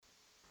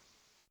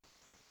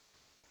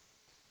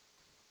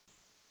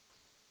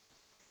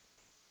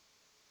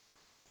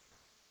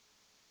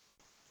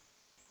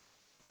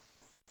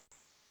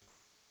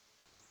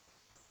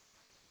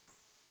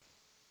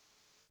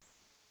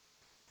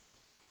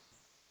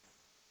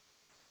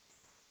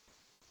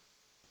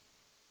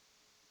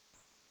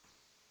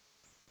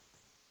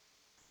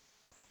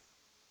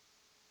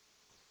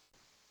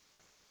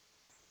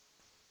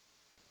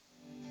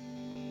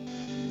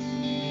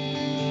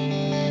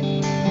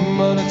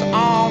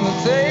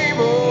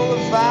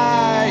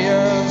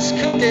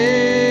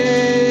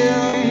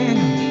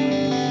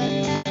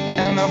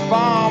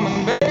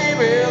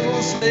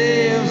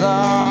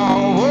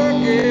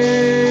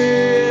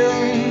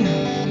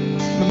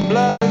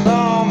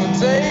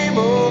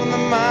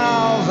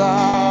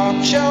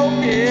show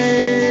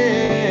again.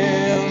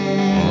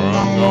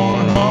 I'm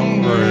going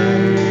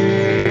hungry.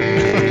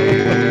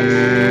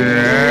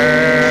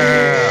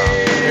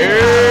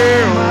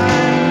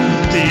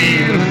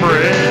 Stealing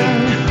bread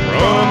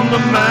from the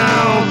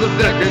mouths of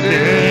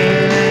decadence.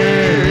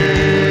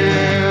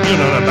 You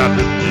know nothing about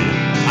this, do you?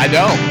 I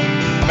don't.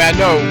 I mean, I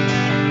know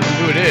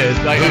who it is.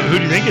 Like, Who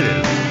do you think it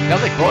is?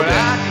 sounds like Pearl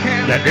Jam.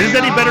 That is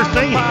any better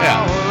singing?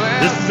 Yeah.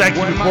 This is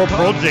actually before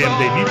Pearl Jam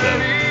debut,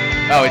 though.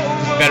 Oh, it's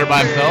better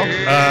by himself?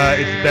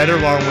 It's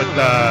better along with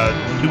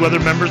 2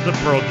 other members of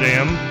Pearl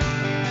Jam,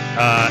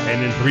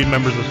 and then 3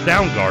 members of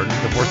Soundgarden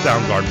before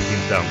Soundgarden became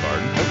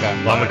Soundgarden. Okay.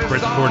 Along with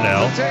Chris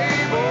Cornell.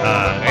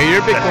 Hey,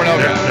 you're a big Cornell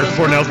guy. There's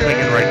Cornell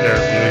singing right there.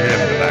 You'll hear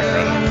him in the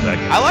background in a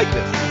second. I like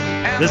this.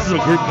 This is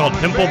a group called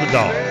Temple of the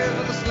Dog.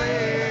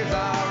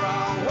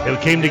 It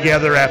came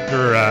together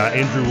after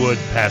Andrew Wood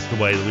passed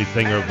away, the lead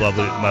singer of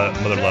Mother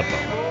Love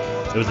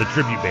Bone. It was a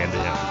tribute band to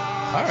him.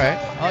 All right.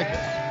 I like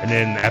this. And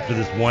then after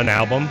this one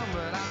album,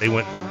 they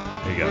went.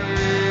 There you go.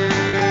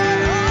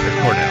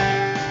 There's Cornell.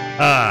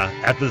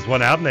 After this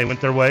one album, they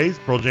went their ways.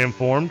 Pearl Jam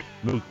formed,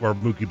 or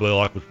Mookie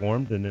Blaylock was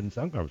formed, and then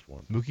Soundgarden was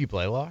formed. Mookie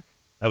Blaylock?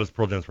 That was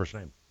Pearl Jam's first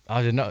name.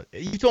 I didn't know.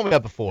 You told me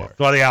that before. That's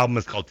why the album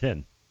is called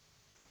 10.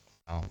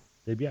 Oh.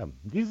 Debut album.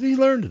 You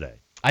learned today.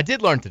 I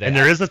did learn today. And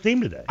there is a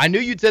theme today. I knew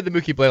you'd said the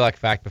Mookie Blaylock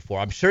fact before.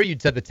 I'm sure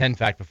you'd said the 10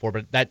 fact before,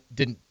 but that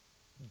didn't.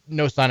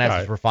 No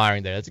synapses were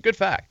firing there. That's a good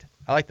fact.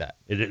 I like that.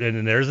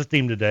 And there's a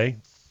theme today.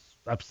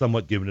 I'm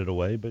somewhat giving it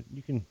away, but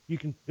you can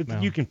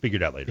figure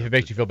it out later. If it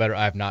makes you feel better,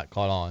 I have not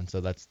caught on, so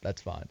that's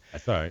fine.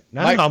 That's all right.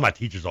 Now all my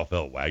teachers all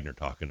felt Wagner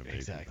talking to me.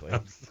 Exactly.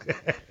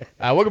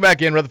 Welcome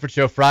back in, Rutherford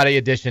Show, Friday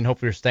edition.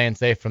 Hopefully you're staying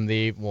safe from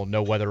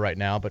no weather right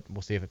now, but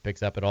we'll see if it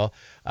picks up at all.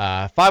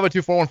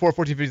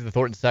 502-414-1450 is the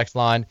Thornton text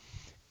line.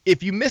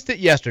 If you missed it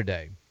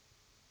yesterday,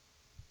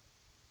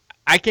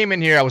 I came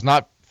in here, I was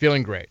not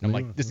feeling great. I'm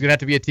like, this is going to have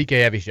to be a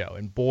TK heavy show,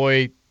 and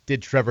boy,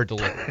 did Trevor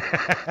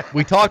deliver.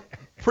 We talked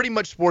pretty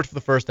much sports for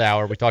the first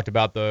hour. We talked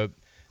about the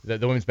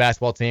women's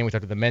basketball team. We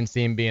talked about the men's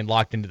team being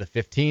locked into the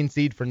 15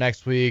 seed for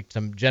next week,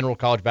 some general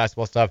college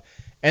basketball stuff.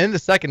 And in the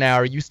second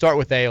hour, you start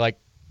with I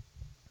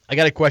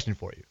got a question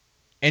for you.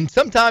 And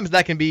sometimes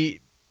that can be,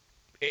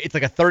 it's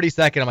like a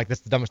 30-second, I'm like, this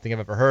is the dumbest thing I've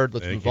ever heard.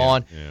 Let's move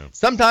on. Yeah.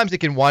 Sometimes it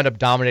can wind up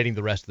dominating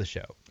the rest of the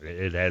show.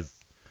 It has.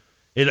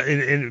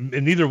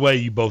 In either way,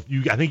 I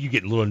think you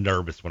get a little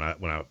nervous when I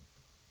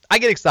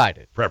get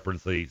excited.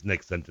 Preference the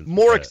next sentence.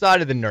 More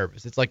excited than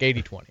nervous. It's like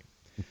 80-20.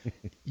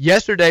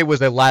 Yesterday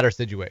was a ladder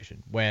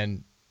situation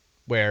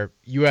where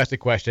you asked a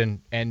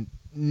question and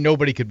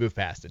nobody could move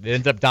past it. It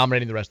ended up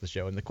dominating the rest of the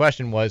show. And the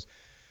question was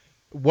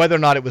whether or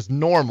not it was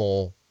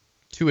normal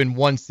to, in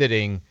one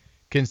sitting,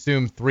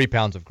 consume 3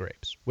 pounds of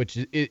grapes, which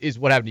is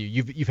what happened to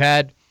you. You've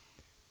had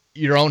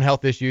your own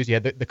health issues. You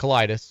had the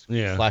colitis /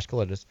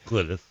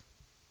 colitis.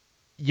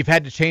 You've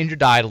had to change your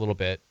diet a little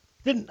bit.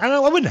 I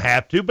wouldn't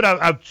have to, but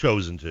I've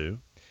chosen to.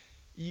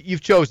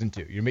 You've chosen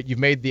to. You've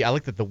made I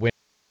like that the win.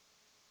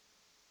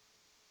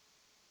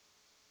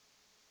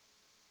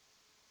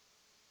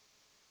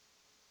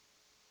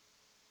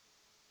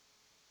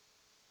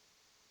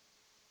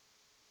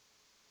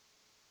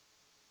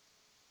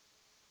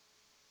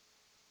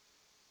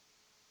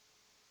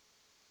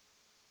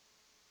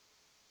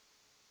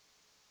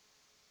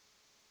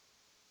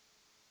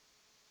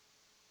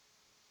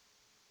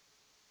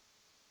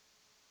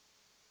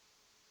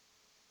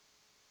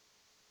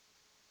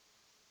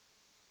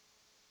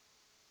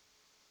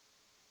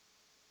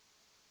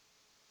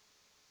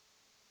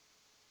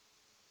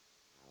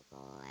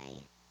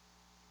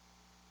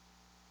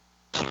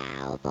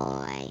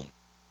 Cowboy.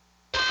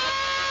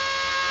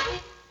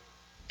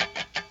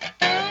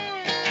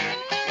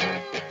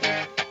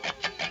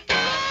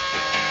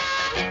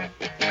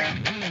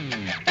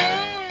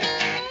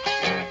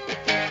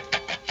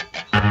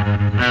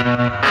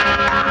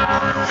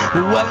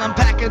 Well, I'm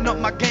packing up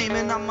my game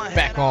and I'm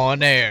back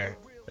on air.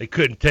 They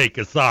couldn't take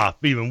us off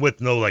even with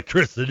no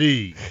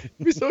electricity. It'd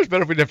be so much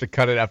better if we didn't have to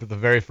cut it after the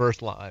very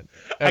first line.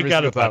 I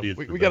gotta find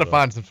we got to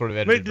find some sort of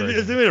edit.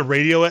 Is there a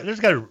radio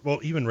edit?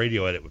 Even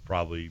radio edit would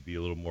probably be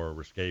a little more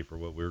risque for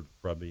what we're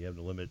probably having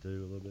to limit to a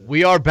little bit.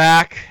 We are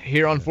back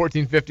here on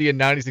 1450 and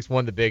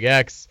 96.1 The Big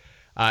X.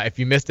 If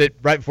you missed it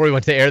right before we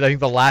went to air, I think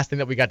the last thing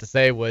that we got to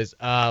say was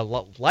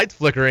lights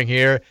flickering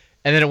here,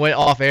 and then it went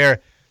off air.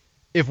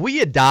 If we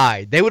had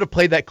died, they would have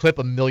played that clip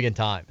a million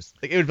times.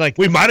 It would be like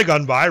we might have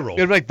gone viral. It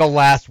would be like the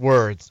last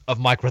words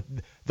of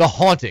the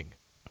haunting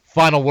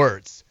final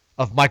words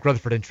of Mike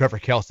Rutherford and Trevor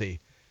Kelsey,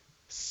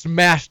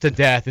 smashed to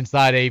death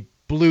inside a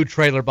blue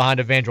trailer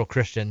behind Evangel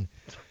Christian.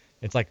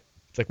 It's like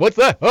what's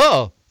that?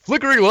 Oh,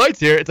 flickering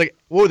lights here. It's like,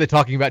 what were they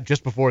talking about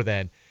just before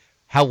then?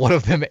 How one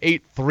of them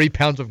ate 3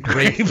 pounds of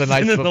grapes the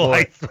night before.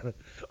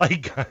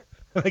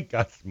 Like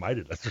God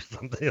smited us or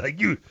something. Like,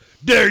 you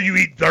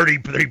eat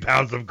 33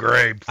 pounds of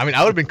grapes. I mean, I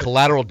would have been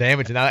collateral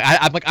damage, and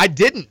I'm like, I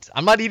didn't.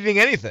 I'm not eating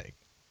anything.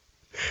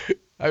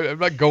 I'm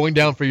not going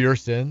down for your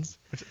sins.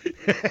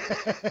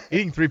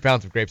 Eating 3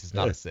 pounds of grapes is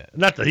not a sin.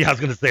 I was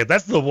gonna say, if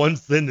that's the one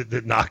sin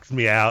that knocks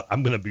me out,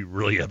 I'm gonna be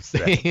really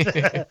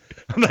upset.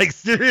 I'm like,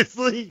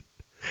 seriously?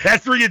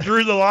 That's where you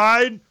drew the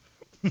line?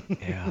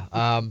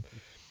 Yeah.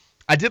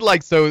 I did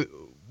like, so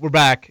we're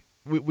back.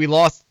 We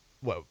lost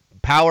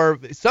power.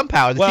 Some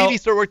power. The TV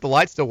still worked. The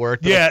lights still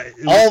worked. Yeah.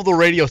 All the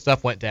radio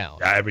stuff went down.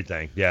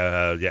 Everything.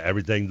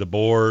 Everything. The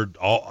board,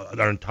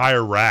 our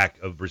entire rack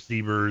of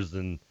receivers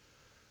and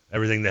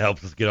everything that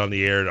helps us get on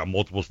the air on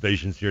multiple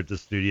stations here at the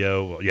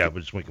studio. Yeah, we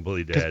just went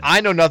completely dead. I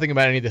know nothing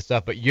about any of this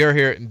stuff, but you're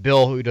here, and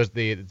Bill, who does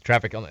the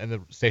traffic in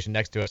the station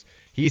next to us,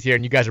 he's here,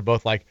 and you guys are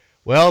both like,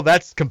 well,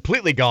 that's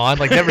completely gone.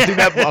 Like, never seen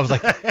that. I was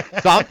like,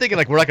 so I'm thinking,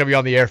 like, we're not going to be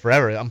on the air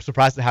forever. I'm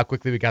surprised at how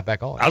quickly we got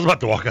back on. I was about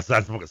to walk outside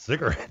and smoke a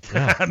cigarette.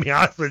 Yeah. I mean,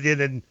 honest with you,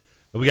 then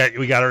we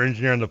got our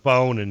engineer on the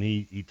phone, and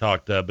he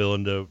talked Bill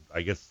into,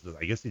 I guess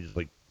he just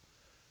like,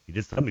 he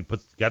did something. He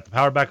got the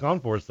power back on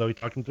for us, so he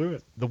talked him through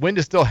it. The wind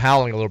is still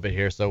howling a little bit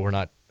here, so we're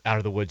not out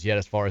of the woods yet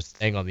as far as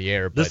staying on the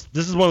air. But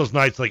This is one of those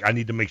nights, like, I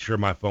need to make sure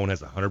my phone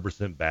has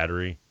 100%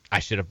 battery. I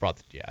should have brought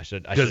I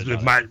should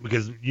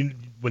Because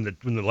when the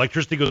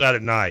electricity goes out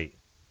at night,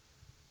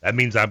 that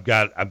means I've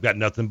got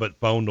nothing but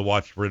phone to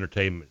watch for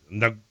entertainment.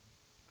 Now,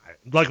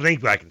 luckily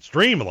I can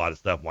stream a lot of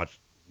stuff, and watch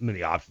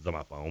many options on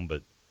my phone,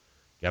 but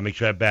gotta make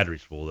sure that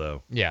battery's full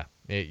though. Yeah,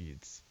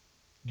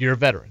 you're a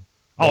veteran.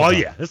 Oh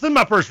yeah, this is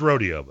my first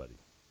rodeo, buddy.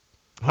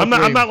 I'm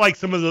not like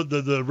some of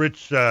the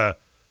rich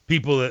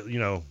people that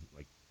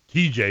like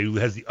TJ, who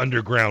has the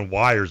underground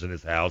wires in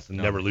his house and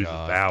never loses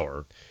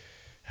power.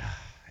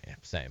 Yeah,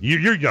 same.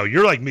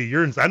 You're like me.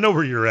 I know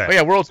where you're at. Oh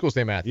yeah, we're old school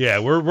St. Matthews. Yeah,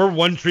 we're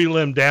one tree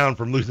limb down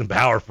from losing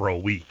power for a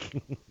week.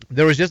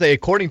 There was just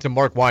according to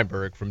Mark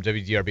Weinberg from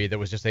WDRB, there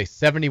was just a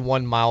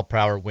 71 mile per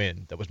hour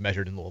wind that was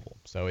measured in Louisville.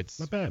 So it's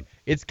not bad.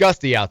 It's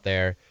gusty out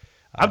there.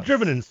 I've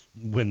driven in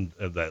wind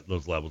of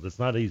those levels. It's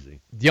not easy.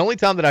 The only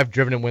time that I've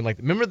driven in wind, like,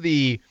 remember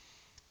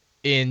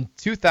in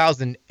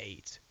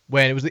 2008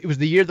 when it was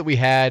the year that we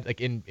had,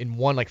 like, in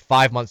one, like,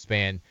 5-month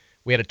span,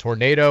 we had a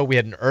tornado, we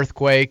had an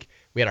earthquake,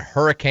 we had a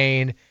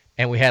hurricane,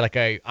 and we had like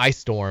a ice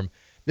storm.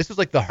 This was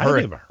like the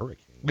hurricane.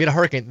 We had a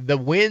hurricane. The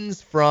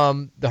winds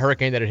from the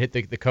hurricane that had hit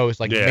the coast,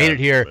 like, made it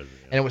here,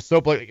 and it was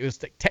it was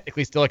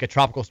technically still like a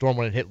tropical storm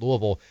when it hit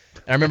Louisville.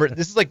 And I remember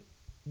this is like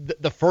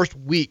the first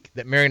week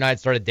that Mary and I had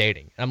started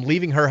dating. I'm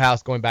leaving her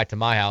house, going back to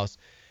my house,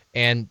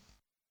 and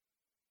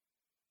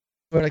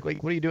we're like,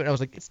 what are you doing? And I was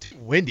like, it's too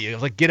windy. I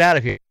was like, get out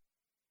of here.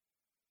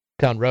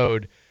 Down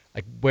road,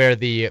 like where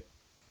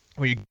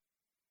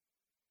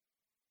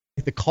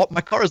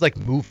my car is like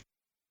moved.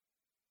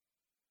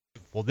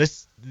 Well,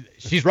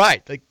 she's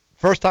right. Like,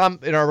 first time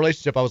in our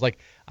relationship, I was like,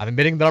 I'm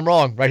admitting that I'm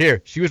wrong right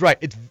here. She was right.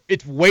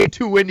 It's way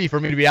too windy for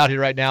me to be out here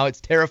right now.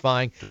 It's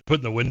terrifying.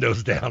 Putting the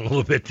windows down a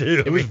little bit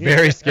too. It was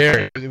very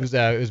scary. It was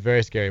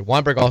very scary.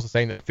 Weinberg also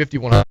saying that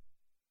 5,100.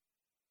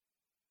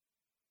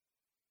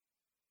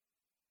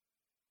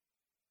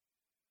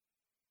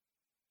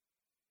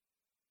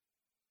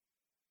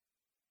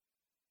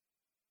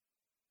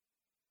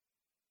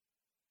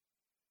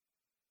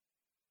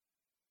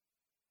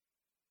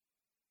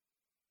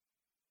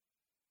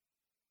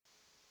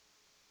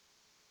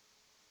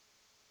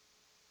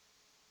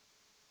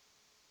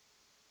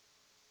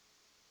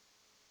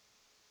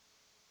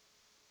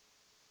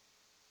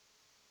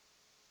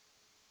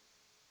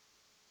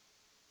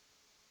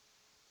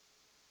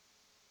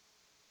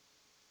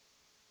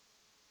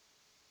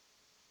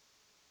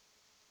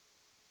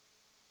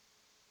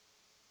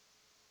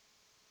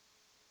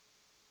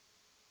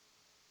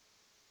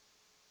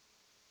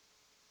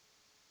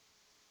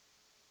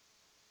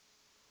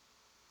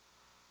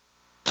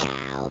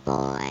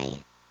 Cowboy.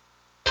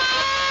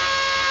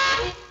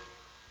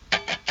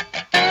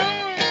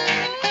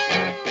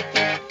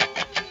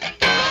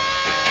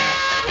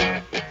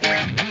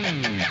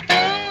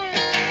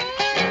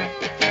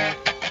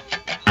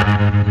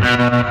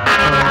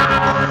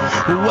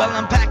 Well,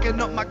 I'm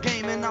packing up my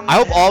game and I'm I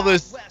hope all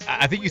this.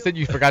 I think you said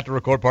you forgot to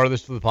record part of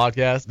this for the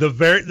podcast. The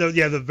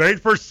very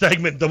first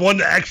segment, the one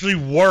that actually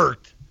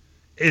worked,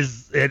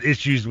 had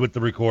issues with the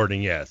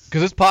recording. Yes,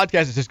 because this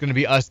podcast is just going to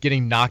be us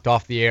getting knocked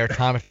off the air,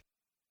 time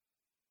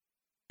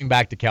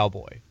back to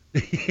Cowboy.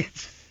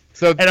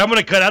 And I'm going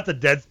to cut out the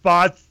dead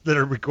spots that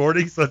are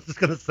recording, so it's just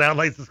going to sound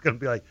like it's just going to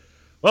be like,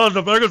 well,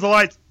 there goes the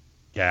lights.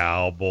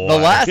 Cowboy. The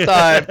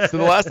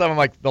last time I'm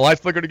like, the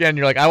lights flickered again.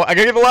 You're like, I gotta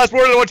give the last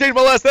word. I want to change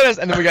my last sentence,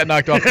 and then we got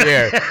knocked off the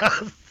air,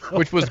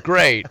 which was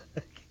great.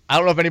 I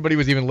don't know if anybody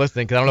was even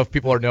listening, because I don't know if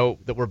people know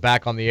that we're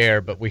back on the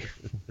air, but we're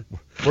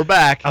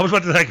back. I was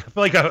about to say, I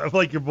feel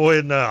like your boy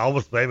in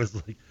Almost Famous,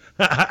 like,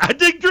 I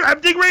dig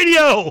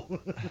radio.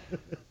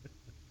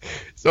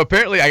 So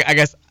apparently, I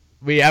guess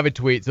we have a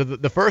tweet. So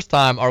the first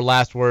time our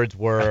last words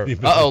were,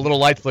 little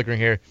lights flickering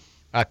here.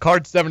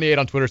 Card78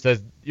 on Twitter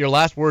says, your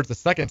last words the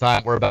second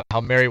time were about how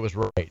Mary was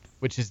right,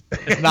 which is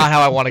not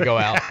how I want to go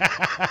out.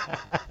 I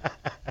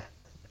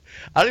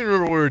don't even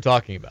remember what we were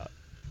talking about.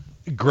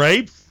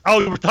 Grapes?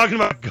 Oh, we're talking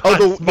about God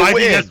the smiting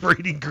wind. us for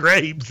eating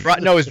grapes.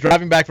 No, it's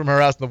driving back from her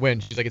house in the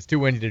wind. She's like, it's too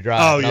windy to drive.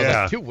 Oh, and I was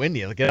yeah. like, too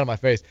windy. Like, get out of my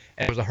face.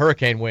 And it was a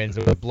hurricane wind,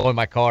 so it was blowing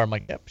my car. I'm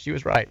like, yep, she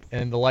was right.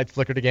 And the lights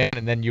flickered again,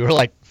 and then you were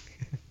like,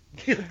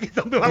 We're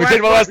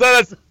taking my last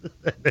sentence.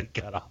 They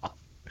cut off.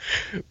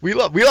 We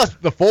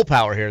lost the full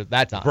power here at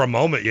that time. For a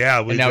moment, yeah.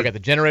 And now we got the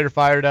generator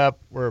fired up.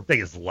 I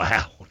think it's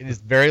loud. It is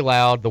very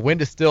loud. The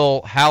wind is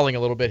still howling a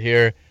little bit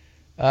here.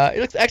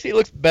 It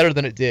looks better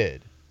than it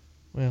did.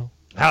 Well,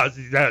 How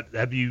is that?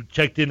 Have you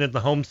checked in at the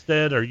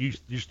homestead, or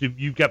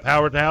you've got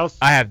power at the house?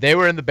 I have. They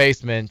were in the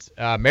basement.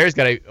 Mary's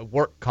got a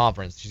work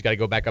conference. She's got to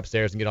go back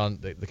upstairs and get on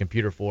the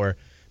computer for.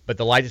 But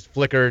the light just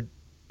flickered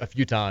a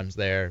few times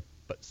there.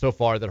 But so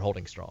far, they're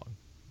holding strong.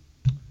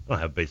 I don't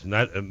have a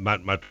basement.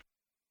 My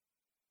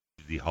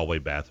the hallway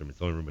bathroom. It's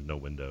the only room with no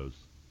windows.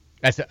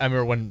 I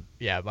remember when,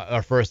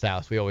 our first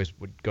house, we always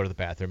would go to the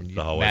bathroom and The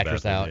use hallway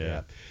mattress bathroom, out. yeah.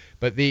 Yeah.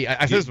 But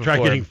I said this Try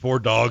before. getting 4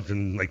 dogs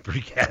and like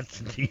 3 cats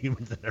and 2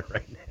 humans in there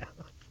right now.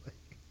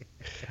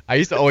 I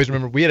used to always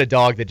remember we had a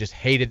dog that just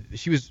hated.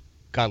 She was,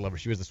 God love her,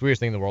 she was the sweetest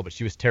thing in the world, but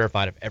she was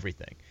terrified of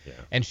everything. Yeah.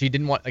 And she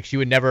didn't want, she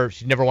never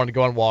wanted to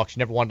go on walks. She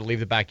never wanted to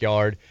leave the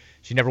backyard.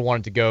 She never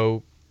wanted to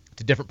go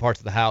to different parts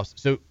of the house.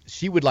 So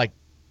she would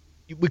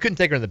we couldn't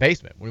take her in the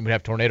basement when we would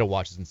have tornado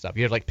watches and stuff.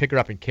 You had to pick her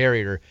up and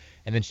carry her,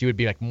 and then she would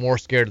be more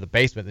scared of the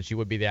basement than she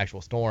would be the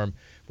actual storm,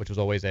 which was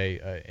always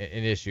an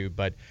issue.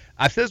 But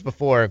I've said this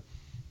before,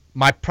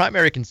 my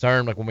primary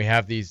concern, when we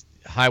have these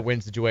high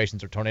wind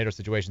situations or tornado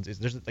situations, is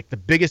there's the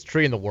biggest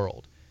tree in the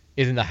world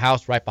is in the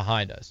house right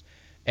behind us.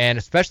 And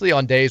especially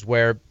on days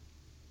where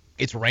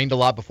it's rained a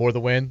lot before the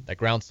wind, that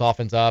ground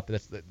softens up.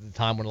 That's the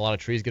time when a lot of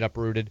trees get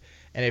uprooted.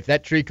 And if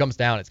that tree comes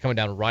down, it's coming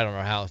down right on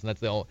our house. And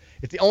it's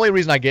the only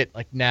reason I get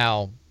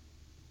now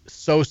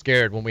so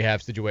scared when we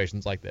have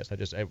situations like this.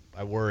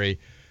 I worry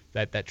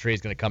that tree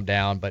is going to come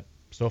down. But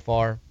so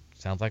far,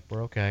 sounds like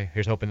we're okay.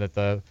 Here's hoping that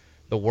the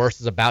worst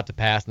is about to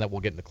pass and that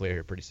we'll get in the clear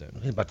here pretty soon. I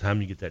think by the time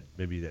you get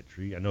that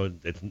tree, I know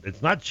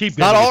it's not cheap. It's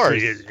not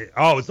ours. It's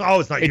not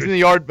It's yours. in the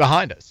yard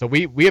behind us, so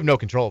we have no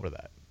control over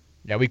that.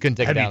 Yeah, we couldn't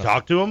take it down. Have you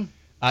talked to them?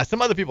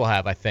 Some other people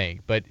have, I think,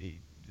 but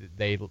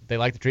they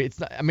like the tree. It's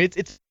not. I mean,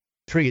 it's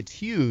a tree. It's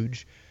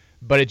huge,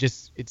 but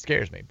it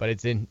scares me. But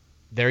it's in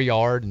their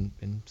yard,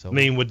 and so. I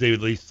mean, would they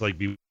at least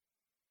be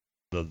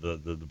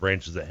the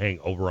branches that hang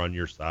over on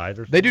your side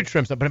or something? They do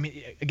trim stuff, but I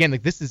mean, again,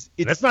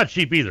 that's not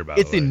cheap either, by the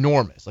way. It's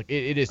enormous.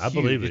 It is. I huge.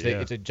 believe it.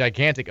 It's a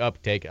gigantic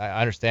uptake. I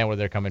understand where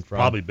they're coming from.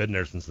 Probably been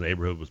there since the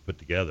neighborhood was put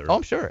together. Oh,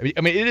 I'm sure.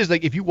 I mean, it is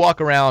if you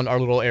walk around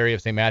our little area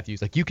of St.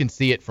 Matthews, you can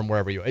see it from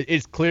wherever you.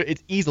 It's clear.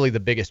 It's easily the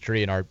biggest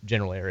tree in our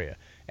general area,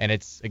 and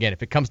it's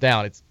if it comes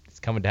down, it's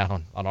coming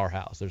down on our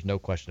house. There's no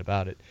question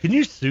about it. Can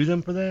you sue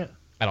them for that?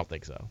 I don't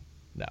think so.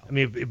 No. I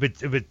mean, if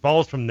it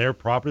falls from their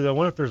property, I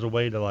wonder if there's a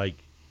way to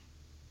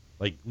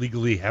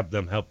legally have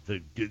them help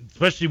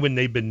especially when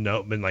they've been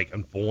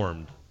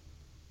informed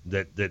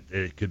that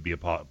it could be a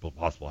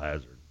possible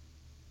hazard.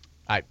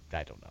 I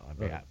don't know. I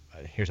mean,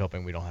 here's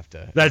hoping we don't have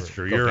to. That's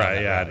true. go You're down right.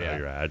 that Yeah, I road, know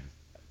you're right.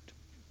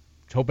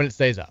 Hoping it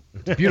stays up.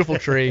 It's a beautiful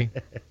tree.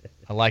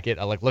 I like it.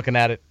 I like looking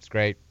at it. It's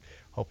great.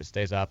 Hope it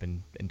stays up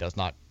and does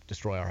not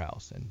destroy our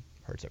house and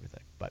hurts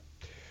everything. But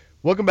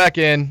welcome back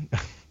in.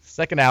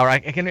 Second hour. I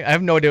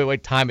have no idea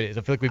what time it is.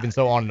 I feel like we've been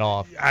so on and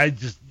off. I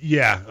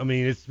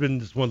mean, it's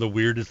been just one of the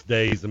weirdest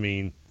days. I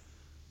mean,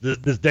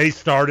 this day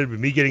started with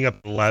me getting up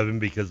at 11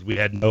 because we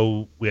had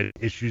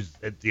issues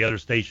at the other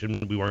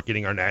station. We weren't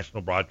getting our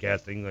national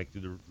broadcasting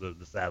through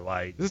the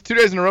satellite. This is 2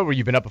 days in a row where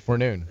you've been up before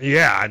noon.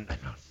 Yeah, I'm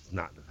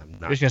not.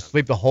 You're just gonna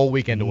sleep the whole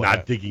weekend away.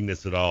 Not digging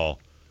this at all.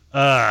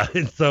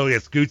 And so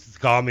Scoots is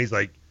calling me. He's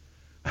like,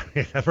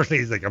 at first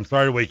he's like, I'm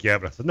sorry to wake you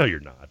up. And I said, no,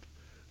 you're not.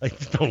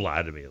 Just don't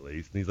lie to me at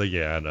least. And he's like,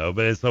 yeah, I know.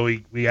 But so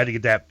we had to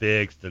get that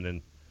fixed, and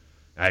then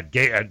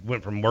I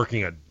went from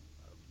working a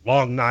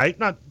long night,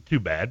 not too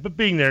bad, but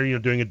being there,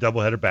 doing a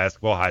doubleheader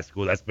basketball, high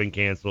school, that's been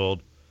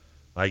canceled.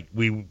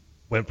 We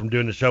went from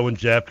doing the show in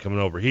Jeff to coming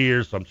over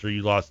here, so I'm sure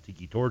you lost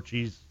Tiki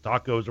Torchies,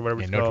 tacos, or whatever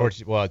it's called.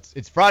 Torchies. Well,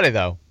 it's Friday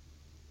though.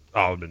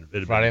 Oh,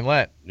 it'd Friday and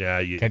Lent. Yeah,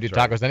 you can't do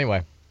tacos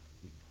anyway.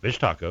 Fish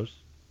tacos.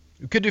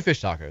 We could do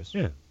fish tacos.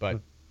 Yeah, but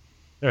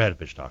never had a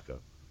fish taco.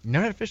 You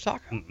never had a fish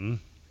taco? Mm-mm.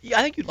 Yeah,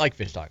 I think you'd like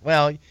fish taco.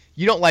 Well,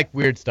 you don't like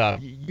weird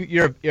stuff.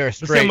 You're a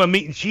straight. I'm a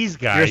meat and cheese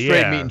guy. You're a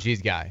straight meat and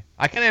cheese guy.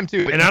 I kind of am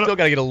too. But you still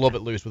got to get a little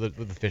bit loose with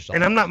the fish taco.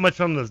 And I'm not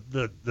much on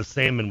the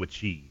salmon with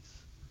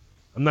cheese.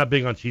 I'm not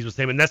big on cheese with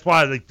salmon. That's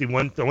why the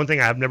one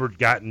thing I've never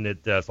gotten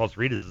at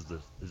Salsaritas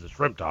is the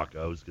shrimp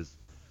tacos, because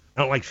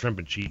I don't like shrimp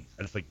and cheese.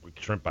 I just like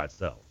shrimp by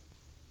itself.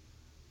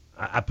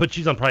 I put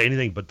cheese on probably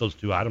anything but those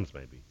 2 items,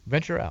 maybe.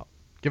 Venture out.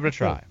 Give it a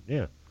try.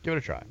 Yeah. Give it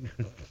a try.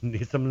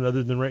 Need something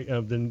other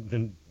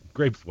than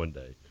grapes one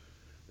day.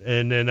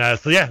 And then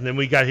then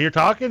we got here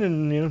talking,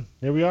 and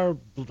here we are.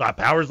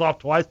 Power's off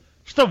twice.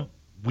 Just a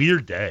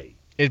weird day.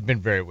 It's been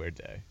a very weird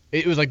day.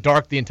 It was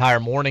dark the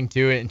entire morning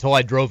too, until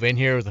I drove in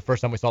here. It was the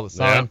first time we saw the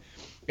sun.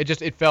 Yeah.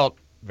 It felt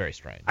very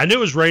strange. I knew it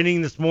was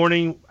raining this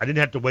morning. I didn't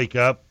have to wake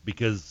up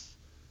because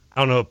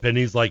I don't know if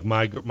Penny's like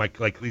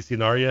Lisa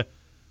and Arya.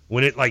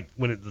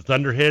 When the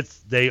thunder hits,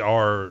 they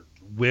are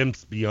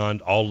wimps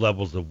beyond all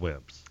levels of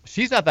wimps.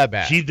 She's not that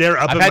bad.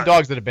 I've had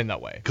dogs that have been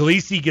that way.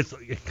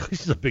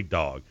 Khaleesi's a big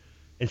dog,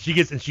 and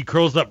she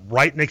curls up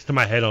right next to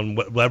my head on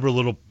whatever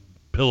little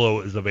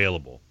pillow is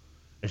available,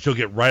 and she'll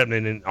get right up,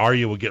 and then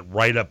Arya will get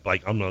right up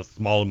like on the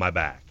small of my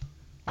back,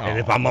 and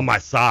if I'm on my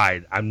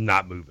side, I'm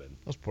not moving.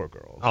 Those poor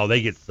girls. Oh,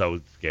 they get so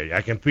scary.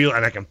 I can feel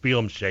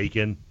them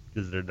shaking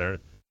because they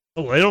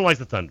don't like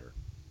the thunder.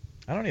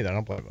 I don't either. I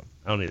don't blame them.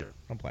 I don't either.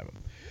 I don't blame them.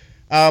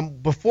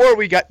 Before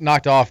we got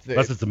knocked off,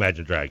 Unless it's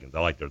Imagine Dragons. I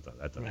like their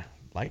thunder.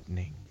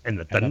 Lightning And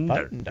the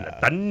thunder.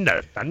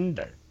 The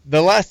thunder.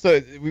 The last,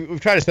 we've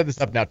tried to set this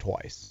up now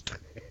twice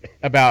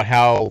about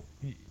how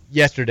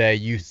yesterday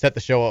you set the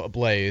show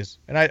ablaze,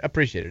 and I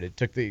appreciated it. It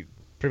took pretty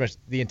much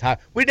the entire.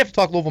 We didn't have to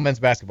talk Louisville men's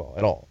basketball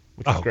at all,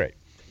 which was great.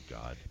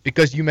 God.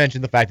 Because you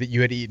mentioned the fact that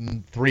you had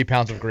eaten 3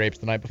 pounds of grapes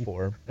the night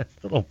before. I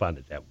still don't find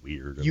it that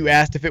weird. You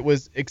asked if it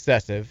was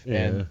excessive, Yeah.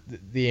 and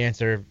the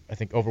answer, I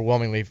think,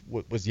 overwhelmingly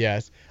was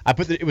yes.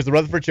 It was the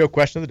Rutherford Show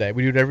question of the day.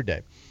 We do it every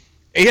day.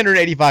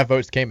 885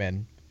 votes came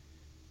in.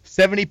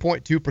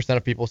 70.2%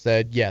 of people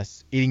said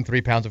yes, eating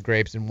 3 pounds of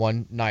grapes in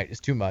one night is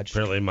too much.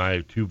 Apparently,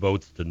 my 2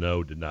 votes to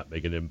no did not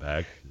make an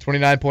impact.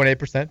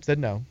 29.8% said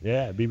no.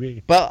 Yeah,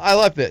 BB. But I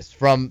love this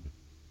from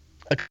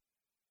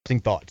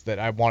thoughts that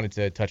I wanted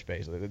to touch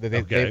base. They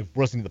were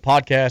listening to the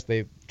podcast.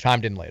 They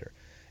chimed in later.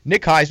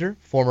 Nick Heiser,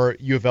 former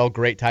U of L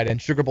great tight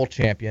end, Sugar Bowl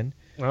champion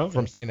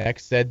from St.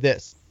 X, said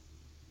this.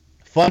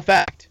 Fun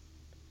fact.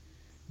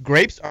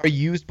 Grapes are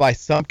used by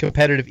some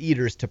competitive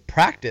eaters to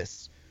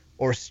practice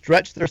or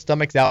stretch their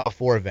stomachs out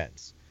before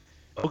events.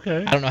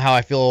 Okay. I don't know how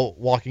I feel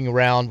walking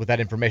around with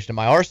that information in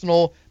my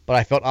arsenal, but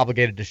I felt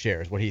obligated to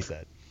share is what he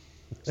said.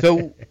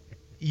 So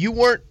you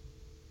weren't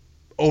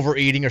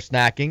overeating or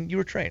snacking. You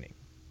were training.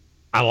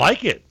 I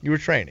like it. You were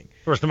training.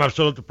 First time I've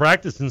showed up to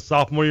practice since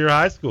sophomore year of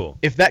high school.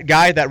 If that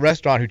guy at that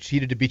restaurant who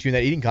cheated to beat you in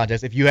that eating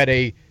contest, if you had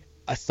a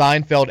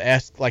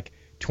Seinfeld-esque,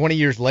 20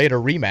 years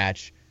later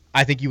rematch,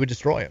 I think you would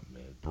destroy him.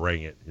 Man,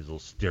 bring it. His little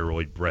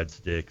steroid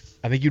breadsticks.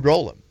 I think you'd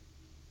roll him.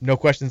 No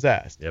questions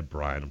asked. Yeah,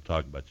 Brian, I'm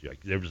talking about you.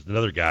 There was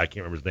another guy, I can't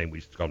remember his name. We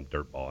used to call him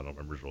Dirtball. I don't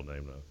remember his real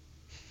name,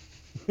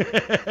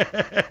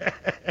 though.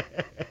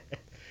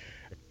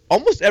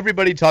 Almost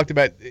everybody talked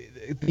about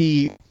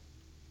the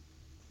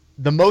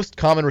most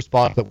common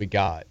response that we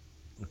got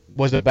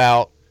was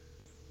about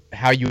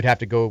how you would have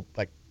to go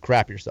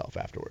crap yourself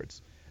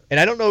afterwards. And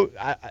I don't know,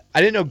 I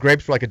didn't know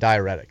grapes were like a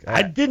diuretic.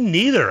 I didn't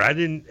either. I've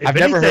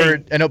never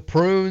heard, I know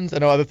prunes, I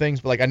know other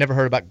things, but I never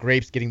heard about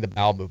grapes getting the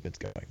bowel movements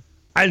going.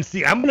 And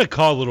see, I'm going to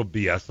call a little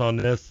BS on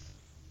this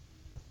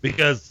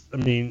because,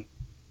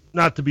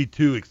 not to be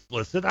too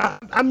explicit,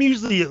 I'm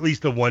usually at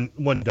least a one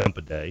dump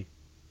a day,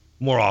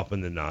 more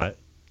often than not.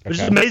 Which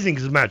is amazing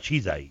because of the amount of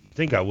cheese I eat. You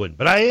think I wouldn't,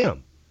 but I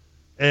am.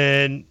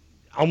 And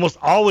almost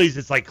always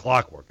it's like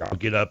clockwork. I'll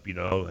get up,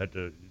 have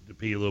to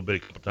pee a little bit a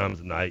couple times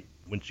a night.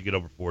 Once you get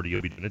over 40,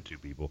 you'll be doing it 2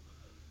 people.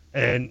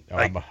 And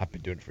I've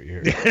been doing it for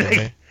years.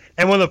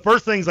 And one of the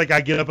first things, I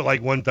get up at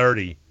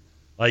 1:30,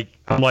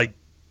 I'm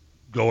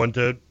going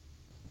to,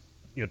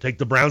 take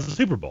the Browns to the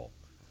Super Bowl.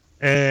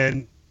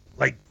 And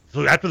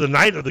so after the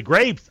night of the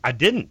grapes, I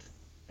didn't.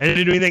 I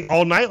didn't do anything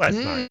all night last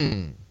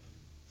night.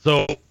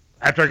 So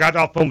after I got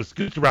off phone with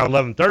Scoots around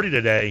 11:30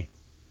 today,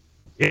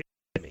 it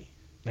hit me.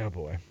 Oh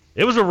boy.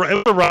 It was a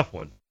rough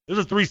one. It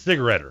was a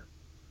 3-cigaretter,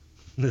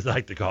 as I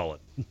like to call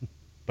it.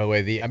 By the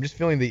way, I'm just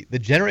feeling the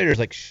generator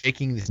is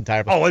shaking this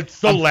entire. Oh, it's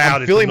so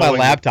loud. I'm feeling my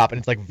laptop and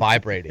it's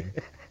vibrating.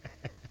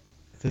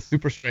 It's a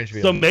super strange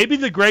feeling. So maybe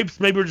the grapes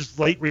were just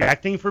late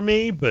reacting for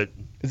me, but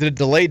is it a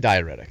delayed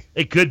diuretic?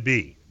 It could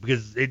be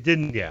because it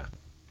didn't. Yeah.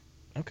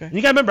 Okay. And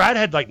you gotta remember, I'd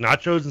had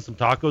nachos and some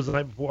tacos the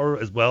night before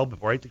as well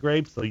before I ate the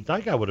grapes, so you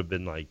think I would have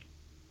been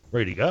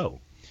ready to go.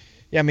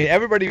 Yeah,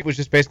 everybody was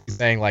just basically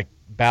saying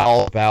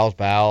bowels,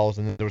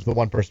 and then there was the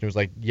one person who was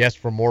like, yes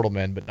for mortal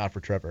men, but not for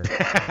Trevor.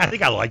 I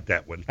think I liked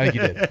that one. I think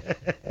you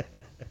did.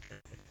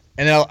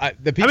 And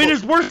the people.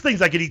 There's worse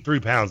things I could eat 3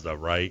 pounds of,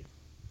 right?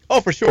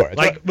 Oh, for sure.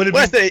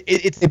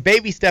 It's a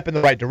baby step in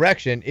the right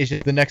direction. It's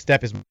just the next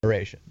step is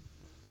moderation.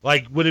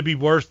 Would it be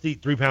worse to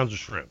eat 3 pounds of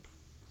shrimp?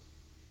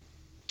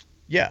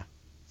 Yeah.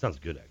 Sounds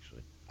good,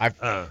 actually.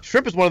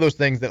 Shrimp is one of those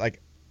things that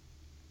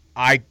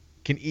I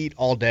can eat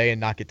all day and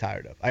not get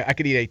tired of. I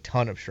could eat a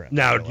ton of shrimp.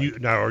 Now,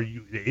 are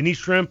you any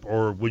shrimp,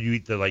 or would you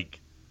eat the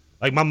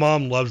my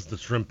mom loves the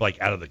shrimp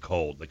out of the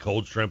cold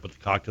shrimp with the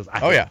cocktails. I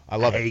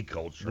love it. I hate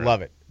cold shrimp.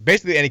 Love it.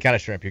 Basically any kind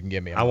of shrimp you can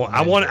give me. I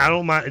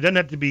don't mind. It doesn't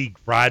have to be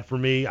fried for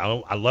me.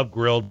 I love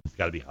grilled. It's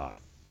got to be hot.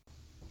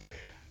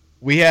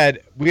 We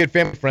had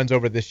family friends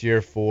over this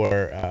year for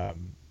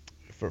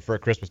a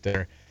Christmas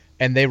dinner,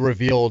 and they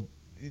revealed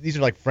these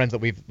are friends that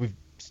we've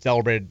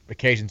celebrated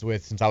occasions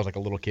with since I was a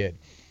little kid,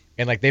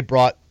 and they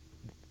brought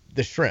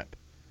the shrimp,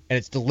 and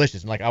it's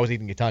delicious, and I was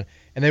eating a ton,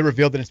 and they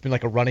revealed that it's been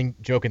a running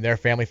joke in their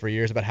family for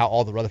years about how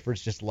all the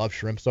Rutherfords just love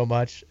shrimp so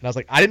much, and I was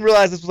I didn't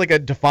realize this was a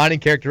defining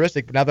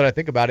characteristic, but now that I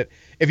think about it,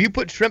 if you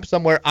put shrimp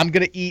somewhere, I'm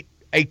gonna eat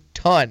a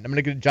ton. I'm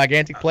gonna get a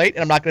gigantic plate,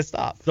 and I'm not gonna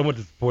stop. Somewhat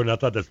disappointed. I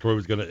thought that story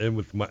was gonna end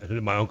with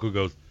my uncle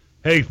goes,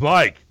 Hey,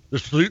 Mike,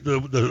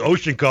 the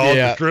ocean calls.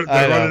 Yeah, the shrimp,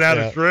 I they're know, running out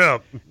yeah. of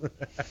shrimp.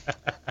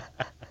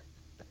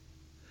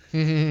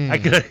 I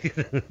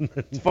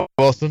could.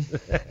 Wilson.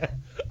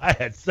 I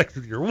had sex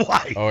with your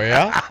wife. Oh,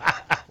 yeah?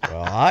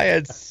 Well, I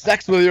had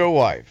sex with your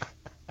wife.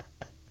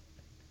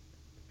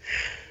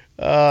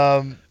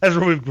 That's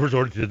what we've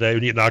resorted to today.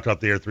 We get knocked off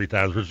the air 3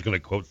 times. We're just going to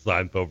quote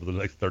Seinfeld for the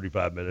next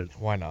 35 minutes.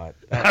 Why not?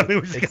 I mean,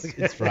 we're just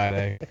It's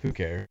Friday. Who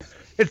cares?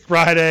 It's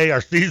Friday.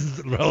 Our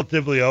season's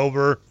relatively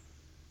over.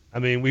 I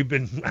mean, we've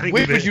been.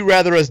 Which would you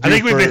rather us do? I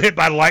think we've been hit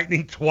by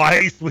lightning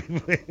twice.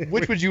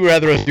 Which would you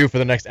rather us do for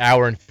the next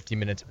hour and 50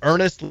 minutes?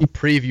 Earnestly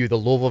preview the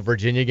Louisville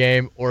Virginia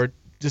game, or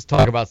just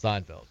talk about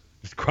Seinfeld?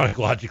 Just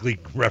chronologically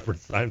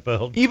reference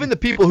Seinfeld. Even the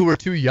people who are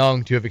too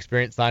young to have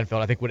experienced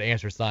Seinfeld, I think, would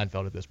answer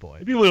Seinfeld at this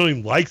point. People who don't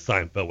even like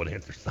Seinfeld would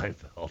answer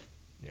Seinfeld.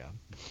 Yeah,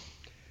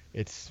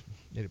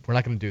 we're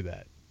not going to do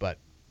that. But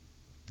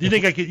Do you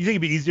think you think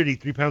it'd be easier to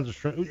eat 3 pounds of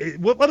shrimp?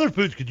 What other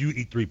foods could you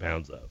eat 3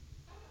 pounds of?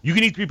 You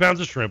can eat 3 pounds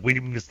of shrimp.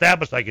 We've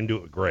established I can do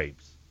it with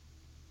grapes.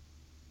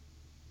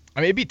 I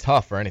mean, it'd be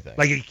tough for anything.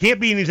 Like it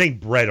can't be anything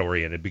bread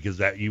oriented because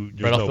that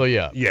Bread will fill you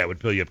up. Yeah, it would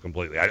fill you up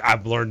completely.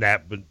 I've learned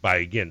that by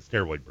again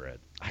steroid bread.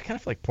 I kind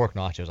of feel like pork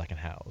nachos I can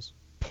house.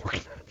 Pork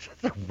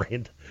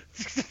nachos.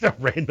 That's just a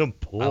random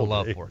pull. I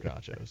love pork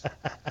nachos.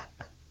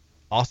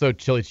 Also,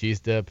 chili cheese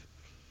dip.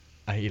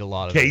 I eat a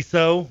lot of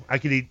queso. I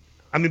could eat.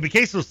 I mean, but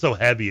queso's so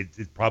heavy,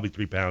 it's probably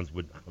 3 pounds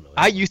would. I don't know.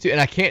 I used to, and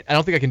I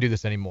don't think I can do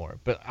this anymore,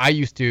 but I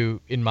used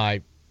to, in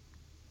my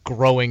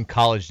growing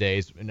college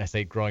days, and I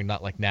say growing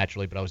not like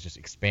naturally, but I was just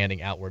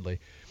expanding outwardly.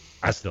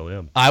 I still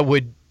am. I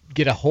would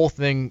get a whole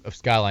thing of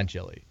Skyline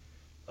chili.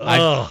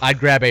 I'd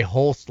grab a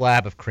whole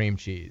slab of cream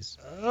cheese.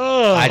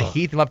 Ugh. I'd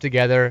heat them up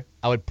together.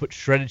 I would put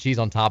shredded cheese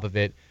on top of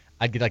it.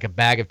 I'd get like a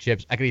bag of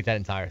chips. I could eat that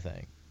entire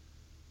thing.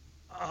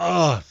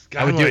 Oh,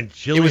 Skyline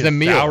chili it was a and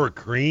meal. sour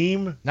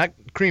cream? Not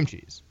cream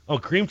cheese. Oh,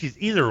 cream cheese,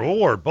 either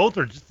or. Both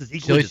are just as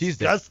equally Chili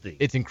disgusting. cheese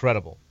dip. It's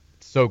incredible.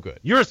 It's so good.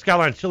 You're a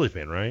Skyline chili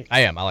fan, right?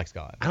 I am. I like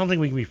Skyline. I don't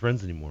think we can be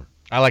friends anymore.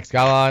 I like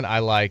Skyline. I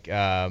like,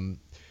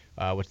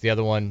 what's the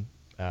other one?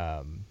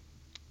 Dog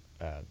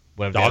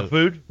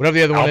food? Whatever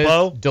the other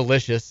Alpo? one is.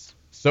 Delicious.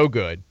 So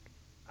good.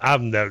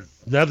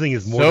 Nothing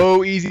is more.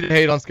 So easy to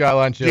hate on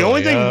Skyline chili. The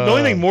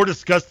only thing more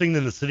disgusting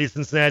than the city of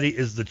Cincinnati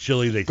is the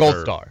chili they Gold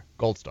serve. Star.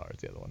 Gold Star is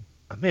the other one.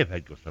 I may have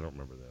had Gold Star. I don't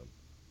remember them.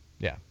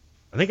 Yeah.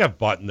 I think I've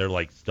bought in their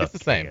like stuff. It's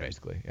the same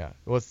basically. Yeah.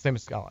 Well, it's the same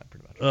as Skyline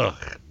pretty much.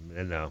 Ugh.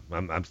 No,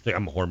 I'm a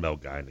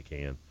Hormel guy in the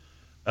can.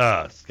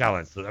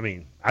 Skyline. So I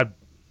mean, I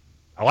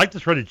like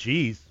the shredded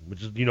cheese,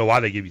 which is why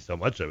they give you so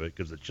much of it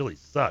because the chili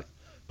sucks.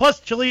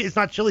 Plus, chili it's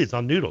not chili; it's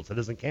on noodles. That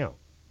doesn't count.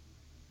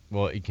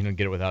 Well, you can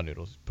get it without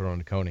noodles. Put it on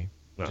a coney.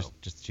 No.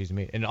 Just the cheese and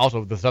meat. And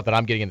also the stuff that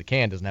I'm getting in the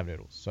can doesn't have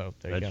noodles. So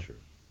there you go. That's true.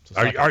 So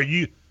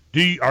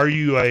Are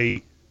you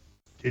a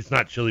it's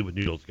not chili with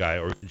noodles guy,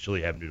 or can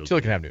chili have noodles?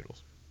 Chili can have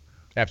noodles.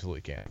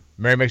 Absolutely can.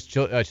 Mary makes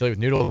chili with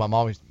noodles. My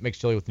mom makes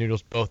chili with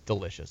noodles. Both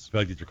delicious. I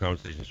feel like these are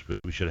conversations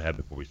we should have had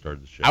before we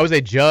started the show. I was a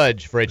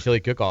judge for a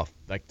chili cook-off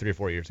like 3 or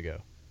 4 years ago.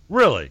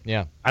 Really?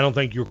 Yeah. I don't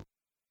think you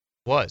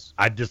was.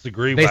 I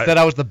disagree. They said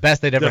I was the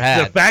best they'd ever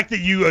had. The fact that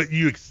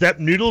you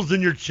accept noodles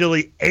in your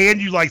chili and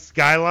you like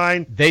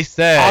Skyline, they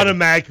said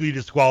automatically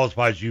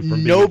disqualifies you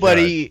from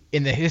nobody being a judge.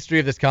 in the history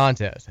of this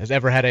contest has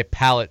ever had a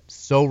palate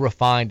so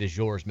refined as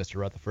yours,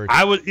 Mr. Rutherford.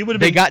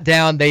 They got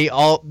down. They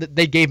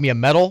gave me a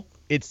medal.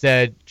 It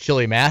said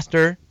Chili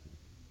Master.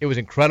 It was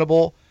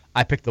incredible.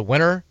 I picked the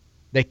winner.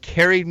 They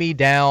carried me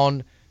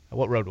down.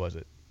 What road was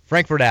it?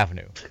 Frankfurt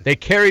Avenue. They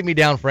carried me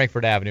down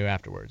Frankfurt Avenue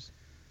afterwards.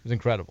 It was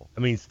incredible. I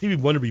mean, Stevie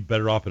Wonder would be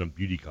better off in a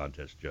beauty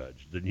contest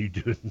judge than you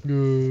do.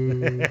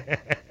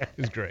 It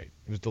was great.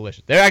 It was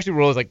delicious. They actually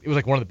it was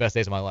like one of the best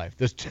days of my life.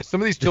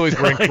 Some of these chilies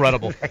were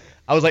incredible.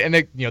 I was like, and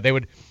they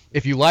would,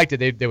 if you liked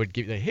it, they would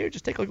give you, here,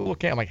 just take like a little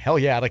can. I'm like, hell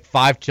yeah! I had like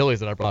 5 chilies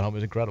that I brought home. It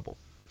was incredible.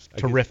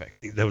 Terrific.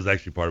 That was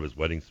actually part of his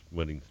wedding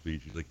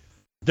speech. He's like,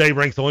 day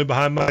ranks only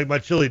behind my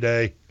chili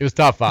day. It was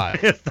top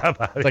 5. It's top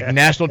 5. It's like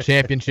national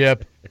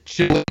championship,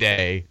 chili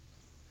day,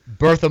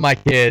 birth of my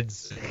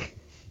kids,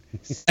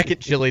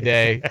 second chili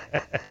day,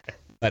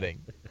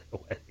 wedding.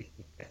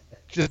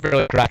 Just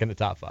barely cracking the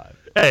top 5.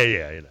 Hey,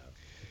 yeah,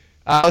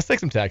 let's take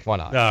some text. Why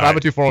not? All right.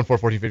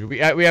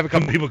 502-414-1450. We have a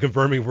couple people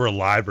confirming if we're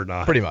alive or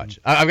not. Pretty much.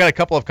 I've got a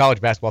couple of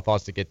college basketball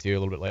thoughts to get to a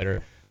little bit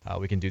later.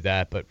 We can do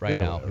that, but right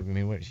now, I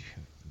mean, we're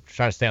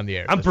trying to stay on the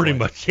air. I'm pretty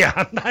much, yeah.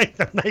 I'm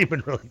not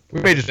even really.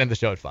 We may just end the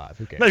show at 5.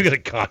 Who cares? I'm not even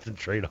going to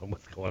concentrate on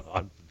what's going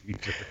on in the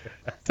future.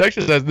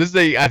 Texture says, this is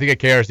I think a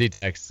KRC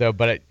text,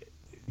 but it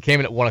came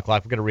in at 1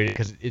 o'clock. We're going to read it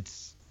because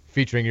it's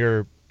featuring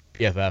your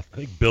PFF. I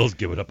think Bill's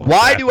giving up on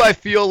Why that. do I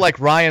feel like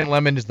Ryan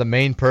Lemon is the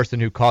main person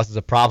who causes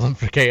a problem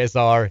for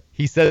KSR?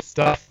 He says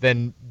stuff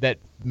that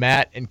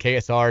Matt and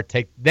KSR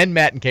take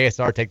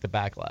the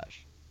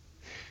backlash.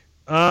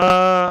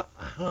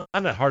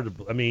 I'm not hard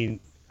to. I mean,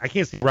 I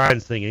can't see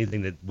Ryan saying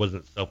anything that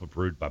wasn't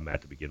self-approved by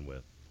Matt to begin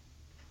with.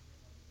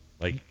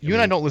 Like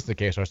and I don't listen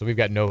to KSR, so we've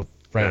got no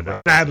friend.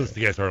 I haven't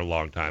listened to KSR in a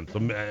long time. So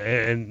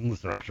and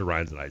listen, I'm sure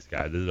Ryan's a nice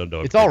guy. They don't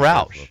know. It's all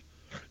Roush.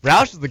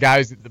 Roush is the guy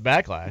who's the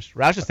backlash.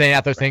 Roush is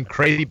out there saying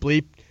crazy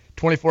bleep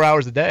 24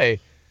 hours a day,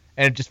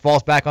 and it just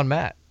falls back on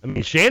Matt. I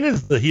mean,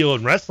 Shannon's the heel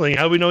in wrestling.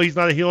 How do we know he's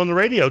not a heel on the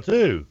radio,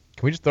 too?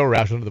 Can we just throw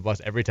Roush under the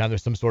bus every time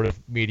there's some sort of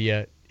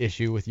media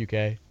issue with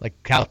UK? Like,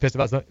 Cal's pissed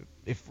about something.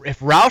 If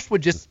Roush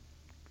would just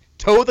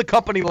toe the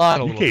company line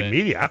a little bit. UK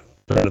media,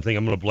 I don't think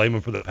I'm going to blame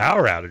him for the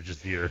power outage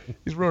this year.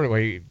 He's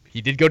ruining it.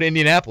 He did go to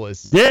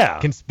Indianapolis. Yeah.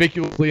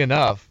 Conspicuously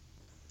enough.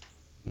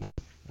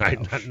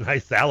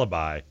 Nice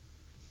alibi.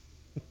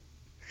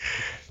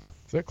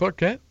 Is that Clark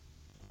Kent?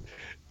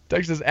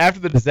 Texas says, after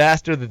the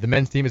disaster that the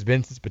men's team has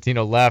been since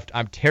Patino left,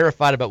 I'm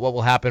terrified about what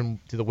will happen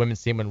to the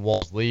women's team when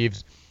Walls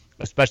leaves,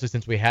 especially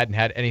since we hadn't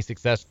had any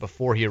success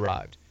before he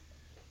arrived.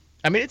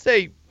 I mean, it's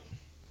a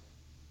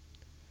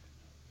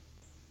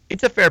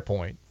fair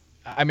point.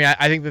 I mean,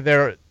 I think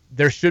that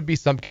there should be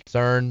some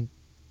concern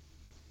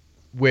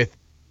with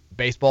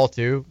baseball,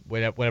 too,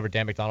 whenever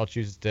Dan McDonnell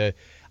chooses to.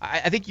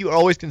 I think you're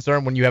always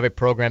concerned when you have a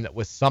program that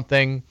was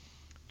something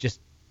just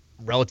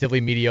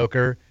relatively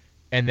mediocre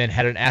and then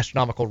had an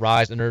astronomical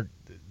rise under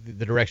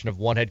the direction of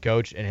one head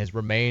coach and has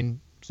remained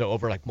so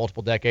over like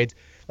multiple decades.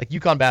 Like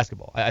UConn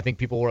basketball, I think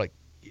people were like,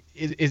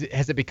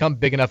 has it become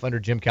big enough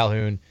under Jim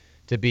Calhoun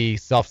to be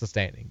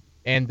self-sustaining?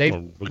 And they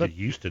look at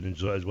Houston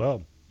as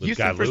well. With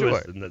Houston Guy for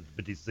Lewis sure. in the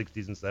 50s,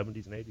 60s, and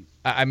 70s and 80s.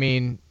 I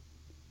mean,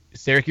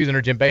 Syracuse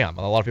under Jim Boeheim.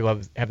 A lot of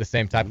people have the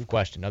same type of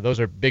question. Now,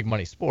 those are big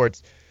money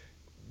sports.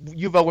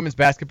 U of L women's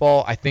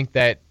basketball, I think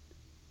that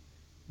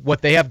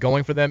what they have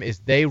going for them is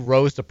they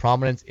rose to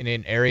prominence in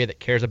an area that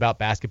cares about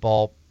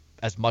basketball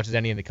as much as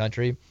any in the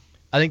country.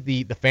 I think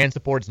the fan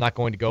support is not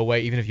going to go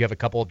away, even if you have a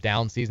couple of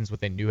down seasons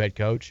with a new head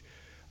coach.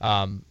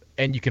 And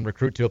you can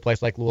recruit to a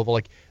place like Louisville.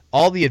 Like,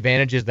 all the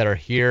advantages that are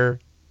here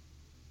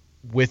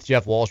with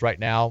Jeff Walz right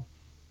now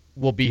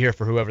will be here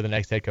for whoever the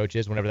next head coach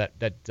is, whenever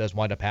that does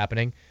wind up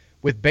happening.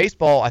 With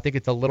baseball, I think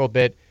it's a little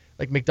bit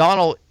like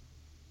McDonnell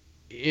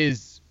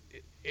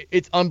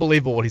it's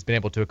unbelievable what he's been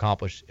able to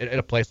accomplish at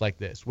a place like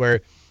this,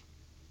 where,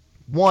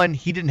 one,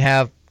 he didn't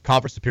have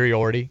conference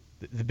superiority.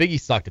 The Big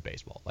East sucked at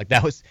baseball. Like,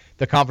 that was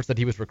the conference that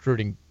he was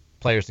recruiting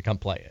players to come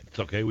play in. It's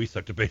okay. We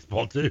sucked at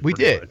baseball, too. We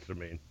did. Much, I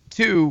mean.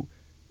 Two,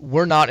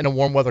 we're not in a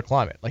warm weather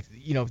climate. Like,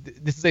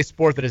 this is a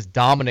sport that is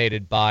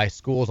dominated by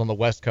schools on the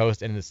West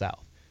Coast and in the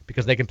South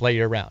because they can play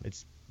year round.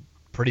 It's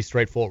pretty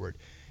straightforward.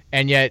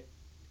 And yet,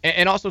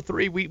 and also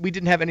three, we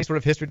didn't have any sort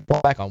of history to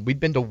fall back on.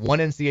 We'd been to one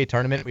NCAA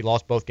tournament. We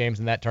lost both games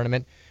in that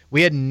tournament.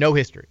 We had no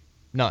history.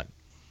 None.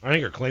 I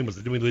think our claim was,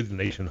 didn't we lead the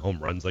nation in home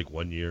runs like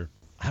one year?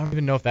 I don't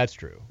even know if that's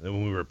true. And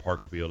when we were at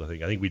Parkfield, I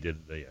think we did,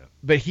 yeah.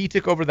 But he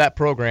took over that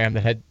program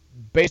that had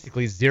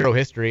basically zero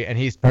history, and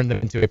he's turned them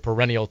into a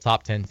perennial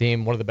top 10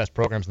 team, one of the best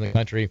programs in the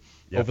country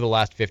over the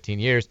last 15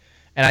 years.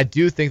 And I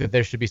do think that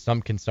there should be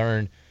some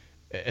concern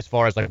as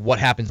far as like what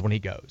happens when he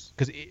goes,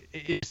 because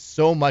it's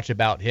so much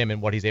about him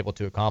and what he's able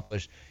to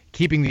accomplish.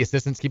 Keeping the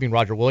assistants, keeping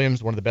Roger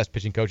Williams, one of the best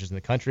pitching coaches in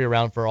the country,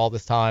 around for all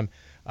this time.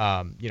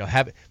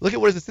 Look at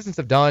what his assistants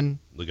have done.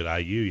 Look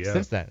at IU,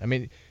 since then. I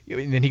mean,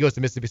 and then he goes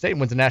to Mississippi State and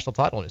wins a national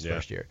title in his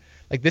first year.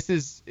 Like,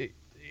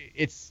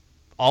 it's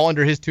all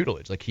under his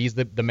tutelage. Like, he's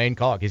the main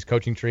cog. His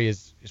coaching tree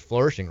is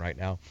flourishing right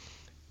now.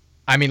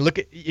 I mean, look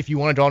at, if you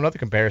want to draw another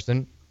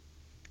comparison,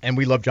 and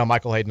we love John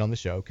Michael Hayden on the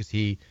show because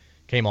he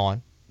came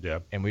on. Yeah.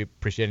 And we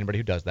appreciate anybody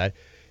who does that.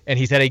 And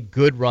he's had a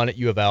good run at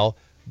U of L.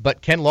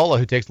 But Ken Lola,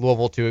 who takes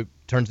Louisville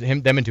turns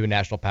them into a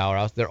national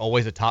powerhouse. They're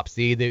always a top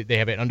seed. They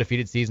have an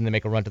undefeated season. They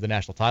make a run to the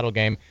national title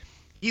game.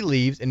 He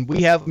leaves, and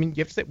you have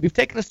to say, we've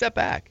taken a step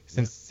back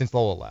since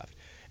Lola left.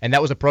 And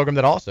that was a program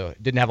that also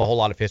didn't have a whole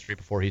lot of history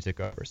before he took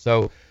over.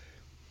 So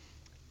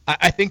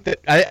I think that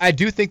I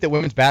do think that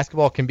women's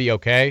basketball can be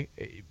okay.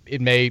 It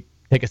may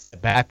take a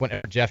step back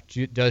whenever Jeff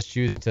does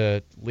choose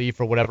to leave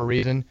for whatever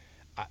reason.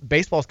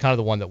 Baseball is kind of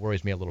the one that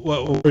worries me a little bit.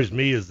 What worries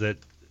me is that,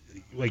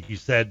 like you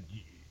said,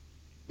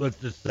 let's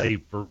just say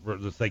for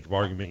the sake of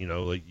argument,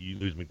 like you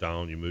lose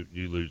McDonald,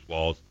 you lose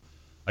Walls.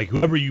 Like,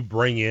 whoever you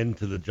bring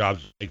into the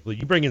jobs, like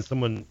you bring in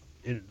someone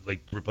in,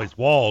 like, to replace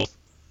Walls,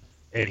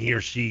 and he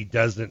or she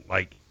doesn't,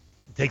 like,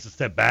 takes a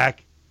step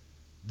back,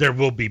 there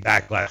will be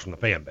backlash from the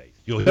fan base.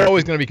 They're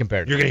always going to be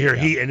compared. You're going to hear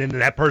heat, and then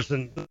that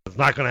person is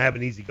not going to have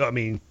an easy go. I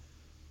mean,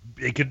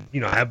 it could,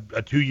 have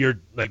a 2-year,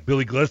 like,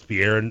 Billy Gillespie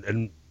here,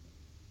 and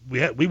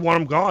we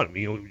want him gone. I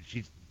mean,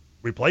 she's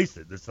replaced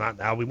it. That's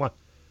not how we want.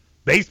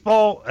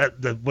 Baseball,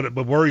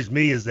 what worries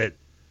me is that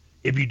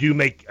if you do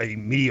make a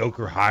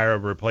mediocre hire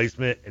of a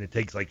replacement and it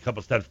takes like a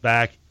couple steps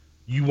back,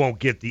 you won't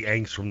get the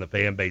angst from the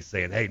fan base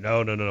saying, "Hey,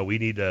 no, we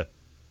need to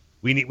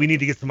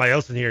get somebody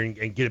else in here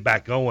and get it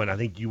back going." I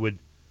think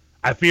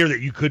I fear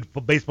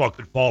that baseball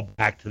could fall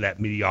back to that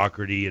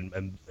mediocrity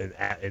and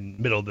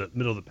middle of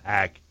the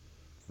pack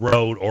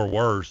road or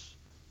worse,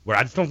 where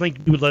I just don't think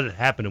you would let it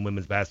happen in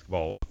women's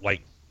basketball.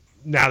 Like,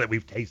 now that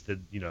we've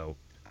tasted,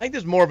 I think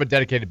there's more of a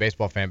dedicated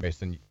baseball fan base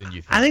than you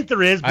think. I think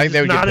there is, but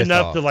it's not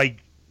enough to,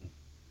 like,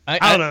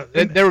 I don't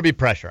know. There would be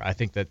pressure. I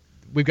think that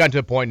we've gotten to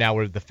a point now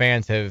where the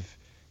fans have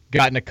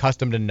gotten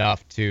accustomed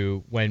enough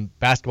to, when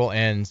basketball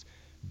ends,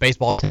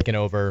 baseball taking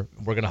over.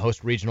 We're going to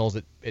host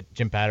regionals at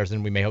Jim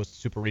Patterson. We may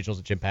host super regionals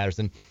at Jim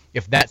Patterson.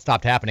 If that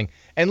stopped happening.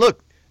 And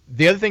look,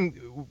 the other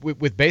thing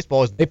with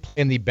baseball is they play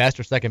in the best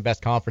or second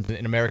best conference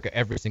in America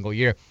every single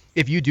year.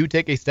 If you do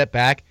take a step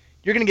back,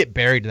 you're going to get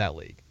buried in that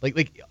league.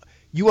 Like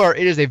you are,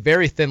 it is a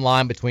very thin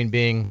line between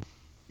being,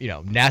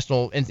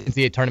 national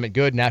NCAA tournament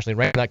good, nationally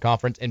ranked in that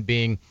conference, and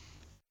being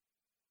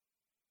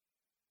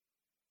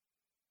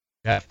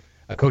a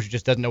coach who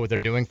just doesn't know what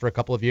they're doing for a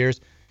couple of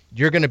years.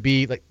 You're going to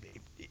be like,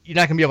 you're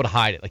not going to be able to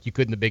hide it like you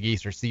could in the Big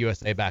East or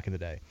CUSA back in the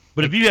day.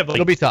 But if you have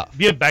it'll be tough.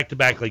 If you have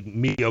back-to-back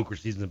mediocre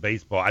seasons of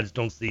baseball, I just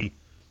don't see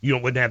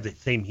wouldn't have the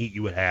same heat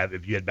you would have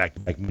if you had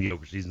back-to-back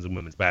mediocre seasons in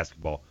women's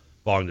basketball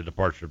following the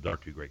departure of our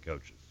two great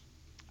coaches.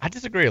 I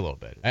disagree a little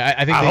bit.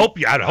 I think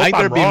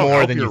there'd be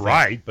more than you're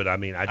right, but I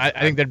mean, I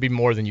think there'd be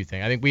more than you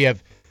think. I think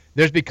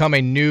there's become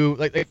a new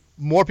like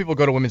more people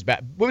go to women's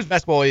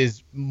basketball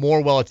is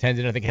more well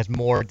attended. I think has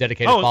more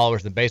dedicated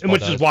followers than baseball.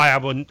 Which is why I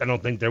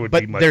don't think there would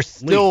be much. But there's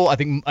still I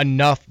think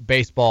enough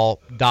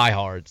baseball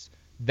diehards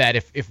that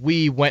if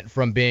we went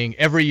from being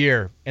every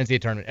year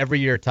NCAA tournament, every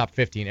year top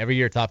 15, every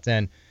year top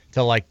 10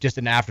 to like just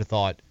an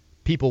afterthought,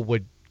 people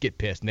would get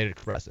pissed and they'd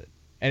express it.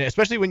 And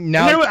especially when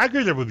now, I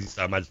agree there would be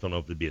some. I just don't know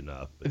if it'd be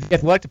enough. The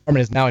athletic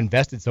department has now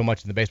invested so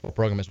much in the baseball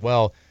program as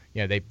well.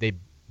 They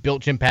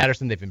built Jim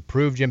Patterson. They've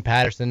improved Jim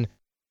Patterson.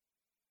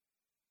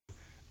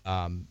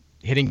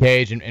 Hitting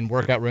cage and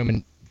workout room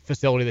and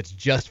facility that's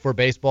just for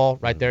baseball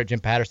right there at Jim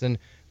Patterson.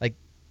 Like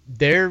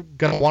they're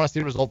gonna want to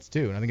see results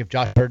too. And I think if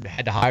Josh Hurd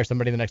had to hire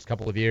somebody in the next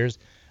couple of years,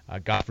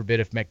 God forbid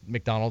if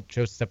McDonald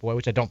chose to step away,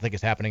 which I don't think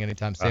is happening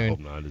anytime soon. I hope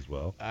not as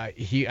well. I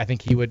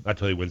think he would.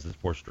 Until he wins his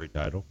fourth straight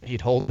title.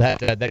 He'd hold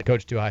that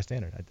coach to a high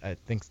standard. I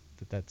think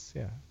that's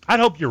yeah. I'd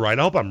hope you're right.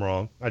 I hope I'm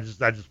wrong. I just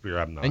fear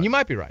I'm not. And you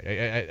might be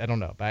right. I don't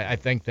know, but I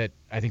think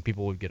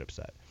people would get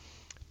upset.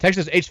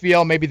 Texas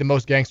HVL may be the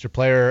most gangster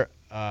player,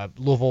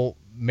 Louisville,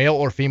 male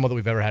or female, that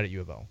we've ever had at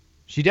U of L.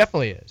 She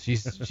definitely is.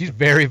 She's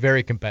very,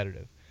 very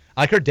competitive.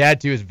 I like her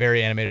dad too is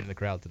very animated in the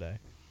crowd today.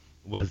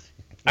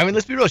 I mean,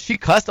 let's be real. She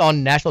cussed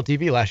on national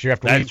TV last year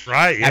after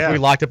we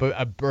locked up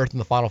a berth in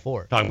the Final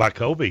Four. Talking about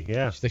Kobe,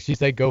 yeah. She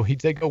said, "Go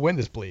win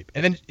this bleep."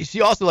 And then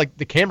she also like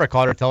the camera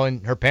caught her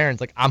telling her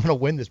parents like, "I'm gonna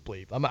win this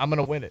bleep. I'm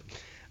gonna win it."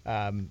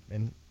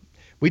 And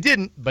we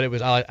didn't, but it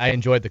was I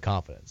enjoyed the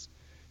confidence.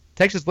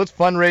 Texas, let's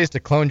fundraise to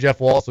clone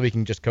Jeff Wall so we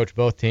can just coach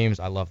both teams.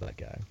 I love that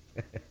guy.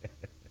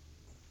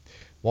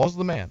 Wall's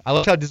the man. I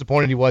love how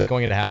disappointed he was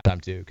going into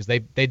halftime too, because they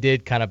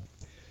did kind of.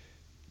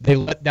 They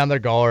let down their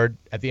guard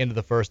at the end of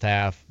the first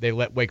half. They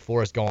let Wake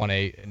Forest go on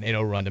an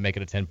 8-0 run to make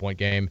it a 10-point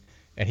game,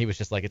 and he was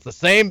just like, "It's the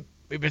same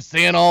we've been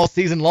seeing all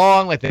season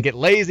long. Like they get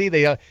lazy.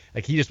 They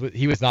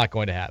he was not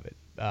going to have it.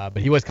 But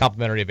he was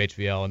complimentary of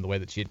HVL and the way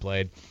that she had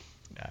played.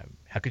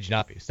 How could you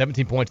not be?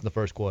 17 points in the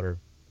first quarter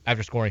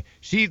after scoring.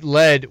 She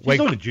led. She's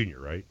only a junior,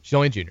 right? She's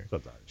only a junior.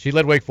 Sometimes. She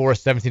led Wake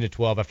Forest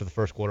 17-12 after the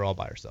first quarter all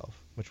by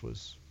herself, which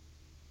was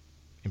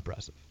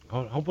impressive.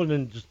 Hopefully,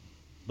 then just.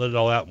 Let it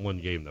all out in one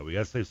game, though. We got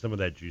to save some of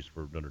that juice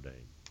for Notre Dame.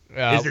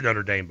 Is it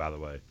Notre Dame, by the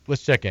way?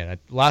 Let's check in.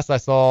 Last I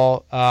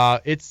saw,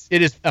 it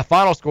is a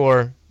final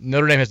score.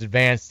 Notre Dame has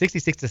advanced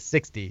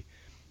 66-60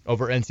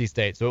 over NC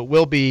State. So it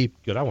will be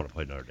good. I want to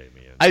play Notre Dame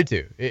again. I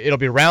do too. It'll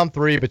be round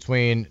 3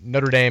 between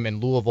Notre Dame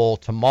and Louisville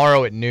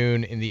tomorrow at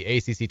noon in the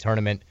ACC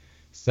tournament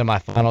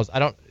semifinals.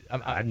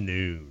 At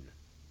noon.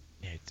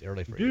 Yeah, it's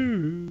early for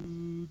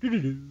you.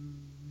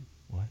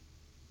 What?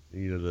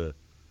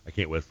 I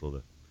can't whistle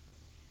the.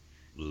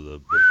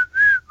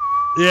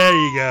 There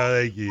you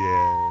go. Thank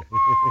you.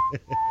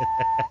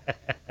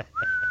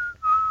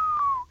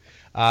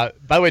 By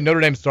the way,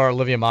 Notre Dame star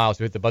Olivia Miles,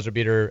 who hit the buzzer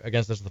beater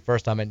against us the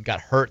first time and got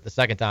hurt the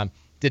second time,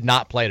 did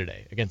not play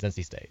today against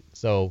NC State.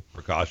 So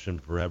precaution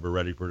for have her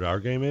ready for our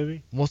game,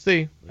 maybe. We'll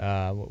see.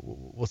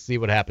 We'll see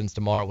what happens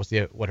tomorrow. We'll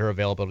see what her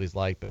availability is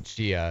like. But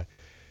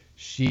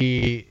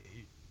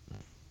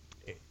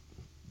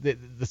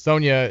the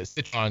Sonia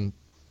Citron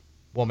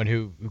woman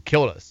who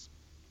killed us.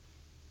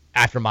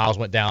 After Miles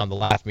went down the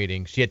last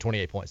meeting, she had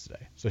 28 points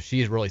today. So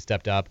she's really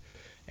stepped up.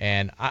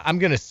 And I'm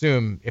going to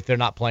assume if they're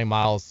not playing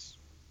Miles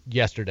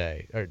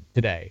today, then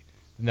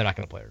they're not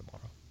going to play her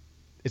tomorrow.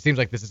 It seems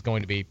like this is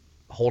going to be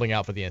holding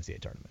out for the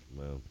NCAA tournament.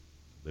 Well,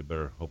 they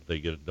better hope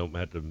they don't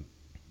have to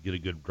get a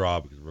good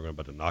draw because we're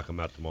about to knock them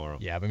out tomorrow.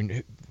 Yeah, I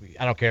mean,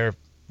 I don't care.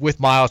 With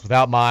Miles,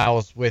 without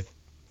Miles, with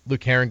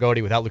Luke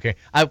Herringody, without Luke Herringody,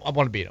 I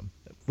want to beat them.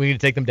 We need to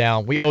take them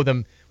down. We owe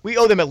them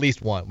at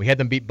least one. We had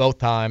them beat both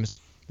times.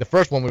 The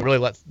first one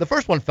the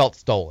first one felt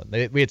stolen.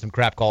 We had some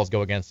crap calls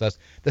go against us.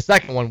 The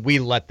second one, we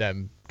let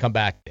them come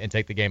back and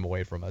take the game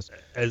away from us.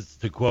 As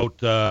to quote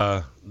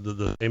the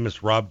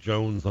famous Rob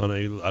Jones on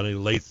a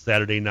late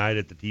Saturday night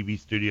at the TV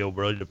studio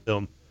ready to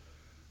film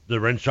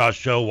the Renshaw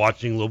Show,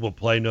 watching Louisville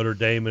play Notre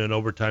Dame in an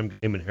overtime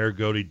game, and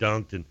Herringody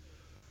dunked, and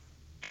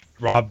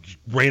Rob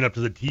ran up to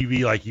the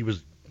TV like he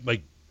was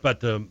like about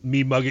to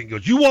mug it and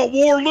goes, "You want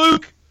war,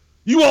 Luke?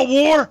 You want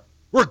war?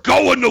 We're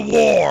going to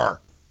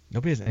war."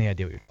 Nobody has any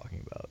idea what you're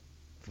talking about.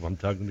 I'm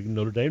talking to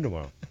Notre Dame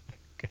tomorrow.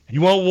 Okay. You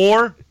want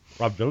war?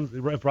 Rob Jones,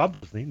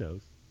 he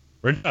knows.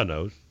 Renshaw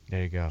knows.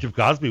 There you go. Chip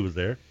Cosby was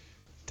there.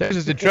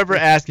 Texas, did Trevor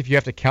ask if you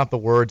have to count the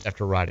words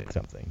after writing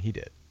something? He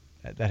did.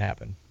 That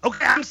happened.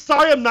 Okay, I'm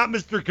sorry I'm not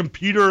Mr.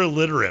 Computer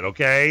Illiterate,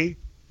 okay?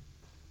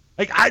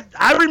 Like,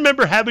 I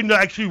remember having to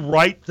actually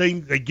write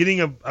things, like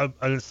getting an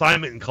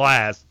assignment in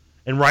class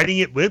and writing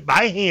it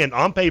by hand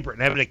on paper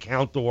and having to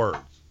count the words.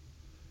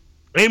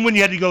 And when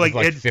you had to go, like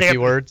 50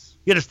 words?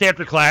 You had to stay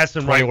after class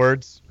and 20 write.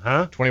 words?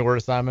 Huh? 20-word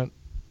assignment?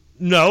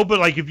 No, but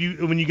like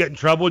when you get in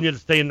trouble and you had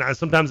to stay in,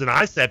 sometimes in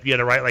ISEP you had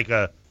to write like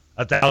a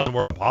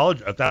 1,000-word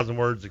apology, 1,000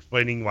 words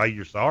explaining why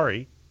you're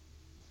sorry.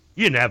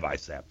 You didn't have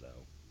ISAP though.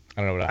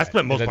 I don't know what I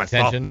spent most of my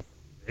detention?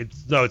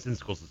 It's in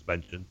school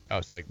suspension. Oh,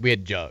 it's like we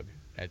had Jug.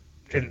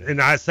 In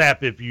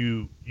ISAP, if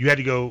you had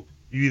to go,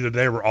 you either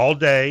there were all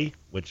day,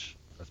 which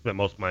I spent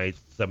most of my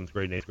 7th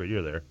grade and 8th grade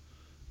year there,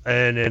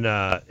 and then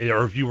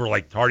or if you were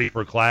like tardy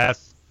for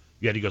class,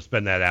 you had to go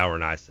spend that hour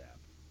in ISAP.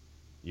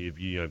 If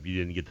you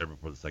didn't get there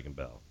before the second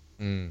bell.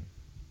 Mm.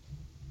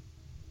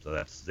 So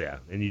that's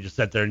and you just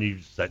sat there and you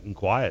just sat in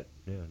quiet.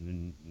 Yeah,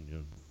 and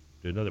then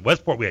do another.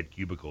 Westport we had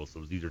cubicles, so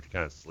it was easier to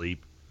kind of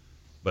sleep.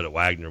 But at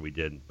Wagner we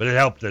didn't. But it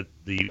helped that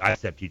the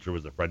ISAP teacher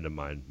was a friend of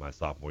mine my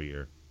sophomore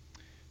year.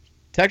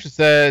 Texas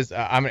says,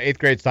 I'm an 8th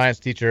grade science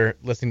teacher.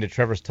 Listening to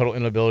Trevor's total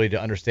inability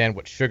to understand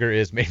what sugar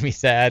is made me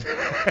sad.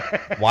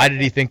 Why did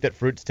he think that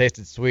fruits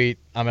tasted sweet?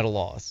 I'm at a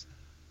loss.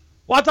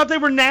 Well, I thought they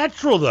were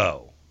natural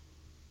though.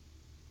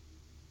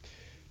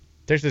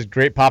 Texas says,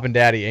 great Poppin'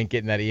 Daddy ain't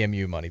getting that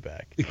EMU money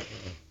back.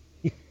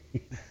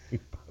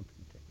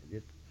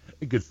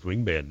 A good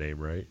swing band name,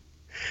 right?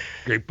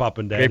 Great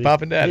Poppin' Daddy. Great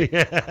Poppin' Daddy.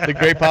 The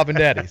Great Poppin'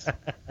 Daddies.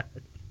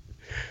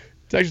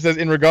 Texas says,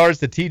 in regards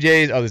to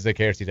TJ's, this is a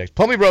KRC text.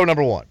 Plumley Bro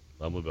number 1.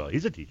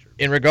 He's a teacher.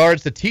 In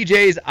regards to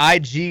TJ's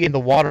IG in the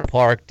water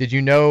park, did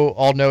you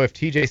all know if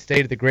TJ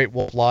stayed at the Great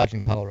Wolf Lodge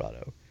in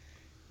Colorado?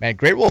 Man,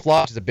 Great Wolf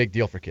Lodge is a big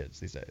deal for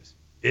kids these days.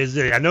 Is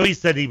it? I know he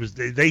said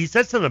he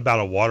said something about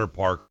a water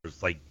park.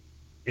 It's like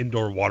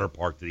indoor water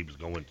park that he was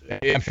going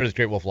to. I'm sure it's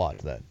Great Wolf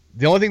Lodge then.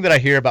 The only thing that I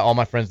hear about all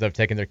my friends that have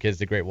taken their kids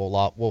to Great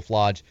Wolf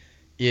Lodge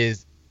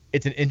is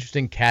it's an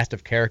interesting cast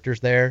of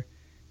characters there.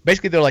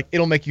 Basically, they're like,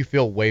 it'll make you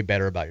feel way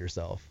better about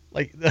yourself.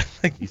 Like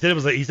he said it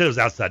was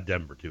outside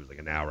Denver too. It was like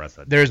an hour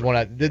outside. There's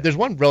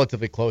one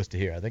relatively close to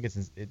here. I think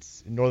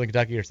it's in northern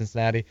Kentucky or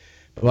Cincinnati.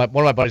 But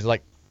one of my buddies is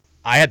like,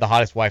 I had the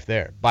hottest wife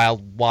there by a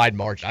wide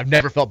margin. I've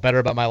never felt better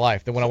about my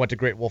life than when I went to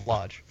Great Wolf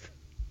Lodge.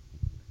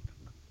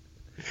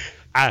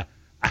 Part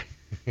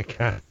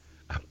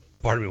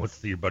of me wants to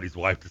see your buddy's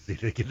wife to see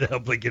if they can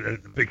help get a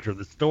picture of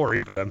the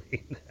story. But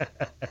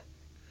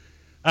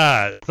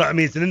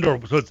it's an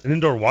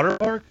indoor water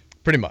park.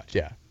 Pretty much,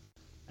 yeah.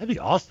 That'd be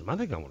awesome. I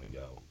think I want to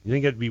go. You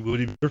think would it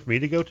be better for me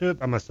to go to it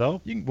by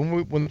myself?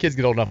 When the kids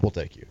get old enough, we'll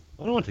take you.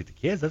 I don't want to take the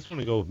kids. I just want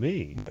to go with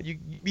me. You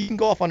can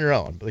go off on your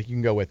own, but you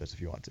can go with us if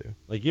you want to.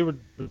 Like you would.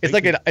 It's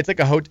like an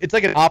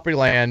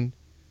Opryland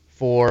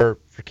for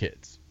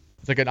kids.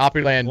 It's like an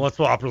Opryland. Well, that's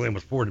what Opryland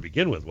was for to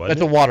begin with, wasn't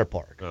That's it? a water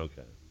park.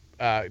 Okay.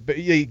 But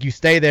you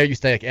stay there. You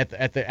stay like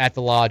at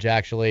the lodge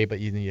actually, but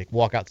you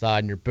walk outside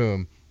and you're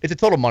boom. It's a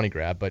total money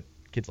grab, but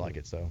kids like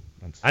it, so.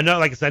 I know,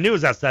 like I said, I knew it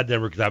was outside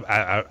Denver because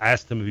I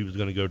asked him if he was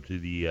going to go to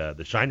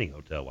the Shining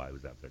Hotel while he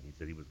was out there, and he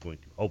said he was going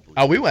to. Hopefully.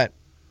 Oh, we went.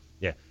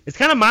 Yeah, it's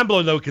kind of mind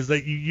blowing though because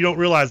you don't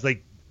realize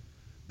like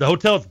the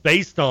hotel it's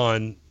based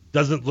on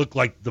doesn't look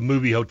like the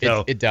movie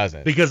hotel. It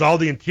doesn't because all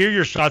the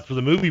interior shots for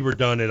the movie were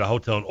done at a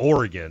hotel in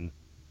Oregon.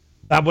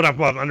 What I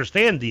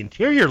understand, the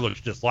interior looks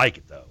just like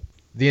it though.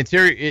 The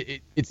interior,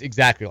 it's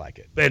exactly like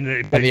it,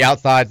 and the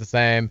outside's the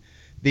same.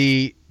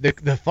 The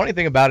funny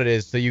thing about it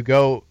is, so you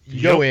go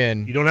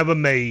in. You don't have a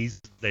maze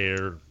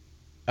there.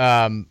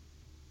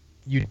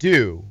 You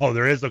do. Oh,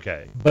 there is.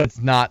 Okay. But it's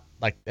not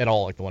like at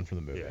all like the one from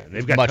the movie. Yeah, and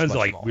they've got tons of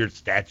like smaller. weird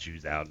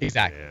statues out.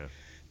 Exactly.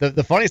 Yeah.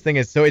 The funniest thing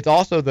is, so it's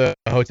also the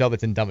hotel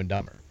that's in Dumb and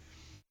Dumber.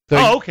 So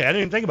okay. I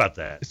didn't even think about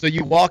that. So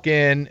you walk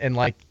in and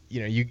like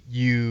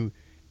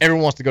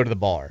everyone wants to go to the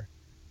bar,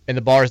 and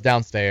the bar is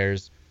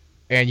downstairs.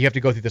 And you have to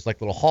go through this like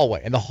little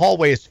hallway, and the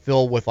hallway is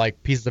filled with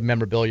like pieces of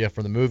memorabilia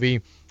from the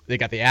movie. They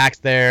got the axe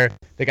there,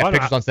 they got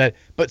pictures on set,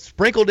 but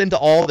sprinkled into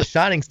all the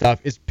Shining stuff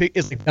is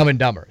like Dumb and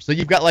Dumber. So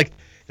you've got like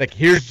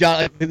here's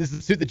John, this is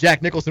the suit that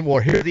Jack Nicholson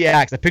wore. Here's the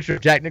axe, a picture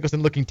of Jack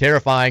Nicholson looking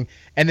terrifying,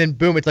 and then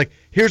boom, it's like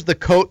here's the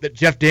coat that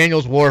Jeff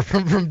Daniels wore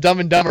from Dumb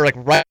and Dumber, like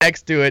right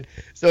next to it.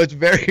 So it's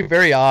very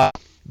very odd,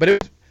 but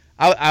it was.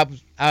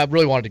 I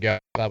really wanted to go.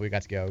 Glad we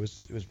got to go. It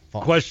was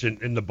fun. Question: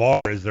 in the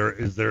bar, is there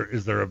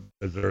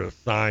a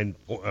sign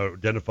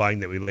identifying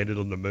that we landed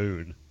on the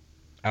moon?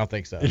 I don't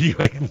think so. And you're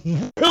like,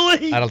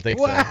 really? I don't think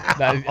so.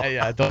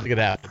 I don't think it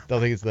happened.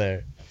 Don't think it's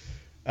there.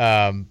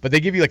 But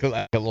they give you like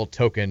a little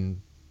token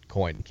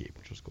coin to keep,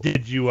 which was cool.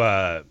 Did you?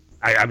 I'm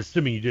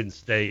assuming you didn't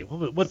stay.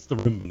 What's the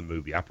room in the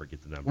movie? I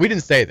forget the number. We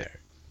didn't stay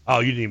there. Oh,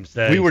 you didn't even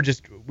stay.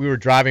 We were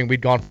driving.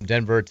 We'd gone from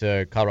Denver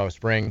to Colorado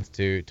Springs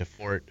to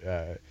Fort.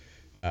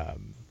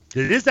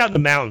 It is out in the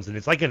mountains, and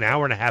it's like an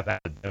hour and a half out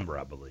of Denver,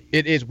 I believe.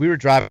 It is. We were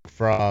driving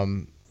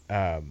from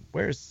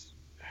where's?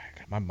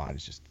 God, my mind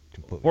is just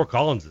completely. Fort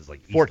Collins is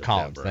like east Fort of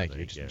Collins. Denver,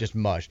 Thank you. Just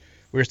mush.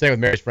 We were staying with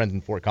Mary's friends in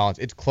Fort Collins.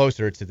 It's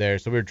closer to there,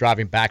 so we were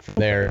driving back from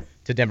there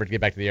to Denver to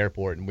get back to the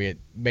airport, and we had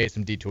made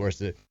some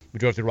detours. We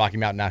drove through Rocky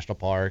Mountain National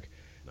Park,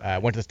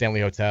 went to the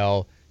Stanley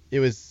Hotel. It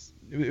was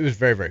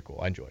very, very cool.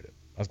 I enjoyed it.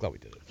 I was glad we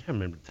did it. I can't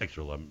remember. Text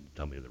her,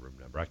 tell me the room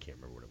number. I can't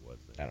remember what it was.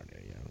 I don't know.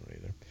 Yeah, I don't know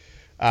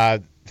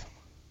either.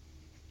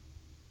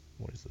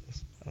 What is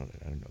this? I don't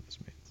know what this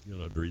means. You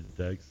don't know how to read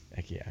the text?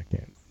 Heck yeah, I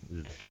can't. Is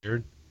it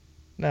weird?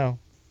 No,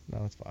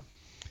 it's fine.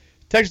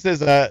 Text says,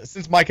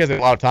 since Mike has a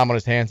lot of time on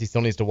his hands, he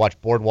still needs to watch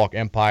Boardwalk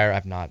Empire.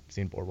 I've not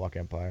seen Boardwalk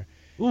Empire.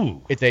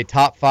 Ooh. It's a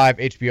top 5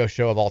 HBO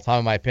show of all time,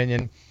 in my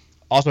opinion.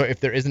 Also, if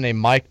there isn't a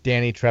Mike,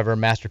 Danny, Trevor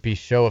masterpiece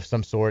show of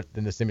some sort,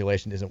 then the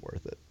simulation isn't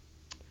worth it.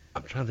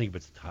 I'm trying to think if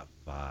it's top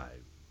 5. I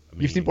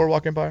mean, You've seen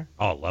Boardwalk Empire?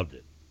 Oh, I loved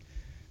it.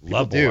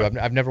 People do.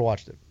 I've never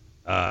watched it.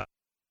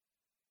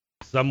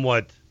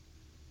 Somewhat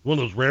one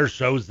of those rare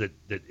shows that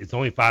it's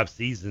only 5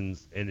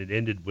 seasons, and it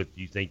ended with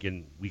you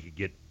thinking we could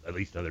get at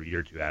least another year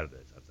or two out of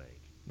this, I think.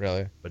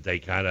 Really? But they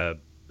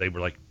were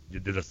like, you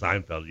did a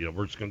Seinfeld,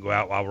 we're just going to go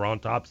out while we're on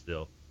top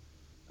still.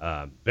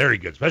 Very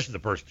good, especially the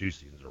first 2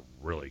 seasons are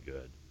really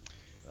good.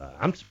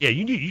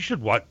 You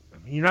should watch. I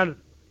mean, where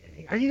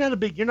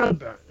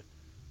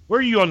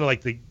are you on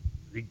the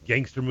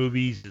gangster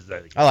movies?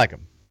 I like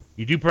them.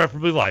 You do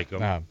preferably like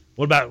them.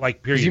 What about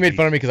period? You made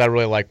fun of me because I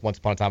really like Once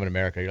Upon a Time in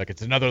America. You're like,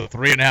 it's another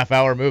 3.5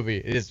 hour movie.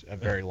 It is a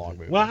very long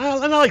movie.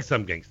 Well, and I like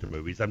some gangster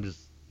movies. I'm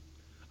just,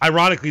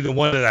 ironically, the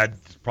one that I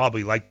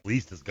probably like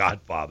least is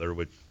Godfather,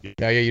 which.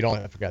 Yeah, you don't.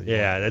 I forgot.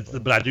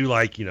 But I do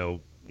like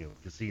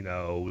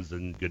Casinos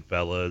and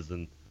Goodfellas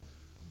and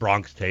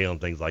Bronx Tale and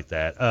things like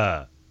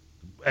that.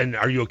 And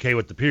are you okay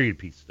with the period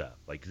piece stuff?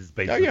 Because it's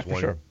based on for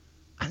sure.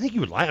 I think you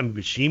would like. I mean,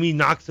 Buscemi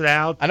knocks it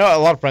out. I know a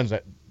lot of friends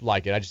that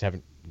like it. I just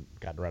haven't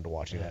gotten around to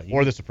watching that,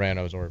 or The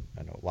Sopranos, or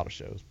I know a lot of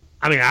shows.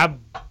 I mean, I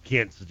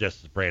can't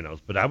suggest Sopranos,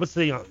 but I would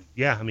say, I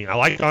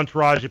like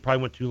Entourage. It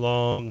probably went too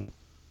long.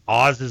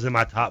 Oz is in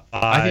my top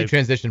 5. I think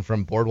transition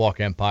from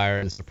Boardwalk Empire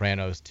and The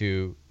Sopranos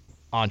to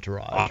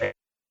Entourage.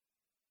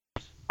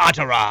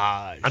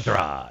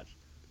 Entourage.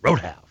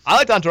 Roadhouse. I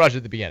liked Entourage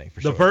at the beginning,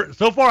 for sure.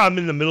 So far, I'm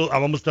in the middle.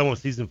 I'm almost done with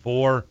season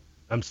 4.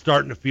 I'm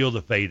starting to feel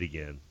the fade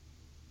again.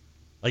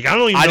 I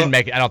didn't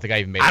make it. I don't think I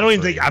even made it. I don't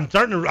even think. I'm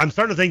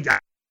starting to think that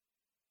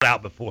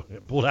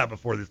pulled out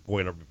before this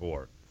point or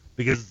before,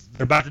 because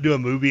they're about to do a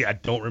movie I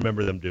don't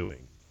remember them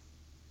doing.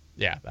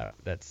 Yeah,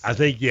 that's. I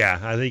think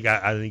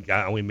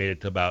I only made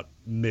it to about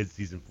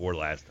mid-season 4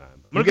 last time.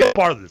 I'm gonna go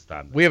farther this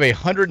time. We have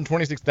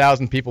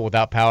 126,000 people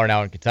without power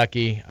now in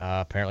Kentucky.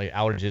 Apparently,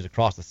 outages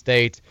across the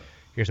state.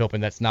 Here's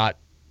hoping that's not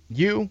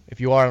you. If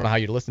you are, I don't know how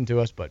you listen to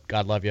us, but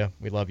God love you.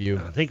 We love you.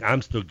 I think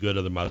I'm still good.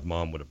 Otherwise,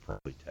 Mom would have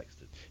probably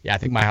texted. Yeah, I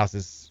think my house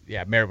is.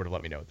 Yeah, Mary would have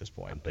let me know at this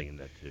point. I'm thinking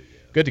that too. Yeah.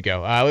 Good to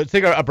go. Let's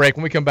take a break.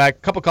 When we come back, a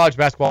couple college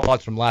basketball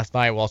thoughts from last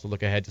night. We'll also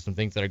look ahead to some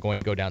things that are going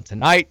to go down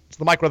tonight. It's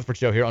the Mike Rutherford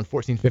Show here on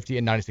 1450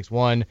 and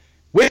 96.1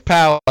 with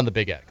Powell on the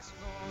Big X.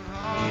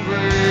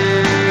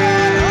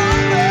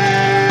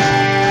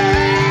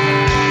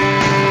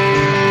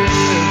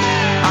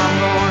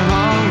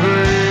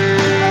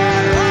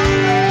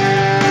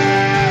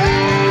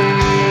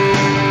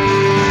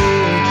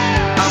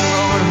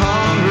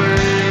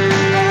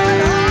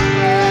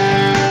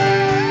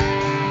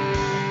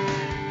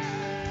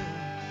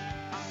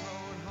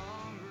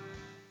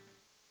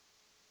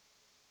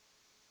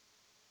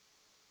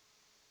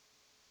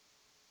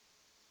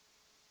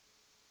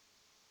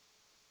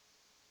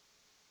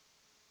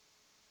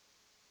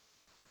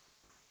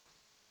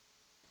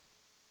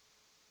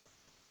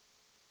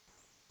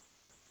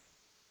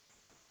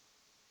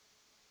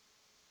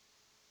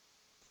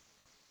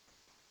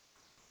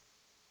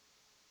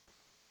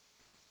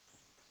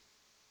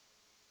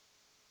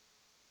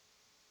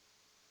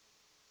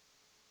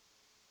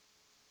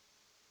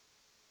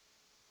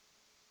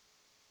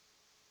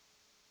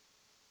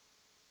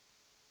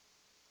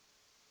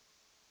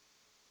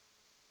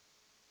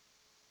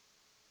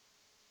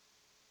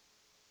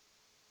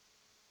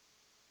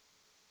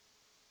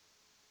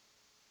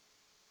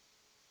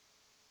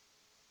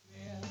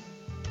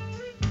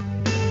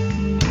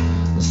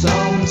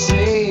 Some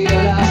say your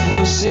life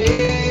was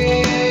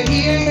saved,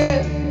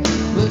 yeah,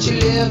 but you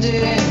lived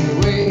it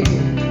anyway.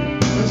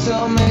 And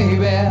so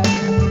maybe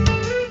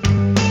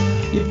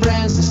your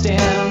friends will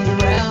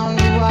stand around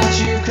and watch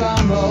you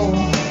crumble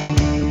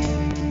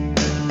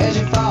as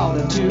you fall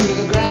into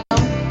the ground.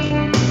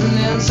 And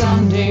then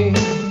someday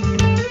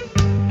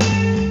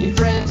your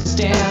friends will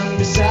stand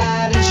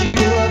beside and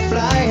you are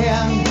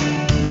flying.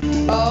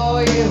 Oh,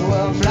 you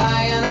were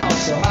flying oh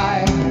so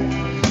high.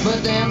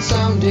 But then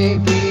someday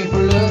people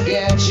look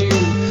at you,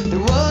 they're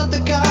what they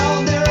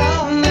call their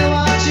own, they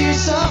watch you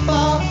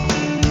suffer.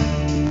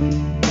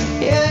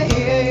 Yeah,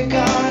 you're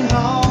coming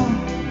home,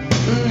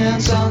 and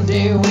then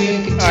someday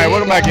we can. All right,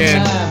 welcome back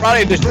in.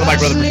 Friday edition of the Mike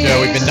Rutherford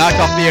Show. We've been knocked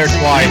off the air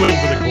twice. Were you waiting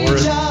for the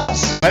chorus?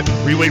 What?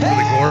 Were you waiting for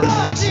the chorus?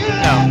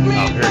 No.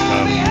 Oh, here it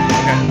comes.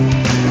 Okay.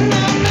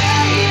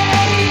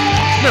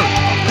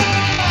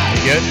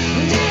 You good?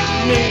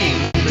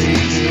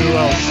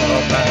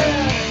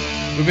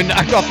 We've been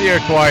knocked off the air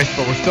twice,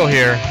 but we're still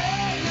here.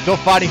 Still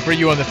fighting for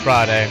you on this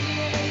Friday.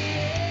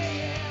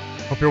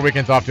 Hope your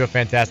weekend's off to a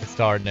fantastic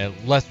start and a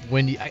less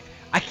windy.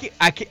 I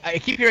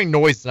keep hearing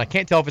noises, and I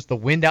can't tell if it's the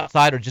wind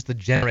outside or just the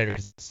generator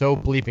because it's so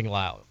bleeping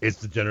loud. It's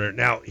the generator.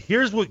 Now,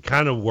 here's what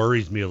kind of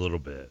worries me a little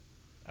bit.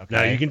 Okay.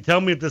 Now, you can tell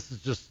me if this is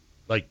just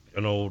like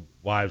an old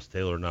wives'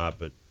 tale or not,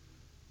 but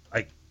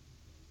I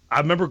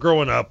remember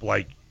growing up,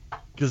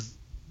 because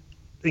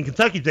in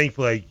Kentucky,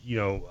 thankfully,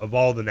 of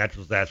all the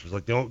natural disasters,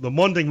 the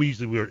one thing we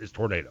usually is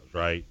tornadoes,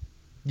 right?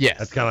 Yes.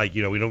 That's kind of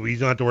we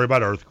don't have to worry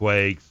about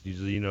earthquakes.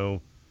 Usually,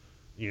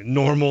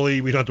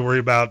 normally we don't have to worry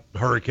about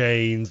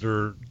hurricanes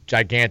or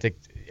gigantic.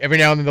 Every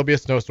now and then there'll be a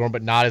snowstorm,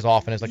 but not as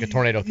often as a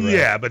tornado threat.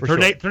 Yeah, but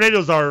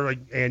tornadoes are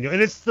annual,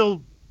 and it's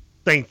still,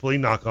 thankfully,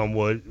 knock on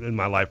wood, in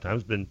my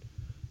lifetime,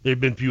 they've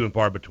been few and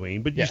far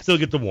between, but you still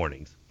get the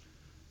warnings.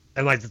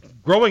 And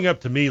growing up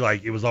to me,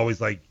 it was always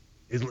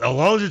as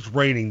long as it's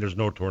raining, there's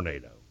no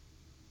tornado.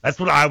 That's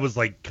what I was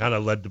kind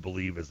of led to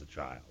believe as a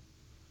child.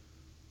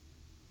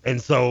 And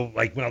so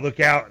when I look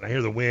out and I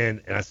hear the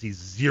wind and I see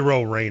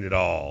zero rain at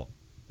all,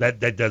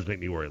 that does make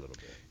me worry a little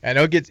bit. I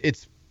know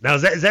it's now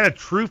is that a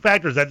true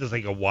fact or is that just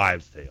a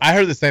wives' tale? I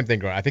heard the same thing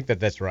growing. I think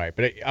that's right,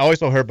 but I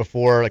also heard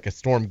before a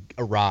storm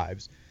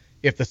arrives,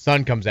 if the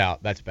sun comes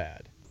out, that's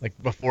bad.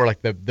 Before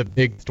the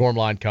big storm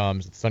line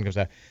comes, the sun comes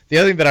out. The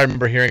other thing that I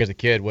remember hearing as a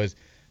kid was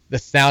the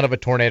sound of a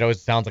tornado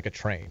sounds like a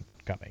train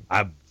coming.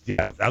 I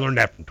learned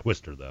that from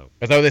Twister though.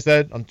 Is that what they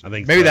said? I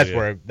think maybe so, that's yeah.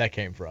 where that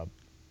came from.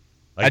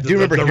 I do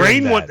remember the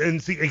hearing rain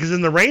that. Because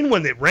in the rain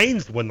when it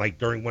rains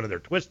during one of their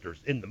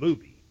Twisters in the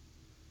movie.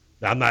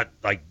 Now, I'm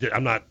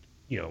not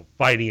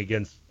fighting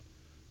against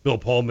Bill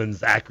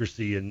Pullman's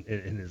accuracy in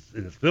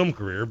his film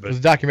career, but It was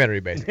a documentary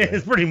basically.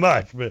 it's pretty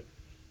much. But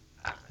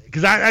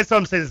because I saw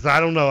him say this, I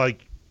don't know. I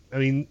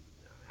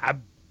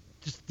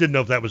just didn't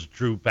know if that was a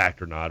true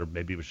fact or not, or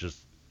maybe it was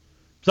just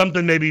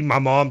something maybe my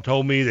mom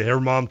told me that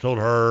her mom told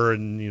her,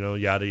 and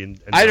yada. And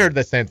I heard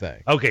the same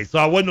thing. Okay, so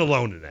I wasn't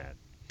alone in that.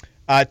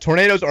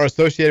 Tornadoes are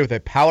associated with a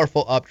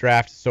powerful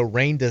updraft, so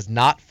rain does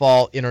not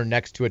fall in or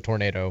next to a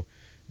tornado.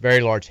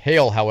 Very large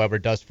hail, however,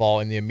 does fall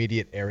in the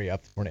immediate area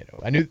of the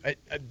tornado. I knew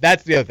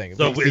that's the other thing.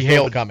 So we see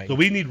hail coming. So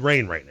we need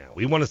rain right now.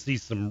 We want to see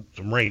some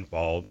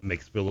rainfall, make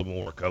us feel a little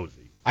more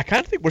cozy. I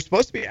kind of think we're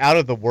supposed to be out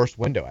of the worst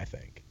window. I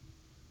think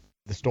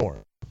the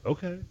storm.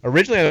 Okay.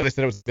 Originally, I know they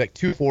said it was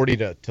 240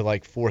 to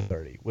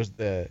 430 was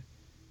the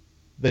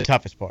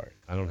toughest part.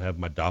 I don't have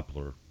my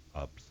Doppler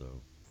up, so.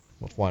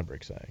 What's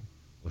Weinberg saying?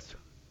 What's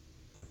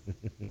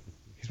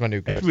He's my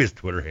new guy. That's his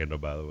Twitter handle,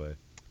 by the way.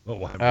 What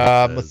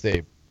Weinberg Let's says.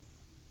 see.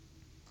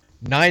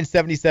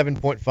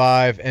 977.5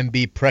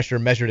 MB pressure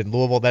measured in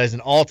Louisville. That is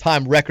an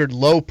all-time record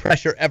low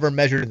pressure ever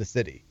measured in the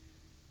city.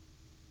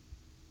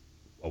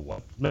 A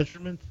what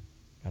measurement?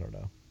 I don't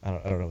know. I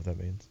don't know what that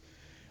means.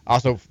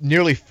 Also,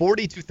 nearly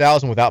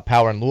 42,000 without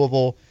power in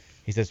Louisville.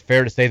 He says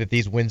fair to say that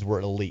these winds were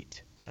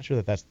elite. Not sure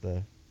that that's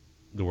the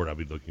word I'd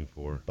be looking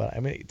for. But I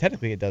mean,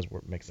 technically it does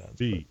make sense.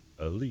 Be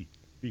elite.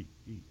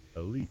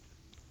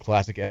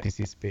 Classic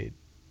FTC speed.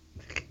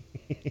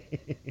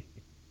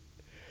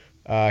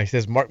 He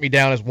says, mark me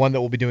down as one that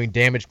will be doing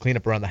damage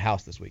cleanup around the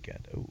house this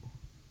weekend. Ooh.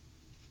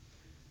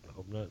 I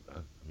hope not.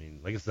 I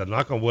mean, like I said,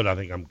 knock on wood, I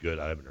think I'm good.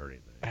 I haven't heard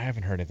anything. I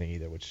haven't heard anything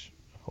either, which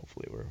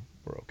hopefully we're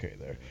okay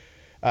there.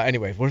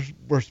 Anyway,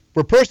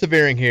 we're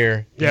persevering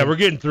here. Yeah, we're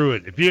getting through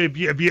it. If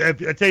you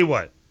I tell you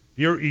what,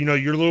 you're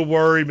a little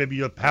worried, maybe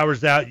your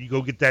power's out, you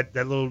go get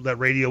that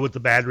radio with the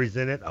batteries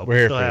in it. We're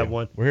here still for have you.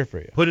 one. We're here for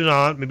you. Put it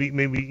on,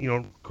 maybe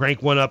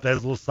crank one up that has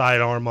a little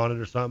sidearm on it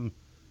or something.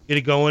 Get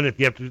it going. If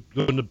you have to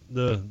go in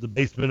the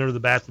basement or the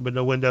bathroom with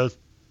no windows,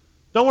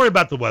 don't worry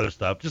about the weather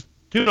stuff. Just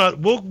tune on.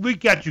 We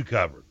got you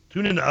covered.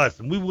 Tune in to us,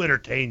 and we will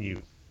entertain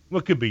you.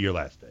 What could be your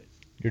last days?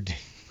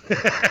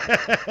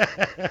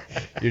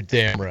 You're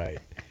damn right.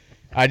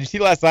 Did you see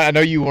last night? I know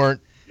you weren't.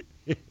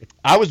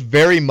 I was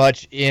very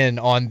much in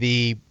on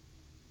the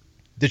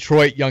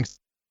Detroit Youngsters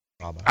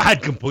drama.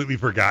 I'd completely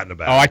forgotten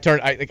about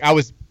it. I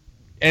was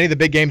any of the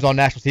big games on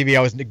national TV.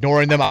 I was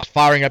ignoring them. I was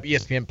firing up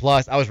ESPN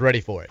Plus. I was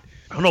ready for it.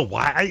 I don't know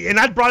why.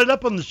 I brought it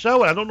up on the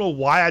show, and I don't know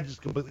why I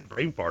just completely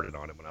brain farted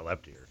on it when I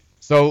left here.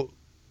 So,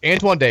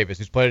 Antoine Davis,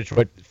 who's played at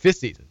Detroit fifth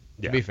season,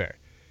 to be fair,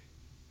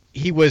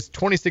 he was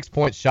 26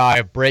 points shy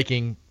of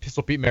breaking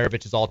Pistol Pete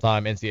Maravich's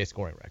all-time NCAA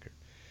scoring record.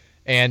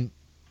 And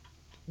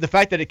the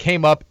fact that it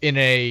came up in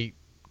a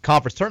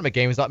conference tournament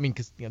game is not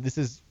because this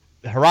is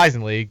the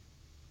Horizon League.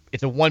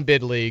 It's a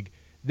one-bid league.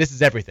 This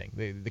is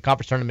everything. The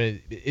conference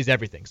tournament is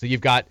everything. So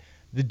you've got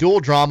the dual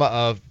drama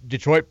of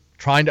Detroit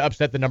trying to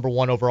upset the number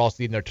one overall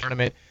seed in their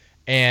tournament,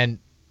 and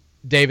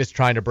Davis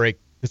trying to break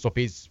Pistol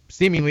Pete's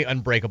seemingly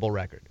unbreakable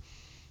record.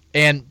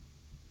 And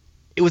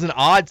it was an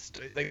odd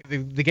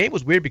the game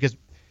was weird because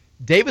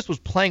Davis was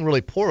playing really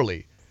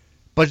poorly,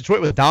 but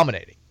Detroit was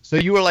dominating. So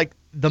you were like,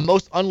 the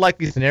most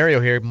unlikely scenario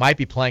here might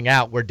be playing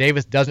out where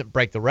Davis doesn't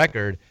break the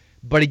record,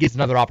 but he gets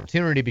another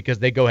opportunity because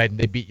they go ahead and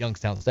they beat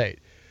Youngstown State.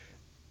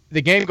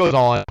 The game goes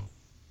on.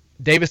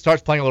 Davis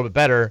starts playing a little bit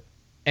better,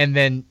 and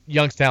then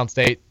Youngstown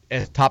State,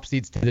 as top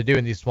seeds tend to do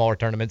in these smaller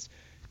tournaments,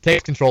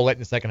 takes control late in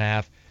the second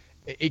half.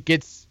 It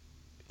gets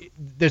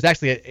there's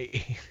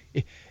actually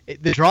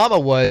the drama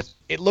was,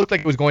 it looked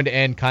like it was going to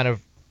end kind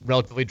of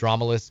relatively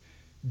dramaless.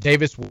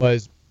 Davis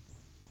was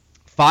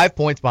 5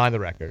 points behind the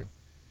record.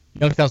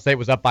 Youngstown State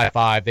was up by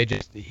 5.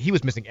 He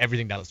was missing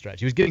everything down the stretch.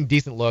 He was getting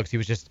decent looks. He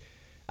was just,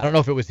 I don't know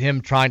if it was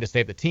him trying to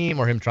save the team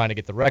or him trying to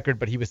get the record,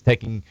 but he was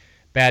taking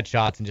bad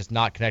shots and just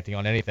not connecting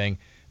on anything.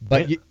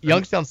 But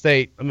Youngstown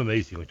State, I'm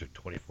amazed he only took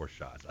 24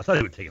 shots. I thought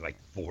he would take like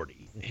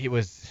 40. he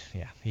was,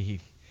 yeah,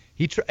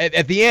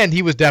 at the end,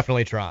 he was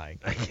definitely trying.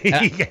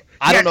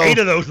 I don't know. 8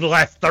 of those in the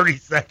last 30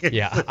 seconds.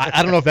 Yeah,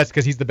 I don't know if that's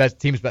because he's the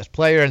team's best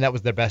player and that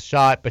was their best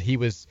shot, but he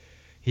was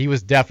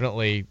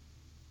definitely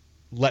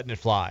letting it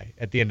fly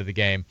at the end of the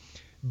game.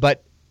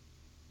 But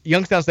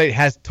Youngstown State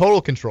has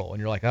total control, and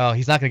you're like, oh,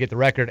 he's not going to get the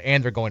record,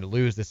 and they're going to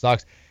lose. This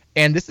sucks.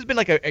 And this has been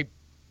like a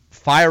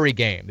fiery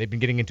game. They've been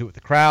getting into it with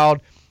the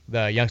crowd.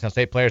 The Youngstown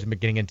State players have been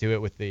getting into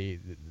it with the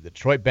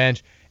Detroit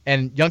bench.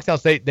 And Youngstown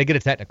State, they get a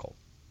technical.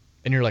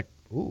 And you're like,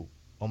 ooh,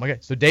 oh my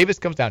God. So Davis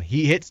comes down.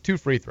 He hits 2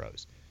 free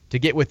throws to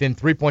get within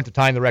 3 points of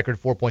tying the record,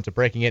 4 points of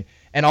breaking it,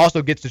 and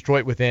also gets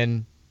Detroit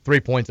within 3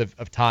 points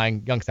of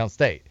tying Youngstown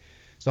State.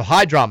 So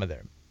high drama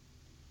there.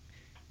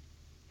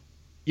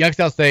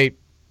 Youngstown State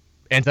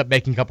ends up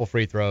making a couple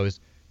free throws.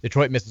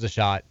 Detroit misses a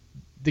shot.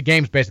 The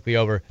game's basically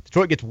over.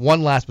 Detroit gets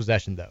one last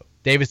possession, though.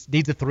 Davis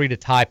needs a 3 to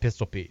tie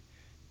Pistol Pete.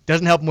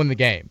 Doesn't help him win the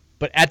game.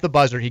 But at the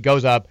buzzer, he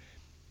goes up,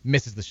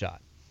 misses the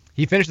shot.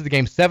 He finishes the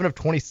game 7 of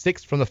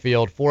 26 from the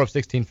field, 4 of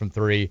 16 from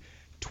 3,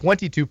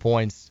 22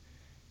 points,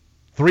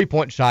 3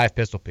 points shy of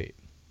Pistol Pete.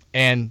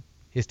 And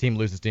his team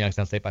loses to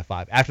Youngstown State by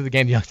 5. After the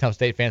game, the Youngstown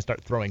State fans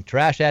start throwing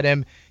trash at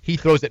him. He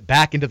throws it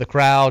back into the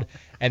crowd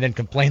and then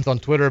complains on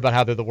Twitter about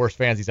how they're the worst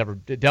fans he's ever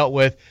dealt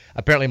with.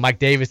 Apparently, Mike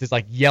Davis is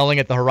like yelling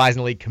at the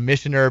Horizon League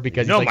commissioner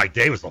because he's like, Mike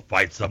Davis will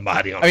fight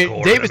somebody on the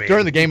court. Davis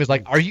during the game is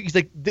like, he's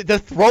like, they're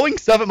throwing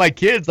stuff at my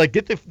kids. Like,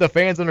 get the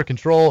fans under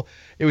control.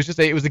 It was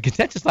a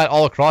contentious night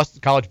all across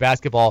college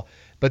basketball.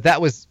 But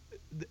that was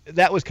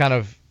kind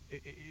of.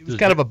 It was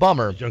kind of a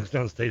bummer. Does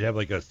Youngstown State have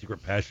like a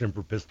secret passion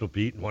for Pistol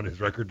Pete and want his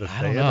record to stay?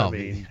 I don't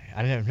know.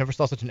 I never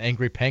saw such an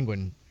angry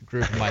penguin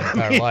group in my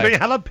entire life. I mean,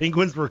 I thought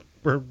penguins were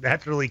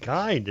naturally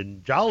kind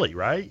and jolly,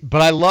 right?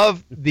 But I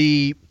love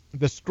the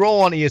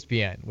scroll on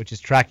ESPN, which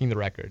is tracking the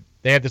record.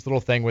 They have this little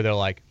thing where they're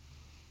like,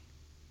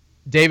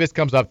 Davis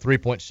comes up 3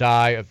 points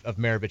shy of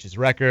Maravich's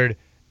record,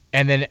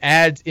 and then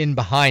adds in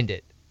behind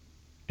it,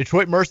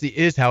 Detroit Mercy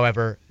is,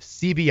 however,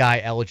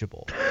 CBI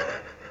eligible.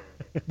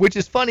 Which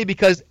is funny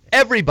because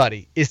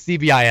everybody is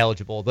CBI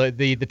eligible.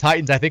 The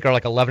Titans, I think, are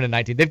like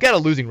 11-19. They've got a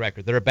losing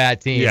record. They're a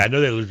bad team. Yeah, I know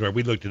they lose record.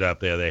 We looked it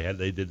up there.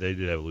 They did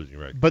have a losing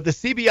record. But the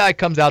CBI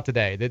comes out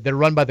today. They're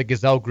run by the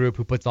Gazelle Group,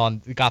 who puts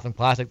on the Gotham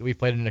Classic that we've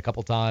played in a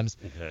couple times,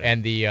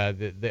 and the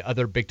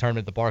other big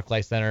tournament, the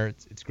Barclays Center.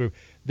 It's group.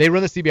 They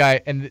run the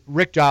CBI, and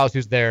Rick Giles,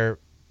 who's the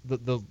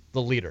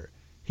leader,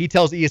 he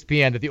tells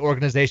ESPN that the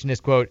organization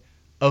is, quote,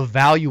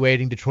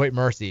 evaluating Detroit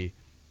Mercy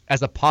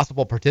as a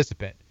possible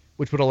participant,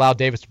 which would allow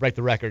Davis to break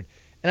the record.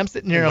 And I'm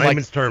sitting here in and I'm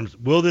layman's terms,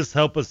 will this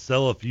help us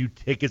sell a few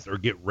tickets or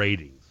get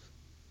ratings?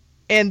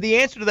 And the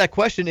answer to that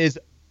question is,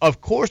 of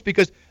course,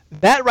 because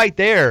that right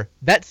there,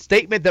 that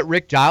statement that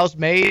Rick Giles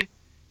made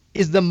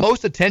is the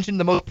most attention,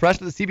 the most press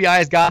that the CBI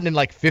has gotten in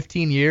like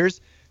 15 years.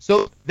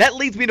 So that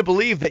leads me to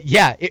believe that,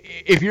 yeah,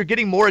 if you're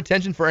getting more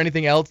attention for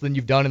anything else than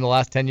you've done in the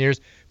last 10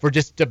 years for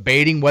just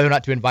debating whether or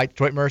not to invite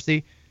Detroit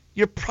Mercy,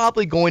 you're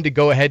probably going to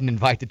go ahead and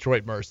invite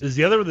Detroit Mercy. Is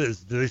the other, do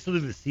they still do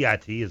the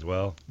CIT as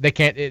well? They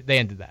can't. They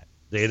ended that.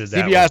 They ended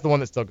that. CBI is the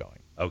one that's still going.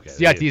 Okay.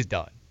 CIT is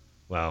done.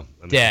 Well,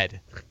 dead.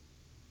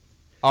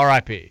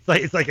 R.I.P.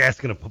 It's like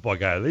asking a football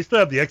guy. Do they still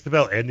have the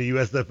XFL and the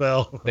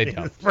USFL? They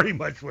don't. That's pretty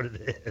much what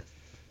it is.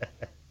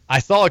 I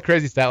saw a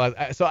crazy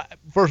stat. So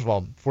first of all,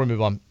 before we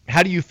move on,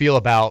 how do you feel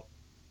about?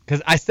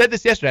 Because I said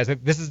this yesterday. I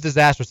said this is a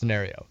disaster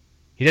scenario.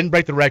 He didn't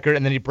break the record,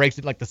 and then he breaks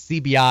it like the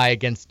CBI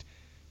against,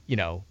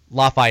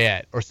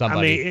 Lafayette or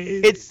somebody. I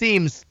mean, it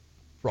seems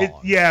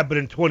wrong. Yeah, but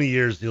in 20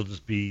 years, he'll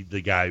just be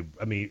the guy.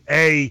 I mean,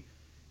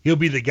 he'll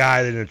be the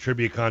guy that in a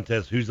tribute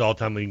contest, who's the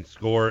all-time leading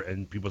scorer,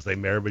 and people say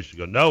Maravich, you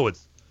go, no,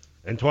 it's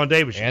Antoine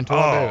Davis.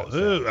 Davis.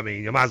 Who? I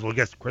mean, you might as well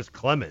guess Chris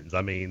Clemens.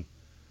 I mean,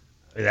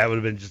 that would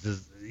have been just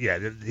as, yeah,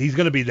 he's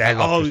going to be that. I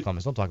love Chris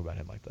Clemens. Don't talk about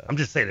him like that. I'm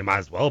just saying it might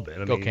as well have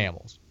been. Go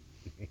Camels.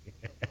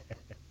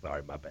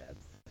 Sorry, my bad.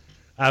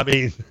 I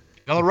mean.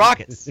 Go the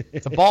Rockets.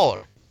 It's a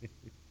baller.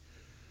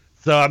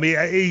 So, I mean,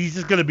 he's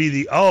just going to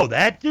be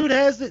that dude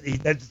has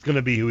it. That's just going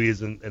to be who he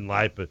is in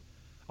life. But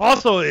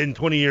also in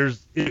 20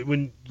 years,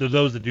 when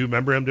those that do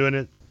remember him doing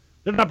it,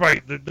 they're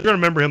going to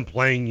remember him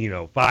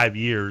playing, 5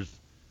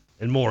 years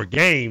and more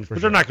games.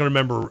 But they're not going to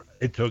remember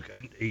it took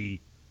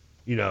a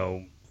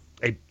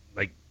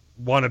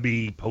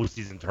wannabe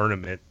postseason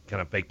tournament,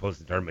 kind of fake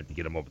postseason tournament to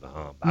get him over the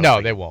hump.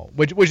 No, they won't.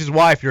 Which is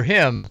why if you're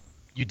him,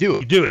 you do it.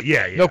 You do it,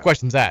 yeah. No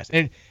questions asked.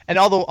 And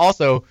although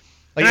also,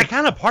 like,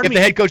 if the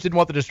head coach didn't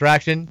want the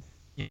distraction,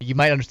 you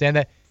might understand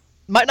that.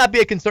 Might not be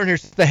a concern here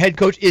since the head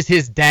coach is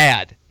his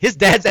dad. His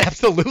dad's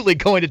absolutely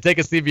going to take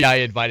a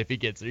CBI invite if he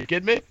gets it. Are you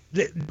kidding me?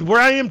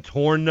 Where I am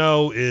torn,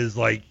 though, is,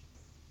 like,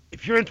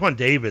 if you're Antoine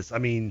Davis, I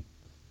mean,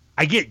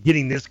 I get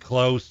getting this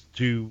close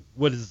to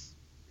what is,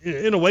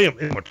 in a way,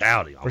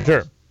 immortality. Almost. For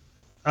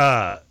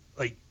sure.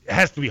 Like, it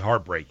has to be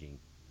heartbreaking.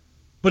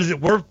 But is it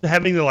worth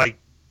having to, like,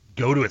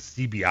 go to a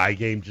CBI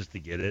game just to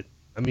get it?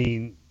 I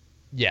mean,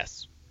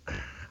 Yes.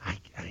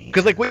 mean,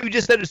 Because like what you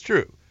just said is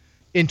true.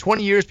 In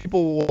 20 years,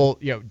 people will,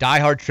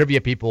 diehard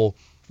trivia people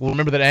will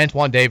remember that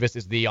Antoine Davis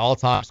is the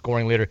all-time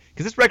scoring leader.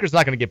 Because this record's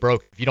not going to get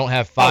broke if you don't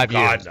have 5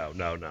 years.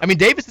 No. I mean,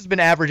 Davis has been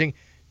averaging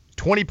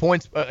 20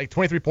 points,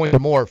 23 points or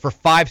more for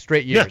 5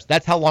 straight years. Yeah.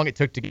 That's how long it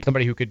took to get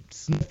somebody who could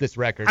sniff this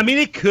record. I mean,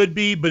 it could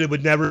be, but it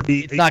would never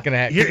be. It's not going to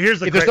happen.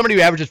 Here's if there's somebody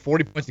who averages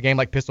 40 points a game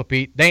like Pistol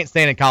Pete, they ain't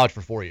staying in college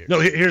for 4 years.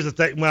 No, here's the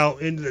thing. Well,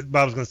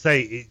 I was going to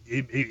say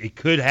it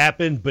could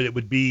happen, but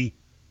it'd be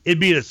at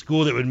a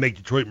school that would make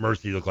Detroit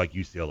Mercy look like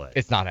UCLA.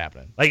 It's not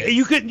happening. Like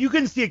you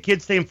couldn't see a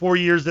kid staying 4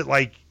 years at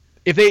like.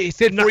 If they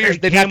said 4 years,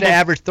 they'd have to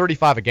average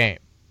 35 a game.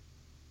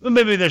 Well,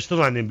 maybe they're still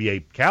not an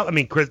NBA cal. I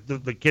mean, Chris,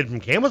 the kid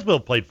from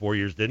Campbellsville played 4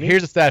 years, didn't he?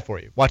 Here's a stat for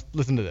you.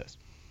 Listen to this.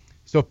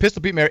 So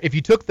Pistol Pete Merritt, if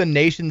you took the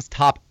nation's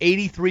top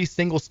 83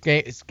 single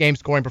game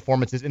scoring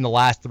performances in the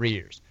last 3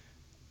 years,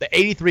 the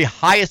 83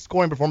 highest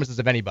scoring performances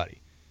of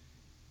anybody,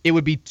 it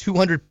would be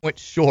 200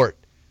 points short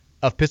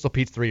of Pistol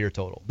Pete's 3-year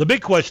total. The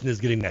big question is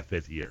getting that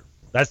 5th year.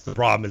 That's the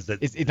problem. Is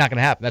that it's not going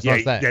to happen? That's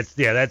what I'm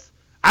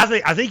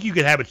saying. I think you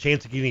could have a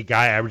chance of getting a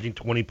guy averaging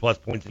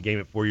 20+ points a game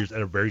at 4 years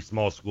at a very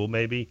small school,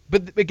 maybe.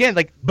 But again,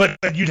 but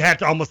you'd have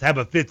to almost have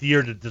a 5th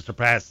year to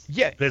surpass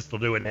Pistol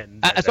doing it.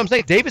 That's what I'm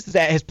saying. Davis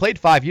has played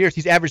 5 years.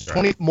 He's averaged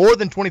more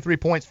than 23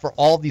 points for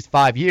all of these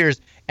 5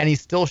 years, and he's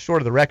still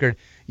short of the record.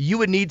 You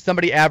would need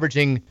somebody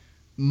averaging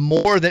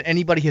more than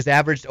anybody has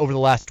averaged over the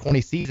last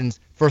 20 seasons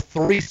for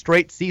 3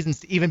 straight seasons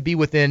to even be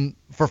within,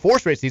 for 4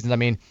 straight seasons, I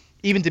mean,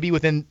 even to be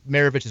within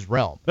Maravich's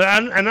realm. But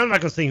I'm not going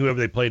to say whoever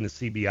they played in the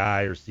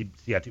CBI or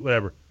CIT,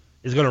 whatever,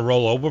 is going to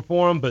roll over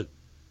for him, but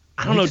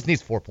I don't know. He just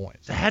needs 4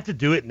 points. To have to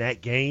do it in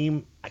that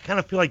game, I kind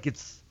of feel like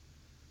it's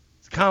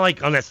kind of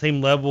like on that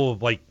same level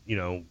of like,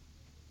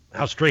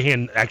 how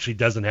Strahan actually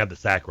doesn't have the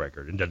sack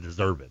record and doesn't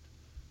deserve it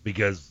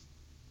because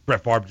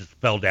Brett Favre just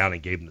fell down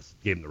and gave him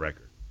the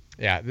record.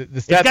 Yeah, the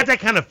it's got that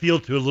kind of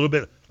feel to it a little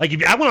bit. Like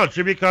if I went on a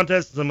trivia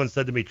contest and someone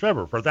said to me,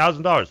 Trevor, for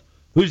 $1,000,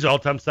 who's the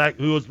all-time sack?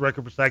 Who was the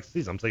record for sacks this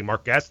season? I'm saying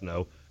Mark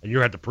Gastineau, and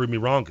you're going to have to prove me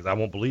wrong because I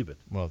won't believe it.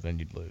 Well, then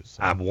you'd lose.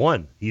 I've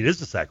won. He is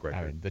the sack record.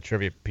 I mean, the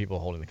trivia people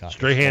holding the contest.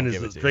 Strahan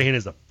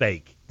is a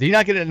fake. Did he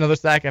not get another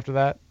sack after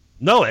that?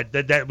 No, that was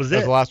it. That was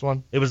the last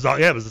one? It was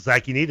the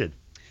sack he needed.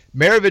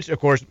 Maravich, of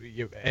course,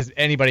 as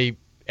anybody,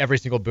 every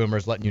single boomer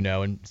is letting you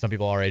know, and some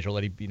people our age will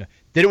let you know,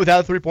 did it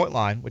without a 3-point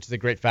line, which is a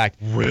great fact.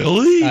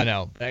 Really? I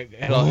know.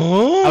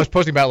 I was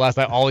posting about it last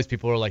night. All these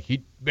people were like,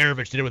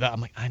 Maravich did it without. I'm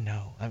like, I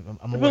know. I'm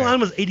aware. The line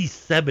was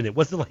 87. It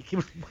wasn't like it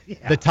was.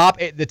 Yeah. The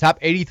top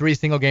 83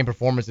 single game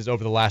performances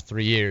over the last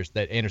 3 years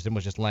that Anderson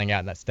was just laying out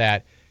in that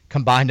stat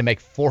combined to make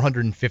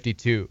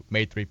 452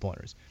 made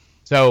 3-pointers.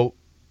 So,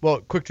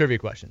 quick trivia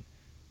question.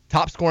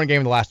 Top scoring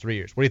game in the last 3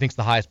 years. What do you think is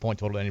the highest point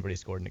total anybody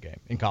scored in a game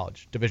in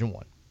college, Division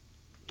I?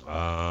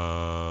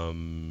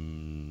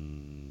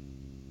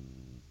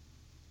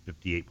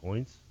 58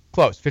 points.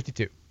 Close,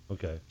 52.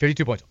 Okay.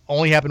 52 points.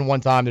 Only happened one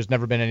time. There's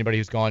never been anybody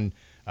who's gone,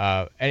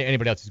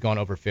 anybody else who's gone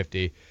over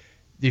 50.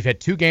 You've had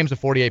 2 games of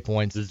 48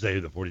 points. Did it say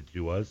who the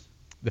 42 was?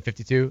 The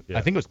 52? Yeah.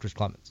 I think it was Chris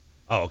Clemens.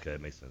 Oh, okay,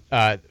 that makes sense.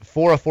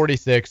 4 of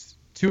 46,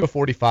 2 of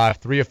 45,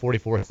 3 of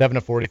 44, 7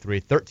 of 43,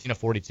 13 of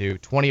 42,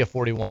 20 of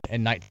 41,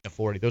 and 19 of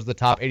 40. Those are the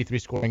top 83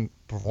 scoring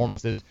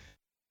performances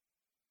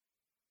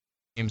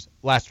games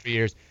last 3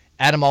 years.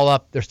 Add them all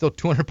up, they're still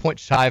 200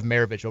 points shy of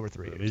Maravich over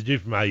 3 years. He's due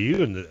from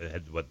IU and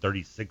had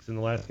 36 in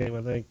the last game,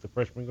 I think, the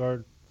freshman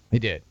guard. He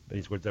did. And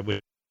he scored that with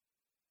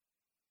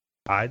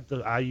tied the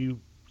IU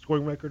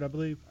scoring record, I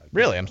believe.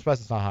 Really? I'm surprised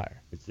it's not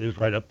higher. It was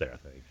right up there, I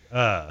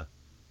think.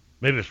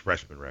 Maybe it was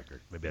freshman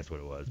record. Maybe that's what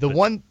it was. The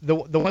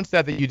one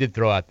stat that you did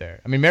throw out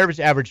there. I mean, Maravich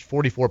averaged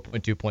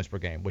 44.2 points per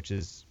game, which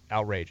is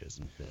outrageous.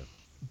 Yeah.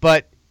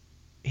 But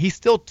he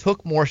still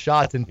took more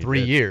shots in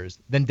 3 years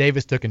than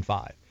Davis took in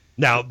 5.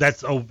 Now,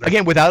 that's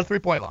again without a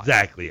 3-point line.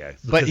 Exactly, yeah.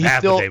 But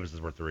half of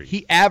Davis's were 3.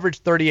 He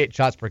averaged 38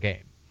 shots per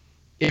game.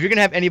 If you're going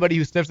to have anybody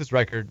who sniffs this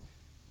record,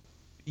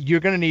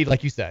 you're going to need,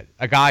 like you said,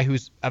 a guy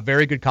who's a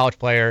very good college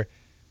player,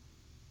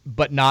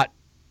 but not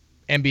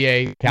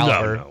NBA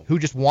caliber, who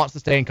just wants to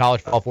stay in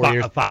college for all 4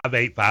 years. A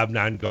 5'8", 5'9"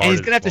 guard. And he's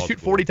going to have to shoot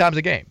 40 times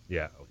a game.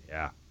 Yeah.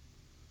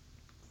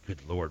 Good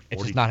Lord, 40.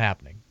 It's just not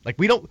happening. Like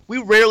we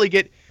rarely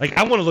get. Like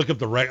I want to look up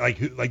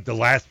the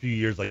last few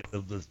years. Like I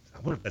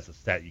wonder if that's a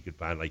stat you could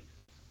find. Like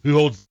who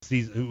led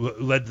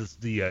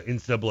the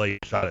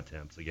NCAA shot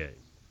attempts a game.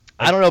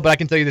 I don't know, but I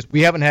can tell you this: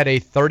 we haven't had a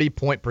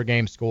 30-point per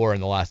game score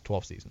in the last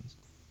 12 seasons.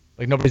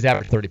 Like nobody's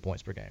averaged 30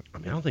 points per game. I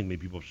mean, I don't think many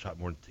people have shot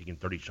more than taking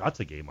 30 shots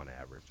a game on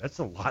average. That's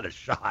a lot of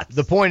shots.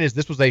 The point is,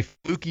 this was a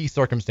fluky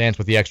circumstance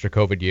with the extra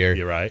COVID year.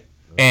 You're right.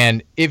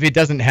 And if it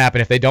doesn't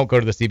happen, if they don't go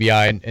to the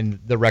CBI and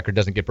the record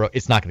doesn't get broken,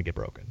 it's not going to get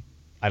broken.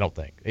 I don't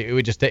think it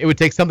would just it would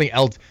take something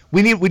else.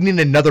 We need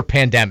another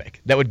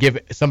pandemic that would give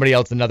somebody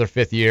else another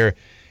 5th year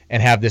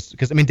and have this,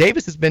 because I mean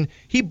Davis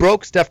he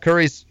broke Steph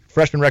Curry's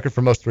freshman record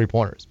for most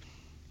 3-pointers.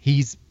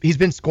 He's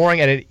been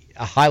scoring at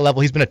a high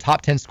level. He's been a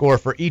top 10 scorer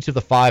for each of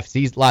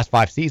the last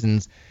 5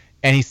 seasons,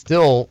 and he's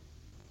still,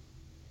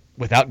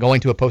 without going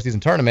to a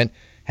postseason tournament,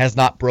 has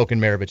not broken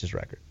Maravich's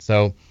record.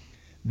 So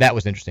that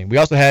was interesting. We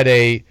also had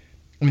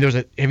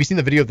have you seen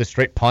the video of the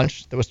straight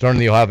punch that was thrown in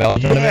the Ohio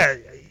Valley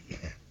tournament? Yeah.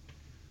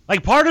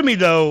 Like, part of me,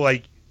 though,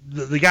 like,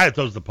 the guy that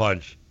throws the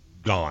punch,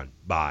 gone,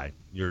 bye.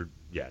 You're,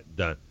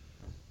 done.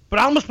 But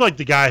I almost feel like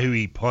the guy who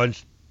he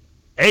punched,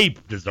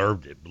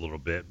 deserved it a little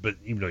bit, but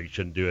even though you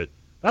shouldn't do it.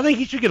 I think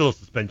he should get a little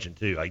suspension,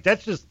 too. Like,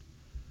 that's just,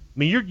 I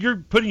mean, you're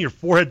putting your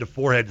forehead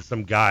to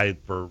some guy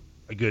for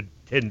a good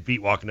 10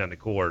 feet walking down the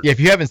court. Yeah, if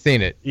you haven't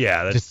seen it,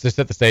 that's just to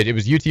set the stage, it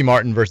was UT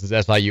Martin versus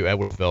SIU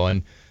Edwardsville,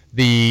 and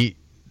the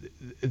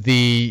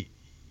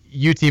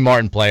UT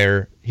Martin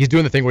player, he's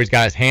doing the thing where he's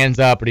got his hands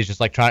up, but he's just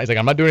like he's like,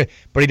 I'm not doing it,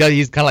 but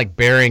he's kind of like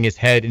burying his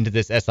head into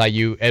this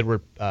SIU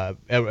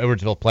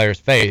Edwardsville player's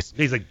face.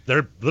 He's like,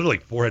 they're literally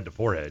forehead to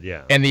forehead,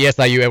 yeah. And the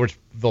SIU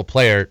Edwardsville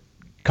player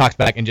cocks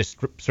back and just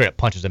straight up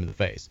punches him in the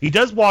face. He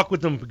does walk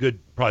with him for good,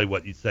 probably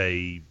what you'd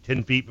say,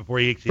 10 feet before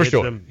he hits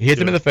him. He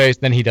hits him in the face,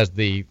 then he does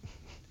the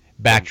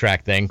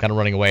backtrack thing, kind of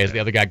running away as the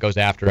other guy goes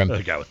after him. The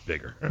other guy was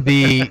bigger.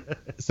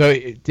 So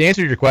to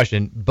answer your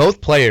question,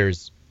 both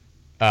players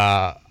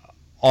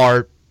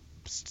are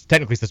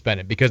technically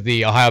suspended because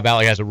the Ohio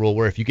Valley has a rule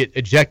where if you get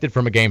ejected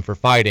from a game for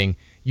fighting,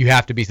 you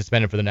have to be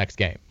suspended for the next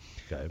game.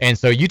 Okay. And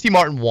so UT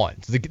Martin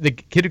won. So the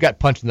kid who got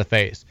punched in the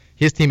face,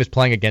 his team is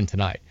playing again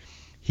tonight.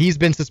 He's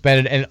been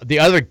suspended, and the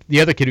other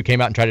kid who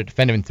came out and tried to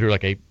defend him and threw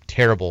like a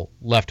terrible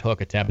left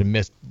hook attempt and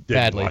missed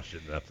badly.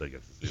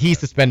 He's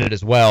suspended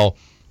as well.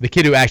 The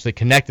kid who actually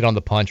connected on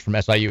the punch from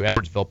SIU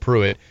Edwardsville,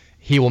 Pruitt,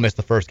 he will miss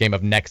the first game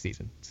of next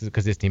season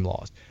because his team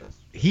lost.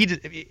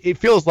 It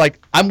feels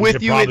like I'm with you.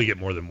 He should probably get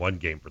more than one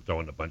game for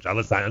throwing the punch. I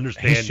understand.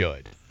 He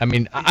should. I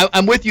mean,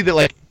 I'm with you that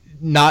like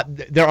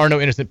there are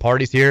no innocent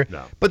parties here.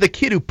 No. But the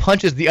kid who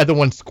punches the other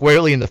one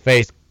squarely in the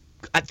face,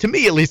 to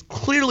me at least,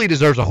 clearly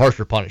deserves a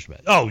harsher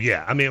punishment. Oh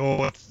yeah, I mean,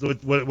 what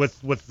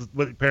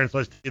parents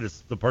like to get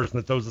is the person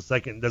that does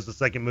the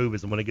second move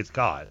is the one that gets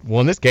caught. Well,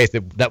 in this case,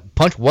 that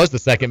punch was the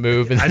second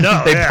move, and I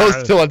know, they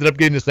both still ended up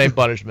getting the same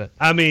punishment.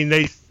 I mean,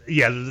 the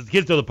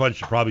kids throw the punch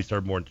should probably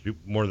start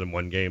more than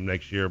one game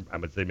next year. I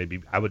would say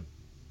it's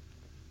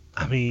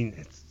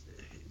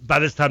by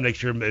this time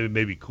next year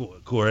maybe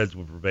cooler heads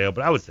will prevail,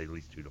 but I would say at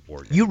least 2 to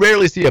 4 games. You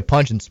rarely see a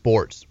punch in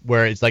sports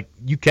where it's like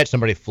you catch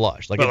somebody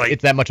flush,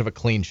 it's that much of a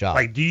clean shot.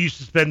 Like, do you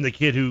suspend the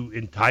kid who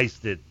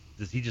enticed it?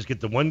 Does he just get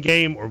the one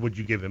game, or would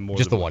you give him more?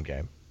 Just the one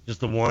game.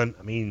 Just the one.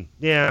 I mean,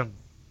 yeah. I mean,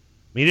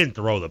 he didn't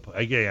throw the.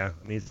 Yeah.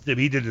 I mean,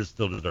 he did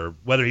still deserve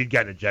whether he'd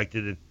gotten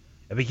ejected.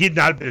 If he had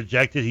not been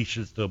ejected, he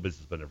should still been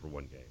suspended for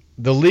one game.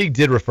 The league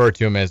did refer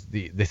to him as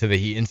they said that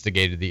he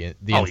instigated the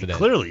incident. He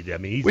clearly did. I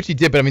mean, which he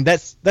did, but I mean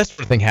that sort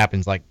of thing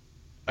happens like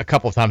a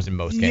couple of times in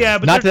most games. Yeah,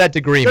 but not to that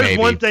degree, there's maybe.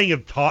 There's one thing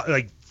of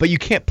but you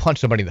can't punch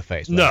somebody in the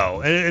face.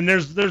 No, and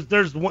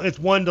there's one. It's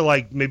one to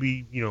like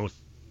maybe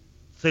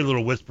say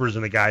little whispers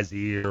in the guy's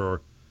ear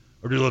or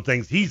do little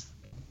things. He's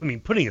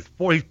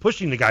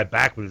pushing the guy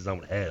back with his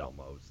own head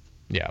almost.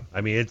 Yeah.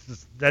 I mean,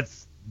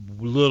 that's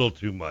a little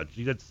too much.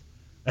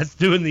 That's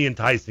doing the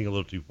enticing a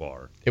little too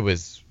far. It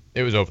was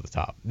over the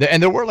top.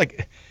 And there were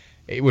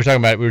we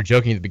were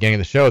joking at the beginning of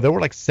the show. There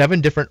were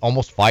 7 different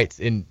almost fights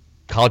in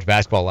college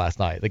basketball last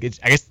night. I guess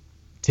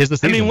tis the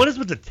season. I mean, what is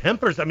with the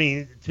tempers? I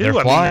mean, they're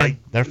flying.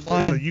 They're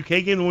flying. The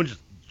UK game, the one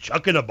just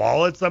chucking a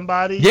ball at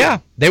somebody. Yeah,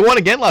 they won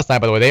again last night.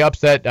 By the way, they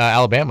upset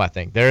Alabama. I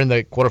think they're in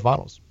the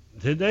quarterfinals.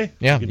 Did they?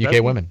 Yeah,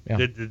 UK women. Yeah.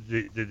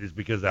 Did it's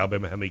because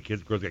Alabama? How many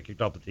girls got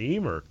kicked off the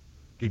team or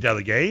kicked out of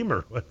the game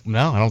or what?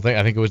 No, I don't think.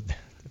 I think it was.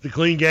 It's a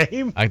clean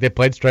game. They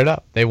played straight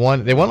up. They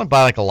won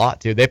by a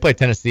lot too. They play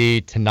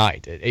Tennessee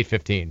tonight at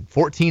 8:15.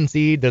 14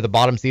 seed. They're the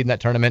bottom seed in that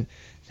tournament.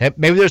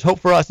 Maybe there's hope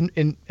for us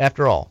in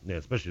after all. Yeah,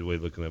 especially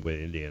looking at the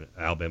way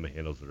Alabama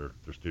handles their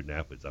student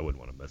athletes. I wouldn't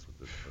want to mess with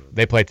this.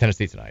 They play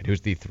Tennessee tonight, who's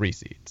the 3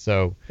 seed.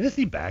 So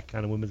Tennessee back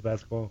kind of women's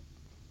basketball.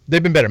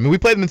 They've been better. I mean, we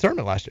played them in the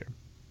tournament last year.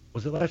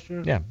 Was it last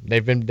year? Yeah,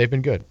 they've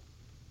been good. I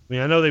mean,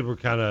 I know they were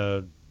kind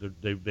of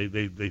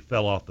they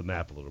fell off the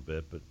map a little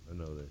bit, but I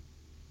know they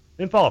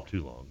didn't fall off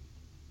too long.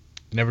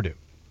 Never do.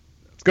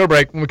 Let's go to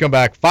break. When we come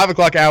back, 5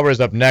 o'clock hour is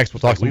up next. We'll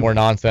talk some more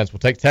nonsense. We'll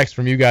take texts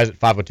from you guys at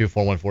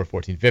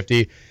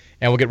 502-414-1450,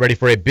 and we'll get ready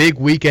for a big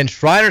weekend.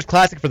 Shriners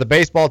Classic for the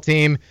baseball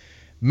team.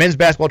 Men's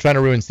basketball trying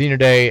to ruin Senior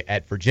Day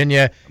at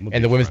Virginia,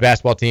 and the women's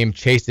basketball team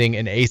chasing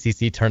an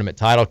ACC tournament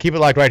title. Keep it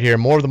locked right here.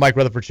 More of the Mike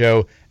Rutherford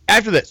Show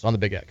after this on the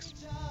Big X.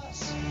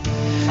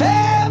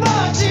 Hey,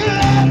 won't you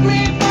let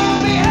me fall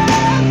behind?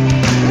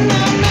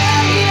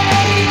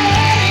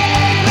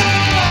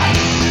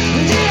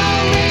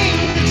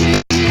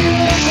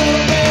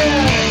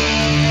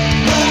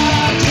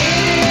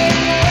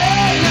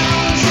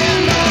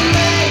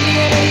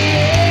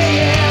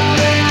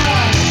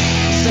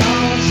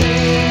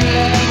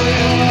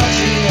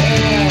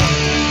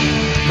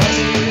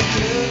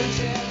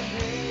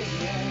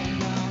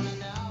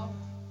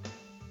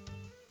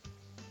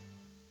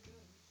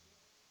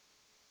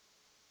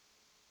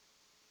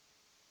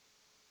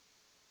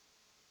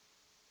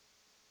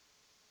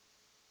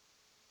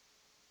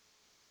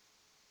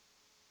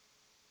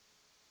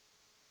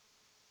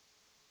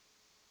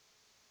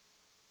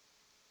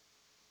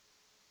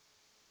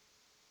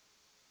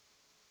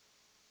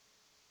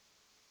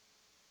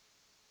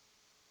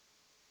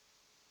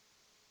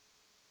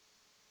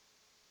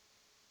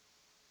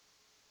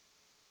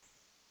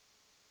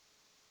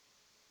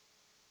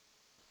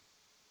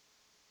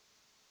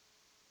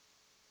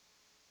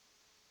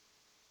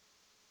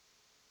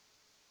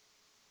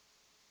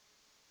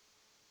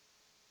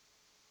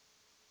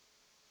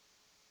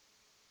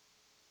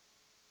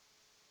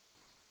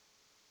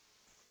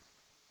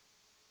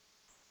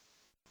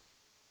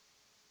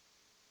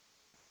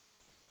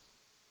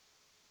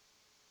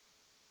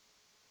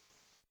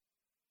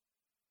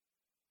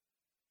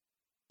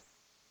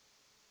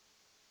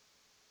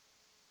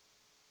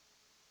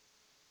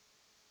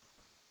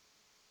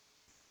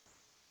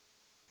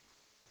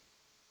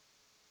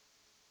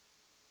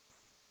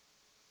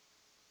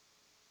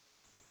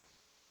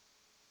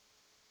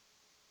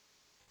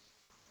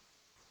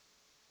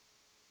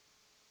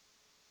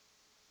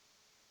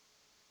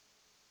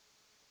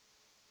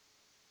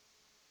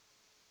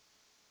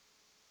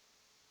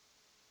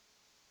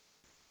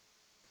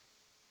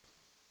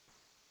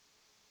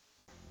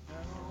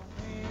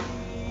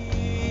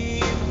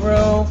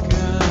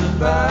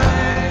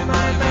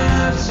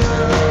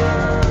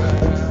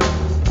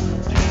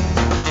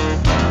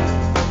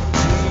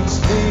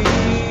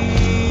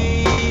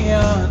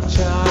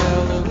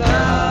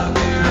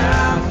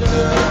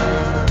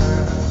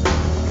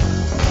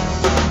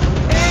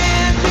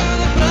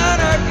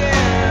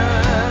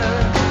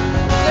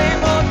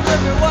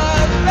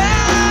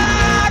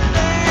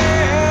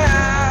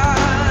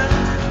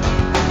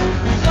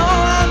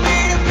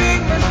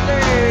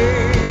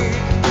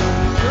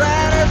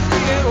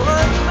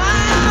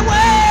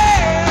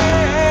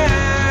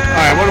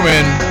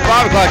 Welcome in.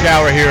 5 o'clock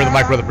hour here at the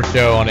Mike Rutherford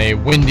Show on a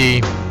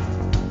windy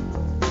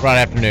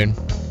Friday afternoon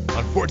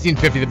on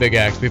 1450 The Big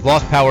X. We've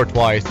lost power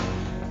twice.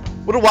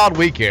 What a wild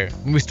week here.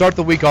 When we start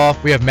the week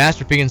off, we have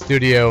Master P in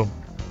studio,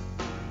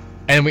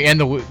 and we end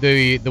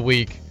the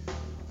week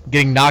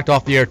getting knocked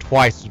off the air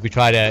twice as we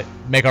try to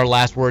make our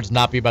last words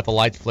not be about the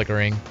lights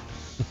flickering.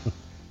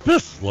 It's been a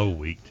slow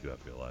week, too, I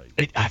feel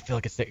like. I feel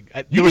like it's...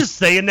 You just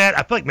saying that?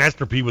 I feel like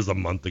Master P was a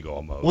month ago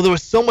almost. Well, there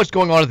was so much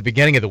going on at the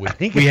beginning of the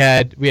week. We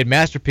had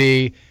Master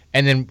P,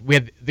 and then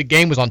the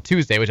game was on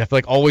Tuesday, which I feel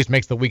like always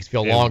makes the weeks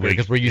feel longer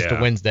because we're used to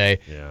Wednesday.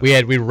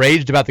 Yeah. We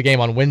raged about the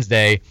game on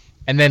Wednesday,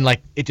 and then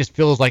like it just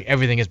feels like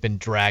everything has been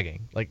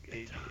dragging.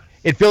 Like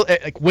it feels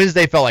like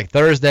Wednesday felt like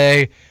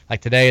Thursday.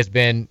 Like today's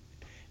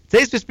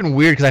just been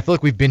weird because I feel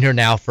like we've been here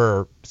now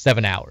for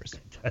 7 hours.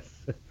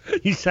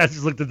 I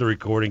just looked at the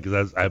recording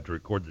because I have to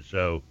record the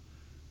show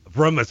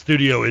from a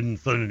studio in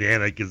Southern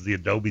Indiana because the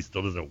Adobe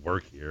still doesn't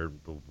work here.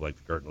 People like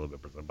the curtain a little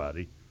bit for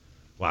somebody.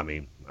 Well, I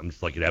mean, I'm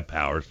just lucky to have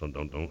power, so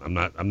I'm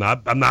not.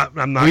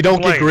 We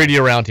don't get greedy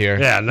around here.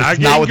 Yeah, that's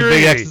not what the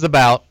Big X is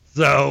about.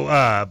 So,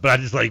 but I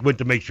just like went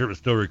to make sure it was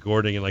still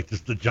recording and like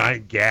just the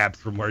giant gaps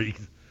from where you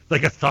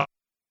like a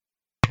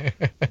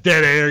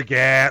dead air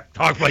gap,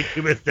 talk like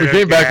 2 minutes. We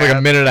came back like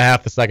a minute and a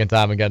half the second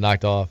time and got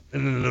knocked off.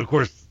 And then of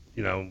course,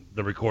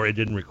 it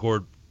didn't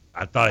record.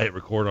 I thought I hit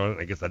record on it.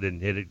 I guess I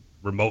didn't hit it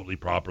remotely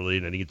properly,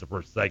 and then he gets the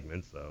first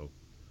segment. So,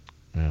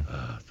 yeah.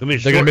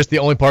 They're gonna miss the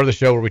only part of the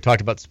show where we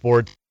talked about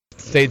sports.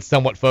 Stayed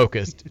somewhat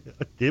focused.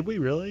 Did we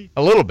really?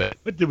 A little bit.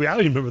 But did we? I don't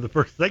even remember the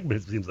first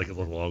segment. It seems like a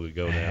little long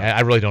ago now. I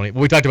really don't.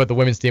 We talked about the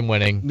women's team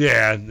winning.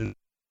 Yeah, and then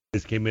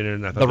this came in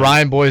and I thought the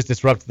Ryan boys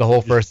disrupted the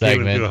whole first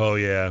segment. Oh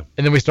yeah.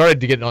 And then we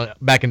started to get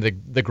back into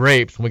the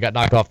grapes when we got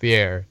knocked off the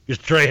air.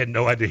 Because Trey had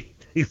no idea.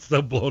 He's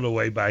so blown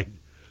away by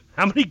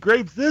how many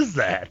grapes is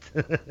that?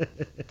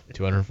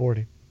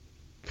 240.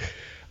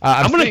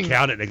 I'm gonna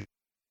count it.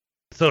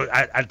 So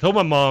I told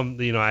my mom,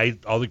 I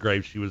ate all the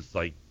grapes. She was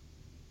like,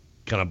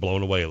 kind of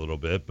blown away a little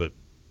bit, but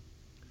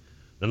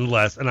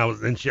nonetheless. And I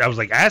was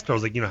like, asked her, I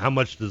was like, how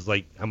much was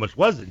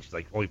it? And she's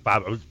like, only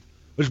 $5.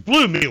 Which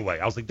blew me away.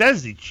 I was like, that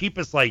is the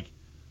cheapest like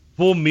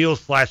full meal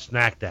 /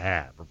 snack to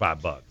have for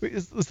 $5.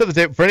 Let's set the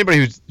table for anybody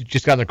who's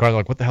just got in the car and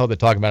like, what the hell are they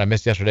talking about? I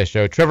missed yesterday's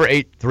show. Trevor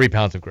ate 3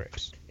 pounds of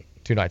grapes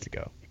 2 nights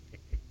ago.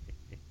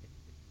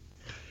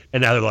 And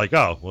now they're like,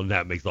 oh, well,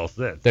 that makes all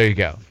sense. There you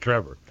go,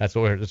 Trevor. That's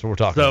what we're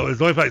talking so about.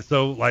 It's only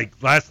so like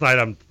last night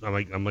I'm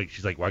like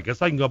she's like, well, I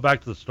guess I can go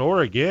back to the store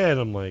again.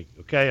 I'm like,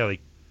 okay.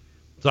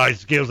 So I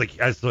was like,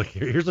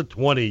 here's a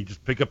 20.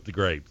 Just pick up the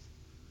grapes.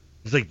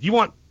 She's like, do you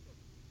want?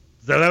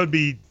 So that would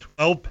be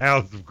 12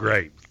 pounds of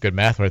grapes. Good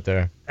math right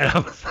there. And I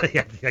was like,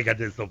 I think I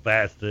did it so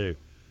fast too.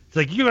 It's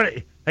like you're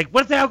gonna like,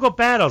 what if the hell go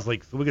bad? I was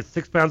like, so we get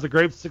 6 pounds of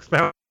grapes, 6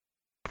 pounds.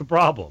 The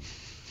problem.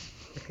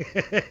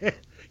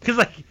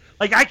 Because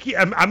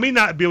I may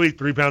not be able to eat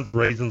 3 pounds of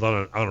raisins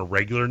on a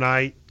regular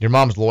night. Your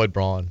mom's Lloyd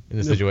Braun in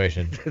this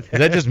situation. Is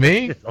that just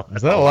me?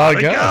 Is that a lot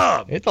of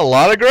gum? It's a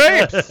lot of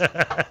grapes.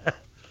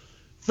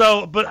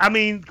 So, but I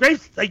mean,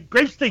 grapes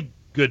stay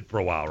good for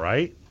a while,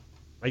 right?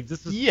 Like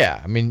this is. Yeah,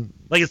 I mean.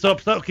 Like so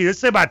okay, let's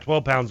say about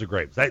 12 pounds of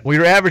grapes. Well,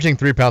 you're averaging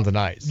 3 pounds a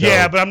night. So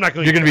yeah, but I'm not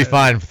going. You're going to be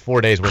fine for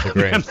 4 days worth of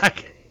grapes.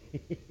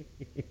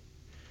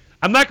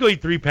 I'm not going to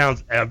eat 3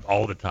 pounds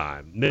all the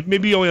time.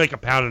 Maybe only like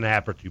 1.5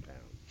 pounds or 2 pounds.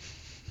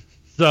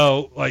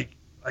 So like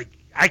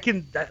I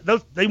can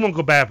they won't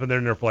go bad if they're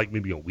in there for like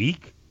maybe a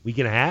week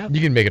and a half. You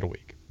can make it a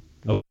week.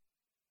 Oh,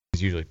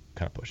 he's usually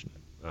kind of pushing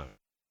it. All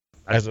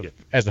right.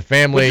 As a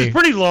family, which is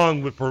pretty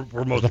long for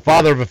most. As the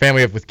father of a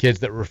family with kids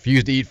that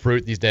refuse to eat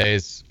fruit these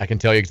days, I can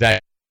tell you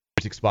exactly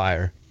when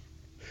expire.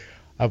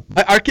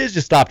 Our kids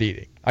just stopped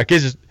eating. Our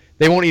kids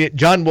they won't eat it.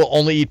 John will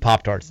only eat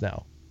Pop-Tarts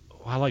now.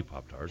 Oh, I like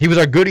Pop-Tarts. He was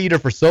our good eater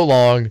for so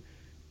long,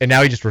 and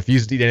now he just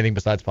refuses to eat anything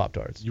besides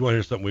Pop-Tarts. You want to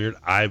hear something weird?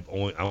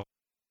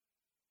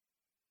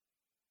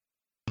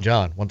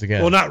 John, once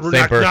again. Well, not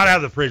out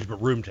of the fridge, but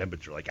room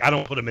temperature. Like I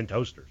don't put them in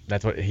toasters.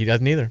 That's what he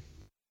doesn't either.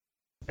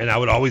 And I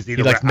would always eat.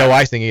 He likes no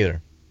icing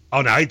either.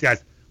 Oh no, I eat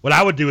that. What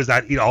I would do is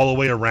I'd eat all the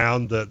way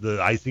around the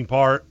icing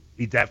part,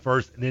 eat that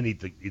first, and then eat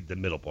the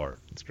middle part.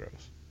 It's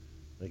gross.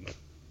 Like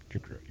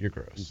you're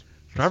gross.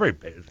 Strawberry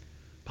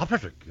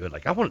Pop-Tarts are good.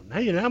 Like now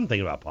I'm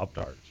thinking about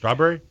Pop-Tarts.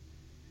 Strawberry.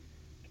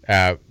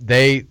 I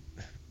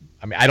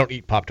don't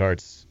eat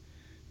Pop-Tarts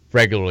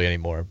regularly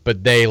anymore,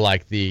 but they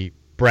like the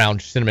brown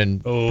cinnamon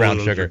brown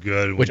sugar,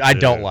 good which I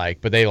don't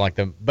like, but they like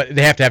them. But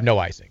they have to have no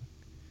icing.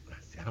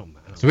 I don't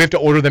so we have to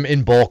order them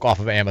in bulk off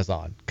of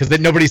Amazon because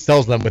nobody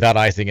sells them without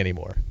icing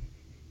anymore.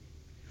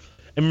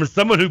 And for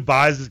someone who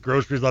buys his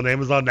groceries on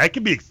Amazon, that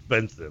can be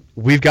expensive.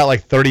 We've got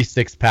like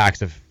 36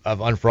 packs of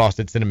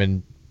unfrosted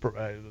cinnamon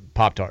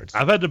Pop-Tarts.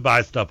 I've had to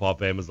buy stuff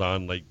off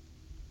Amazon. Like,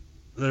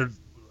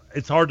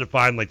 it's hard to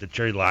find like the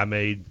cherry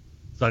limeade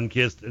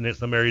Sunkist in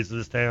some areas of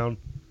this town.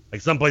 Like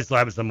some places I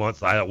have it some months,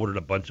 so I ordered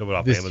a bunch of it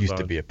off Amazon. This used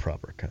to be a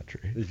proper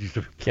country.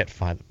 Can't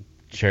find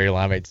cherry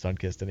limeade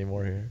Sunkist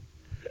anymore here.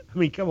 I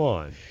mean, come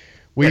on.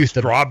 We used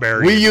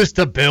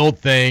to build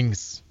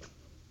things.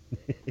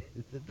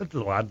 That's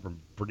a line from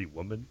Pretty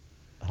Woman.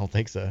 I don't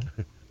think so.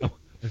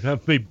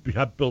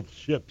 I built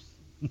ships.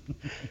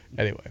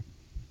 Anyway.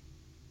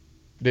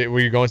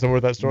 Were you going somewhere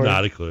with that story?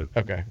 Not a clue.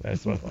 Okay,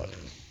 that's what I thought.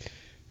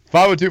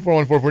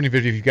 502-414-1450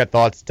 if you've got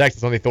thoughts. Text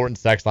us on the Thornton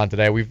text line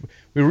today. We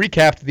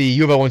recapped the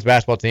U of L women's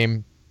basketball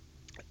team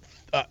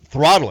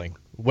throttling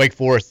Wake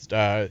Forest.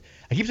 I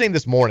keep saying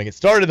this morning. It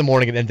started in the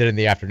morning and ended in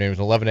the afternoon. It was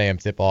an 11 a.m.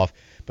 tip-off.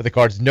 But the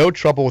Cards, no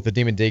trouble with the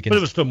Demon Deacons. But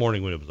it was still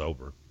morning when it was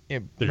over. Yeah,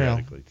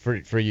 theoretically.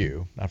 Well, for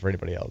you, not for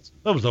anybody else.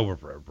 That was over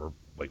for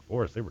Wake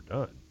Forest. They were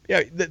done.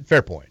 Yeah,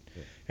 fair point.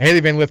 Yeah.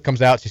 Haley Van Lith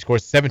comes out. She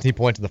scores 17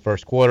 points in the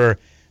first quarter.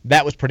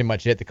 That was pretty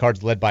much it. The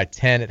Cards led by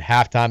 10 at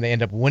halftime. They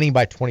end up winning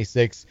by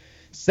 26.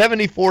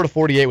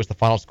 74-48 was the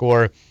final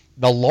score.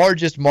 The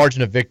largest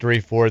margin of victory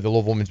for the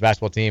Louisville women's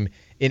basketball team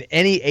in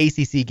any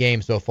ACC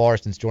game so far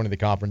since joining the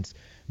conference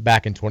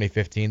back in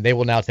 2015. They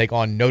will now take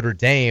on Notre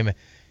Dame.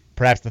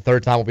 Perhaps the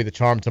third time will be the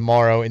charm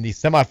tomorrow. In the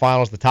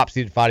semifinals, the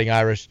top-seeded Fighting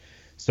Irish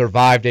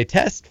survived a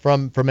test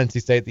from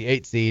NC State, the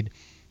 8th seed.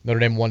 Notre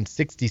Dame won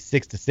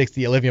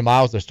 66-60. Olivia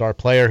Miles, their star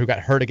player, who got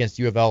hurt against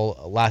U of L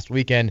last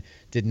weekend,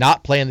 did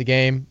not play in the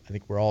game. I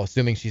think we're all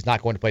assuming she's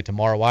not going to play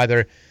tomorrow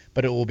either.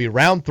 But it will be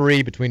round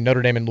 3 between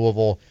Notre Dame and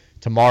Louisville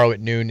tomorrow at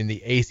noon in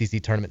the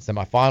ACC tournament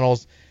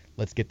semifinals.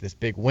 Let's get this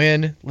big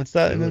win. Let's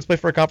play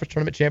for a conference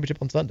tournament championship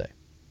on Sunday.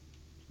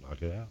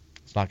 Knock it out.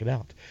 Let's knock it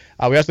out.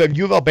 We also have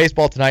U of L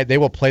baseball tonight. They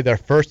will play their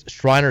first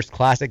Shriners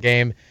Classic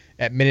game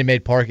at Minute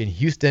Maid Park in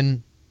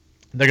Houston.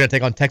 They're going to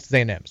take on Texas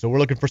A&M. So we're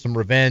looking for some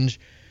revenge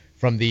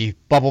from the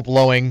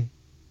bubble-blowing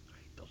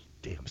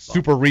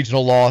super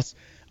regional loss.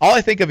 All I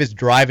think of is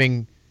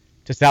driving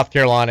to South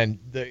Carolina and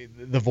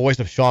the voice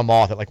of Sean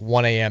Moth at like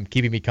 1 a.m.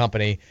 keeping me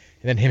company,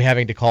 and then him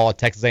having to call a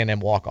Texas A&M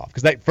walk-off.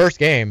 Because that first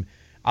game,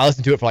 I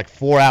listened to it for like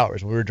 4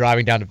 hours when we were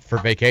driving down for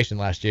vacation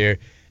last year, and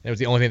it was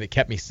the only thing that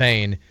kept me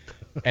sane.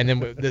 And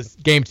then this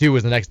game 2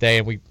 was the next day,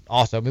 and we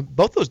also,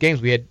 both those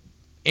games we had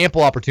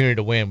ample opportunity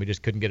to win. We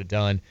just couldn't get it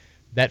done.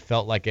 That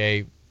felt like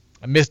a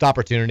missed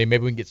opportunity.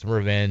 Maybe we can get some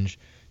revenge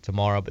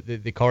tomorrow. But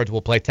the Cards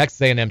will play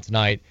Texas A&M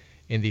tonight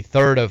in the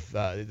third of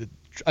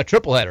a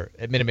triple header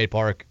at Minute Maid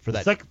Park for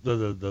that.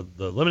 The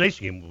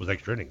elimination game was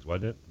extra innings,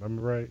 wasn't it?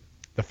 Remember right?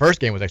 The first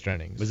game was extra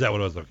innings. Was that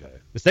what it was? Okay.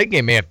 The second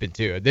game may have been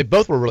too. They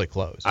both were really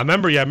close. I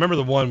remember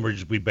the one where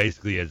we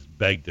basically has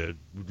begged to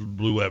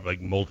blew up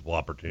like multiple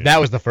opportunities. That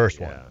was the first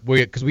one.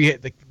 Because we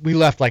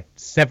left like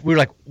we were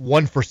like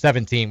 1 for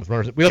 17 with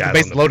runners. We left the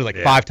bases loaded like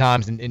 5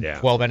 times in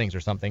 12 innings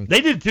or something.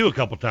 They did too a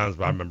couple times,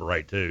 if I remember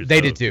right too.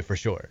 They did too for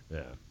sure.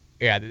 Yeah.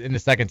 Yeah. In the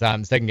second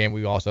game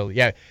we also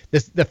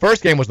the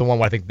first game was the one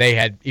where I think they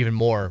had even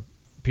more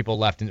people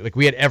left, and like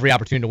we had every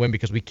opportunity to win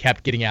because we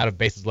kept getting out of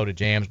bases loaded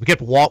jams.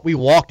 We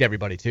walked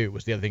everybody too.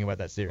 Was the other thing about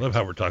that series. I love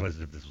how we're talking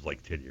as if this was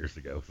like 10 years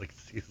ago.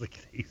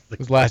 It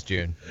was last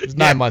June. It was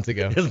 9 months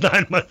ago. It was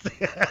 9 months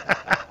ago.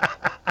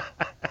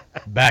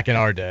 Back in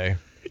our day.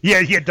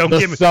 Yeah.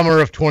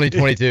 Summer of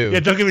 2022. Yeah,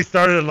 don't get me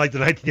started on like the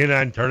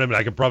 1999 tournament.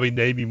 I could probably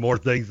name you more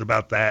things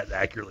about that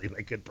accurately.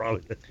 I could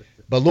probably.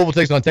 But Louisville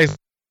takes on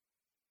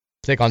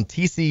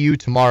TCU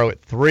tomorrow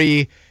at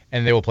 3,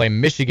 and they will play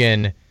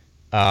Michigan.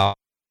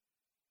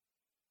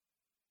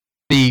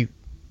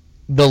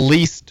 The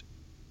least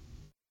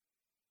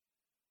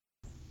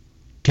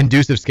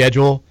conducive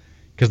schedule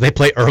because they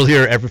play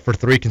earlier for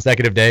 3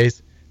 consecutive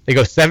days. They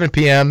go 7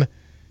 p.m.,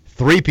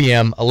 3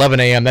 p.m., 11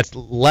 a.m. That's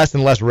less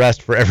and less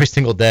rest for every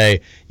single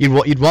day.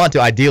 You'd want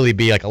to ideally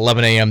be like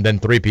 11 a.m., then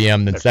 3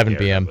 p.m., then 7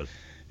 p.m.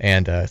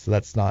 And so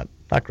that's not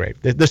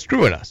great. They're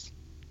screwing us.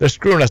 They're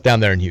screwing us down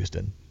there in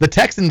Houston. The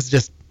Texans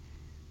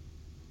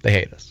they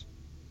hate us.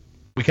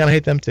 We kind of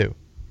hate them too.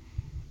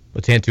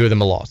 Let's hand 2 of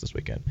them a loss this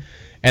weekend.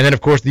 And then,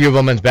 of course, the U of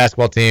L men's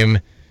basketball team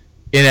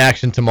in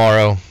action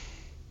tomorrow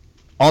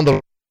on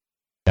the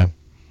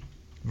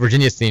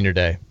Virginia Senior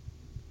Day.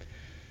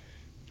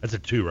 That's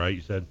at 2, right?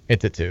 You said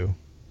it's at 2.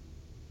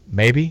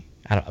 Maybe.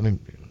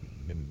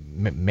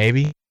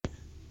 Maybe.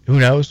 Who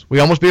knows? We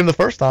almost beat them the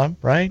first time,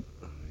 right?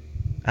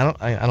 I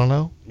don't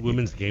know.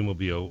 Women's game will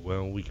be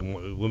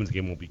women's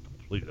game won't be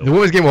complete. The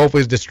women's game will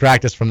hopefully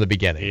distract us from the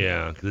beginning.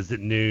 Yeah, because it's at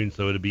noon,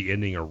 so it'll be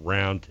ending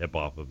around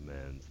tip-off of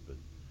men's. But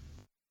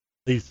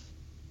at least.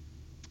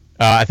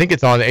 I think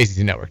it's on the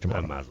ACC Network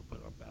tomorrow. I might as well put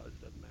it on Bally's.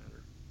 Doesn't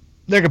matter.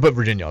 They're going to put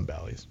Virginia on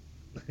Bally's.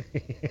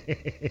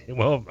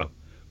 well,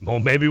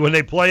 maybe when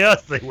they play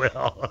us, they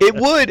will. It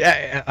would.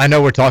 I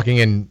know we're talking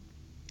in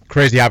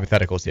crazy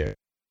hypotheticals here.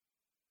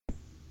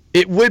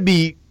 It would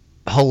be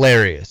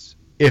hilarious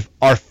if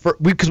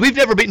because we've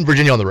never beaten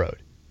Virginia on the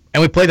road,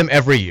 and we play them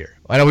every year.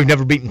 I know we've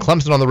never beaten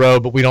Clemson on the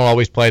road, but we don't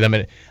always play them.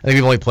 And I think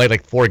we've only played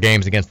like 4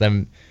 games against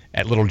them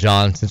at Little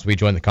John since we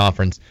joined the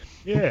conference.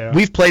 Yeah.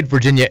 We've played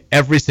Virginia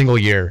every single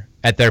year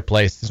at their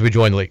place since we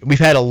joined the league. We've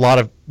had a lot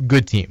of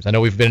good teams. I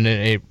know we've been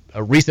in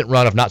a recent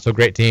run of not so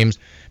great teams,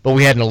 but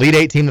we had an Elite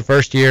 8 team the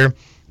first year.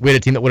 We had a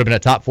team that would have been a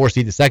top 4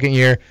 seed the second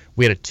year.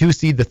 We had a 2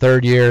 seed the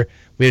third year.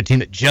 We had a team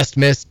that just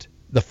missed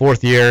the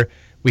fourth year.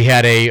 We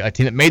had a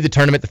team that made the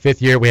tournament the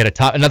 5th year. We had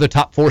another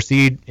top 4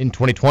 seed in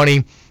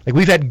 2020. Like,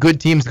 we've had good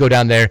teams go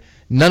down there.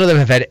 None of them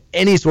have had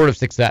any sort of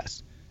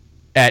success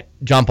at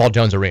John Paul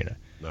Jones Arena.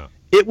 No.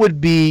 It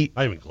would be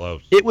Not even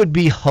close. It would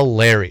be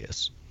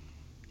hilarious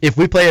if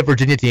we play a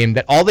Virginia team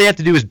that all they have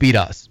to do is beat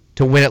us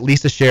to win at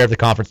least a share of the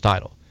conference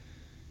title.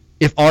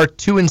 If our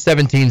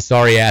 2-17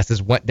 sorry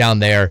asses went down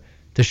there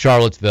to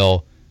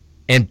Charlottesville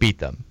and beat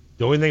them.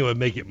 The only thing that would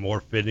make it more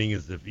fitting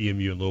is if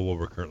EMU and Louisville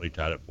were currently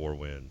tied at 4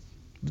 wins.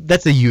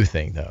 That's a you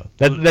thing, though.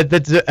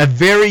 That's a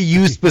very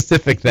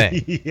you-specific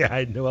thing. Yeah,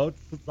 I know. It's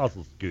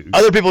also Scoot.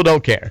 Other people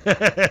don't care.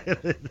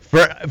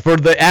 For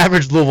the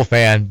average Louisville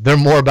fan, they're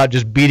more about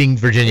just beating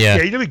Virginia.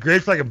 Yeah, you know what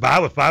grapes I can buy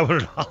with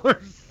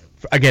 $500?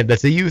 Again,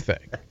 that's a you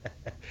thing.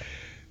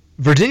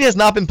 Virginia has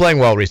not been playing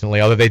well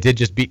recently, although they did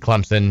just beat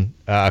Clemson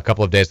a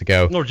couple of days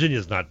ago. No,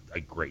 Virginia's not a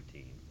great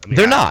team. I mean,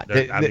 They're not.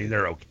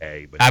 They're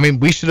okay. But I mean,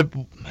 we should have.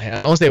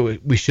 I don't say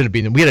we should have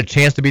beaten them. We had a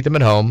chance to beat them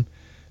at home.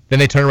 Then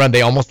they turned around.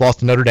 They almost lost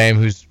to Notre Dame,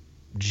 who's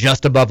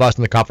just above us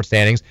in the conference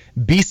standings.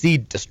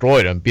 BC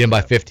destroyed them, beat them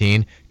by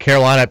 15.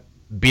 Carolina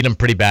beat them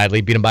pretty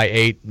badly, beat them by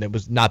 8. And it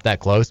was not that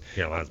close.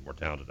 Carolina's more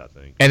talented, I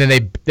think. And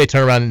then they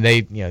turn around and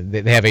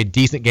they have a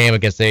decent game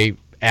against a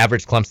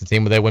average Clemson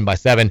team where they win by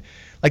 7.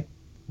 Like,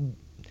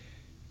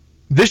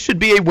 this should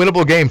be a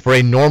winnable game for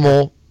a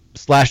normal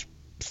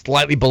 /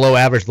 slightly below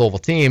average Louisville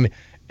team.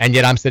 And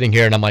yet I'm sitting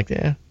here and I'm like,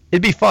 yeah,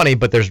 it'd be funny,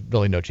 but there's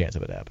really no chance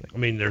of it happening. I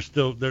mean,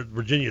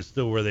 Virginia's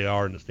still where they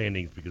are in the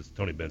standings because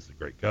Tony Bennett's a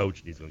great coach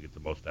and he's going to get the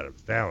most out of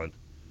his talent.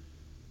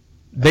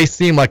 They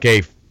seem like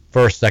a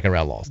first, second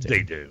round loss team.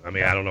 They do. I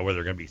mean, I don't know where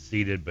they're going to be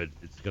seeded, but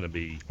it's going to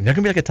be. They're going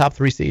to be like a top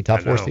 3 seed,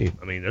 top 4 seed.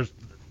 I mean, there's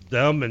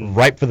them and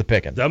ripe for the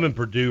picking. Them and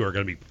Purdue are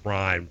going to be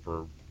primed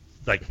for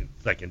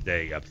second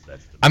day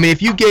upsets. I mean,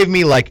 if you gave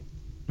me like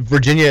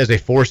Virginia as a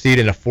 4 seed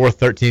in a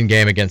 4-13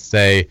 game against,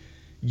 say,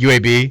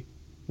 UAB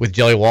with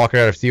Jelly Walker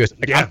out of CUS,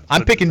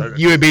 I'm picking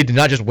UAB to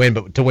not just win,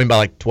 but to win by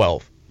like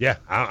 12. Yeah,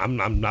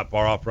 I'm not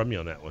far off from you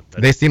on that one.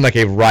 They seem like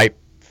a ripe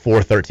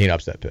 4-13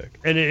 upset pick.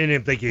 And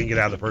if they can get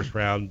out of the first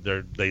round,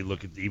 they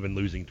look at even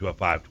losing to a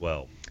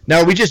 5-12. Now,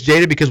 are we just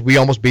jaded because we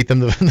almost beat them?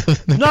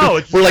 No,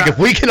 it's we're like, if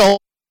we can hold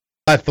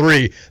by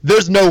 3,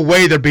 there's no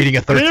way they're beating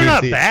a 13 seed. They're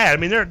not seed. bad.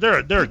 I mean, they're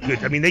good.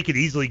 I mean, they could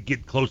easily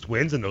get close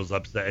wins in those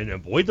upsets and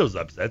avoid those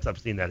upsets. I've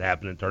seen that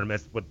happen in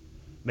tournaments.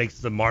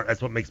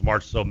 That's what makes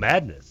March so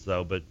madness.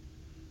 So, but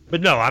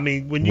no, I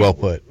mean, when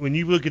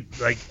you look at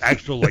like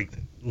actual like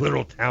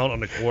literal talent on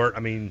the court, I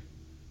mean,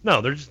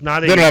 no, they're just not.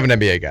 They don't have an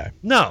NBA guy.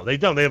 No, they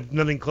don't. They have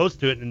nothing close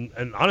to it,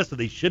 and honestly,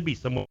 they should be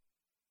somewhat.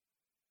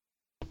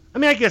 I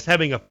mean, I guess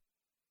having a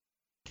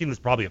team that's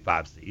probably a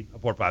 5 seed, a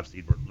 4-5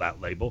 seed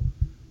label,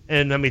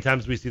 and how many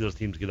times we see those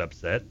teams get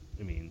upset?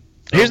 I mean,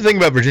 here's the thing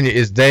about Virginia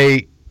is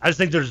I just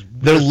think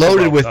they're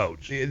loaded with.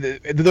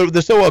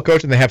 They're so well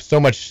coached and they have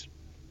so much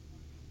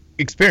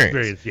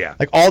experience. Yeah.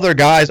 Like all their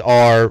guys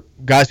are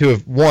guys who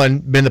have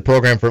been in the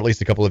program for at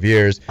least a couple of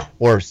years,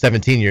 or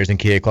 17 years in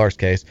Kihei Clark's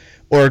case,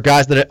 or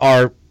guys that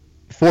are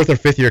 4th or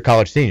 5th year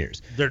college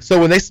seniors. So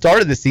when they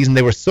started the season,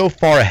 they were so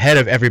far ahead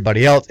of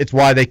everybody else. It's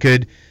why they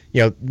could,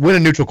 win a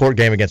neutral court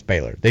game against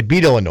Baylor. They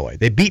beat Illinois.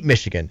 They beat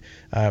Michigan.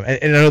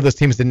 And I know those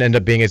teams didn't end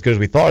up being as good as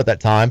we thought at that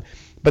time,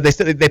 but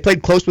they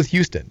played close with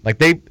Houston. Like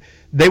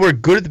they were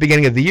good at the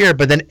beginning of the year,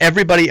 but then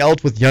everybody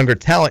else with younger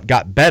talent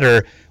got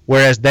better,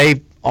 whereas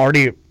they've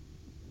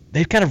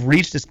kind of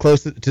reached as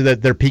close to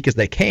their peak as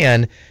they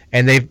can,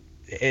 and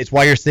it's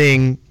why you're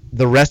seeing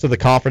the rest of the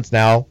conference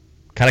now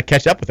kind of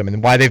catch up with them,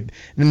 and why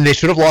they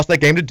should have lost that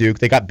game to Duke.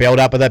 They got bailed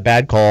out by that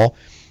bad call,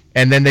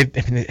 and then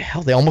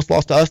they almost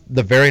lost to us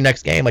the very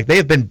next game. Like, they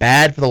have been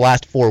bad for the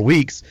last 4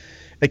 weeks.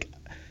 Like,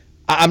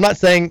 I'm not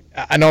saying,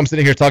 I know I'm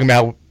sitting here talking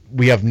about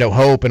we have no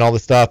hope and all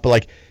this stuff, but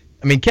like,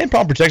 I mean, Ken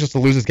Pom projects us to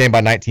lose this game by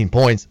 19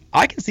 points.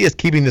 I can see us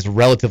keeping this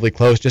relatively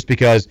close just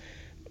because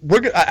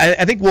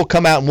I think we'll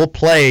come out and we'll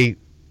play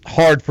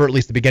hard for at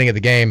least the beginning of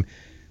the game.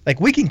 Like,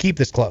 we can keep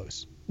this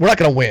close. We're not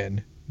going to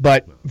win,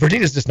 but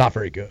Virginia's just not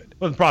very good.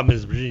 Well, the problem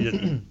is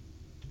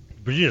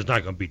Virginia's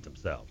not going to beat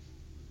themselves.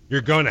 You're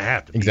going to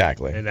have to beat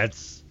exactly, them. And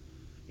that's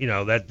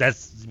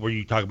that's where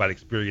you talk about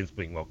experience,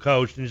 being well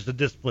coached, and just a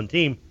disciplined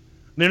team.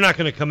 They're not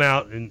going to come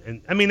out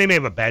and I mean, they may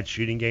have a bad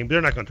shooting game, but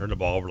they're not going to turn the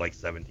ball over like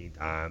 17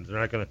 times. They're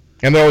not going to,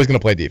 and they're always going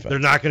to play defense. They're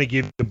not going to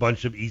give a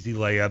bunch of easy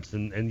layups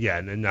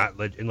and not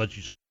let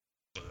you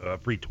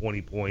free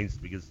 20 points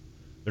because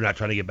they're not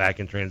trying to get back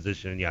in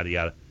transition and yada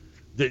yada.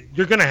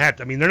 You're going to have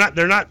to. I mean,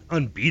 they're not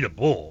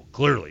unbeatable.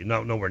 Clearly,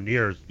 nowhere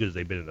near as good as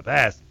they've been in the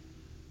past.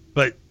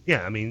 But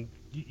yeah, I mean,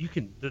 you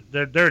can.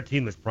 They're a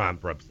team that's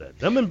primed for upset.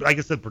 Them and, like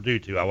I said, Purdue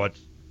too.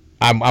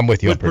 I'm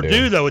with you with on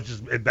Purdue though.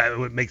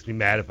 What makes me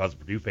mad if I was a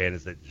Purdue fan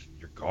is that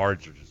your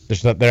guards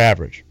are they're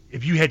average.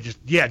 If you had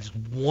just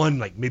one,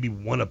 like maybe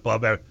one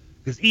above average,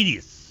 because Edey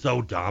is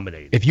so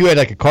dominating. If you had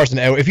like a Carson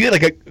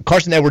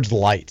Edwards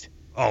light.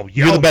 Oh,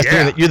 yeah, you're the best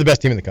team. You're the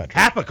best team in the country.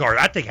 I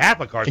take half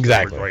a Carson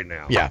exactly right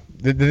now. Yeah,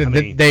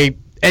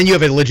 and you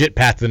have a legit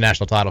path to the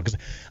national title because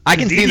I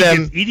can see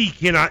them.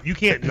 You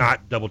can't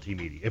not double team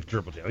Edey if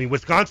triple team. I mean,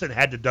 Wisconsin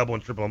had to double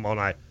and triple him all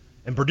night,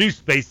 and Purdue's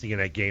spacing in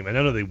that game. I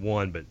know they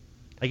won, but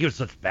like it was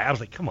such bad. I was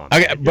like, come on.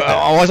 Okay, but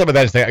I'll talk about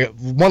that in a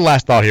second. One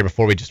last thought here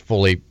before we just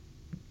fully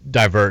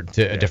divert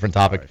to a different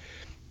topic. Right.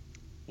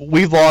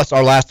 we've lost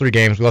our last 3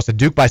 games. We lost to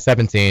Duke by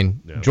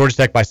 17, Yeah. Georgia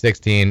Tech by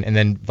 16, and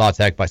then Va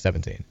Tech by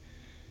 17.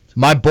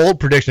 My bold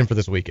prediction for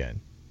this weekend,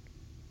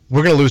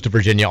 we're going to lose to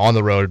Virginia on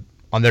the road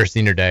on their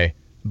senior day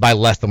by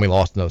less than we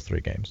lost in those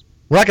 3 games.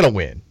 We're not going to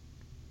win,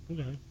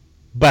 Okay.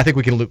 but I think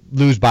we can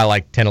lose by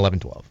like 10, 11,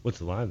 12. What's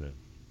the line then?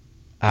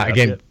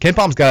 Again, Ken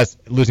Palm's got us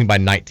losing by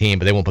 19,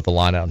 but they won't put the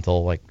line out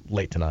until like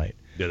late tonight.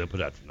 Yeah, they'll put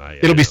it out tonight.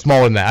 It'll be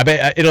smaller than that. I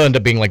bet it'll end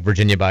up being like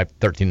Virginia by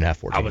 13.5,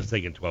 14. I was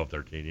thinking 12,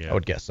 13, yeah. I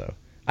would guess so.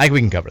 I think we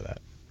can cover that.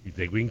 You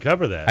think we can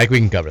cover that? I think we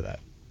can cover that.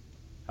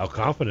 How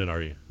confident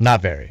are you?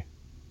 Not very,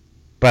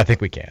 but I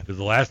think we can. Because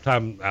the last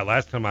time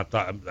I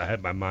thought I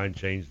had my mind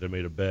changed. I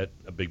made a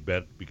big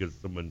bet, because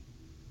someone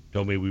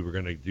told me we were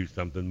going to do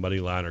something, money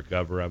line or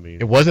cover. I mean,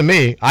 It wasn't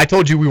me. I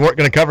told you we weren't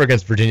going to cover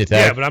against Virginia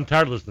Tech. yeah, but I'm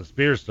tired of listening to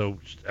Spears. So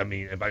I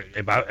mean,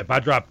 if I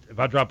drop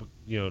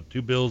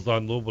 2 bills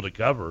on Louisville to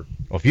cover,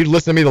 Well, if you'd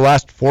listened to me the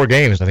last 4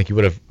 games, I think you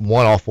would have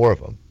won all 4 of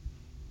them.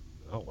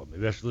 oh well,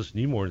 maybe I should listen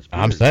to you more than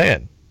Spears. I'm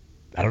saying.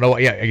 I don't know.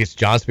 Yeah, I guess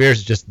John Spears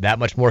is just that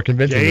much more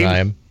convincing than I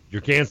am.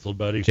 You're canceled,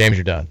 buddy. James,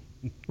 you're done.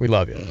 We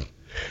love you.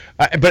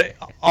 But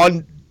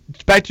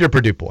back to your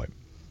Purdue point.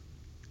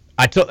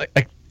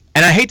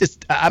 And I hate to.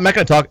 I'm not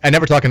going to talk. I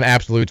never talk in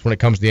absolutes when it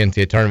comes to the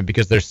NCAA tournament,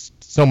 because there's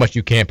so much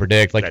you can't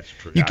predict. Like, That's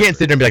true. you I can't agree.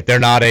 sit there and be like, they're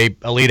not a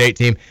Elite 8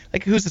 team.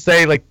 Like, who's to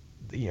say, like,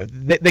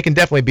 they can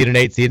definitely beat an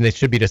 8 seed and they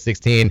should beat a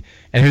 16.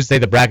 And who's to say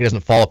the bracket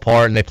doesn't fall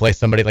apart and they play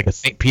somebody like a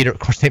St. Peter? Of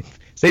course,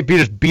 St.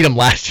 Peter's beat them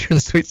last year in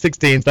the Sweet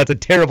 16. So that's a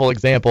terrible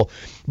example.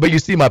 But you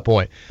see my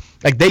point.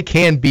 Like, they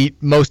can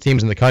beat most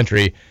teams in the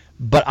country,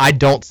 but I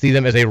don't see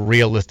them as a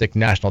realistic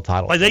national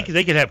title. Like threat.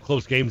 they could have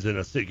close games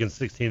against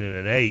 16 and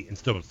an 8 and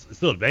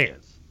still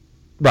advance.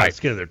 Right.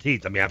 Skin of their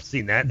teeth. I mean, I've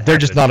seen that. They're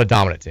just happen. not a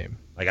dominant team.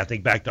 Like, I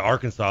think back to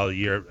Arkansas the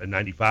year in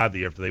 '95, the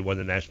year after they won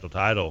the national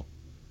title.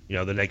 You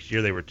know, the next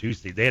year they were 2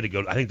 seed. They had to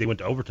go. I think they went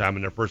to overtime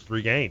in their first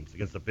 3 games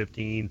against the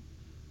 15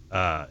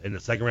 in the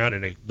second round,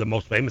 and the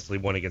most famously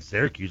one against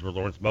Syracuse, where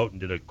Lawrence Moten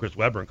did a Chris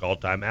Webber and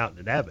called timeout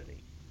in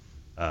Albany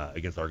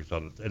against Arkansas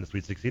in the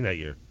Sweet 16 that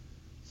year.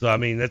 So I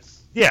mean,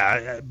 that's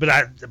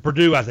but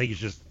Purdue, I think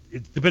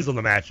it depends on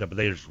the matchup, but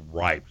they're just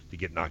ripe to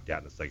get knocked out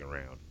in the second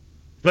round,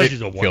 especially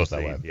as a 1 feels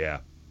that way. seed. Yeah.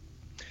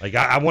 Like,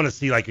 I want to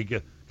see, like, kind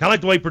of like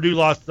the way Purdue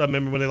lost. I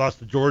remember when they lost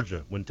to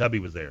Georgia when Tubby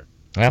was there.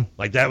 Yeah.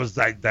 Like, that was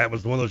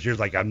one of those years.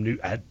 Like,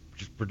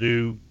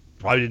 Purdue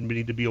probably didn't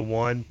need to be a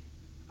 1.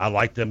 I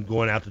liked them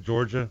going out to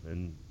Georgia,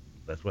 and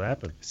that's what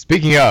happened.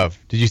 Speaking of,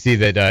 did you see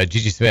that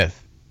Gigi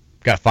Smith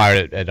got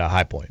fired at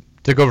High Point?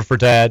 Took over for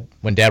Dad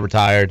when Dad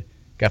retired.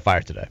 Got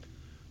fired today.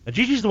 Now,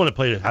 Gigi's the one that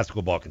played at high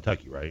school ball at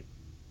Kentucky, right?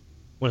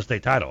 Won a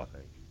state title,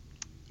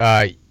 I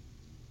think.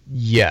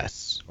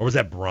 Yes. Or was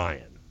that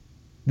Brian?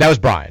 That was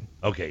Brian.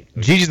 Okay.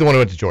 Gigi's the one who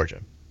went to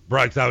Georgia.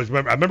 Brian, 'cause I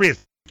remember he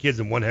has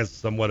kids, and one has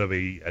somewhat of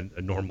a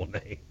normal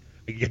name.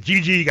 You got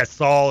Gigi, you got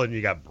Saul, and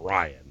you got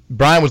Brian.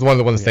 Brian was the one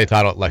that won the state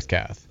title at Lex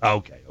Cath. Oh,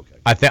 okay.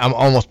 I'm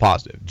almost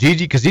positive.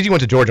 Because Gigi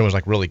went to Georgia and was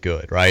like really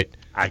good, right?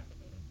 I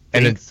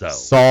And think then so.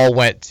 Saul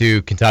went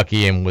to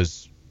Kentucky and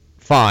was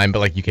fine, but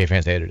like UK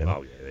fans hated him.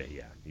 Oh,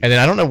 yeah. And then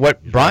I don't know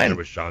what Brian.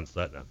 was Sean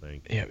Sutton, I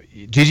think.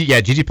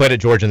 Yeah, Gigi played at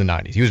Georgia in the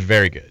 90s. He was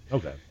very good.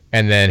 Okay.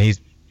 And then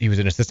he was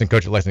an assistant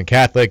coach at Lexington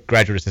Catholic,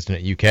 graduate assistant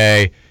at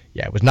UK.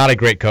 Yeah, was not a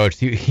great coach.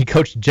 He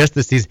coached just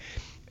this season.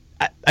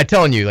 I'm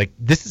telling you, like,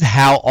 this is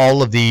how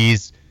all of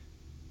these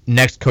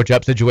next coach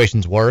up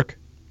situations work.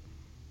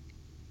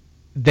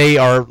 They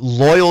are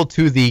loyal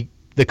to the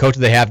coach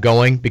that they have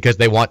going because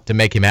they want to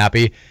make him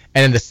happy.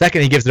 And then the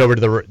second he gives it over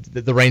to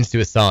the reins to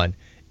his son,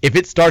 if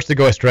it starts to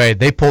go astray,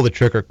 they pull the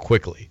trigger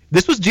quickly.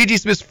 This was Gigi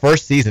Smith's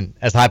first season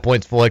as High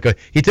Point's full head coach.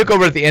 He took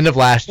over at the end of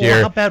last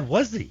year. How bad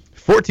was he?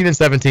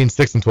 14-17,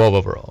 6-12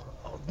 overall.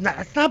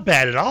 That's not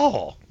bad at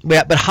all.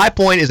 Yeah, but High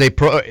Point is a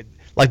pro.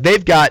 Like,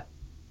 they've got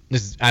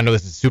I know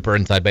this is super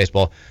inside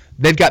baseball.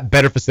 They've got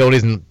better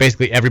facilities than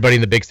basically everybody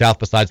in the Big South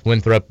besides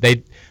Winthrop.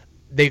 They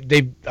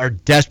are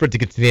desperate to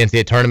get to the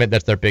NCAA tournament.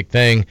 That's their big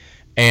thing,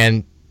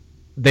 and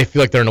they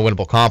feel like they're in a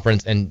winnable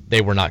conference, and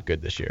they were not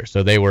good this year.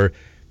 So they were.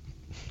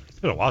 It's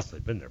been a while since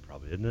they've been there,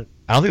 probably, isn't it?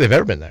 I don't think they've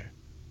ever been there.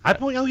 High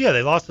Point. Oh yeah,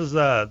 they lost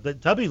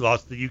Tubby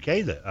lost the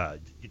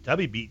UK.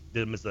 Tubby beat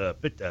them as a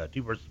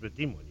 2 versus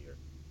 15 one year,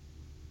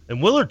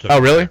 and Willard took. Oh,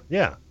 them really? there.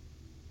 Yeah.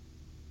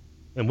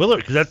 And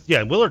Willard,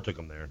 and Willard took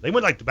them there. They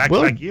went like to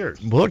back-to-back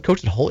years. Willard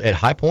coached at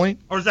High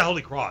Point. Or is that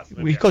Holy Cross?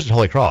 He coached at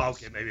Holy Cross. Oh,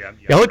 okay, maybe I'm.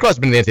 Yeah, Holy Cross has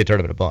been in the NCAA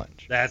tournament a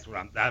bunch. That's what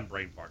I'm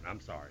brain farting.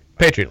 I'm sorry.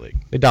 Patriot League.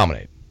 They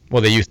dominate.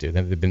 Well, they used to.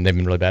 They've been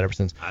really bad ever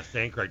since. I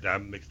stand corrected. I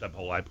mixed up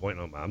whole High Point.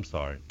 I'm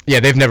sorry. Yeah,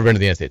 they've never been to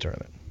the NCAA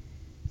tournament.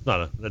 It's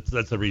not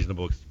that's a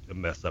reasonable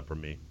mess up for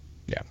me.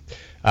 Yeah,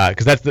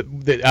 because I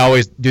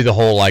always do the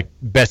whole like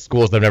best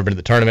schools that have never been to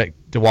the tournament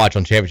to watch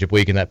on championship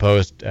week in that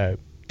post.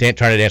 Trying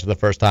to dance for the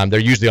first time. They're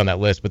usually on that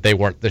list, but they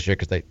weren't this year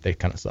because they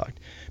kind of sucked.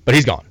 But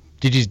he's gone.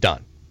 Gigi's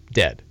done.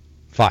 Dead.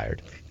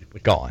 Fired.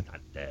 Gone. Not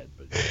dead,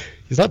 but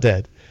He's not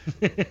dead.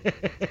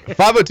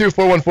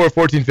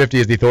 502-414-1450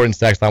 is the Thornton's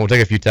text line. We'll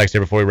take a few texts here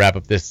before we wrap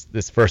up this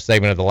first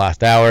segment of the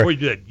last hour. before you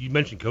do that, you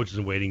mentioned coaches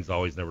in waiting's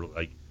always never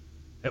like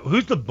Who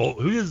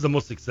is the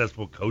most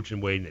successful coach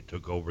in waiting that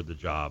took over the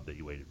job that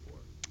you waited for?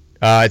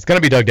 It's going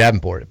to be Doug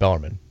Davenport at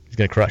Bellarmine. He's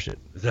going to crush it.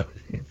 Is that,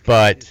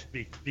 But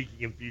speaking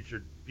in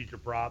future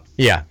props.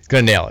 yeah, he's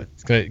going to nail it.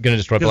 He's going to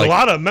disrupt. Because Like, a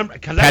lot of remember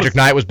Patrick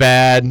Knight was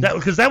bad,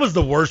 because that was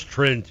the worst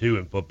trend too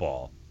in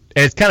football.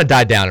 and it's kind of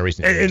died down in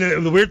recent years.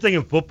 And the weird thing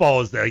in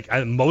football is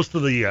that most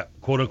of the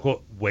quote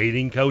unquote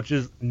waiting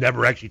coaches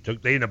never actually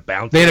took. They ended up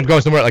bouncing. They ended up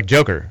going somewhere like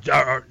Joker.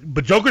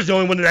 But Joker's the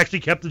only one that actually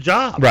kept the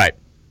job. Right.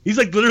 He's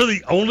like literally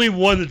the only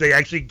one that they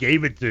actually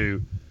gave it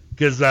to,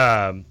 because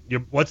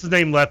what's his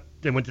name left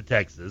and went to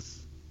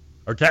Texas,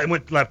 or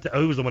left.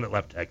 Who was the one that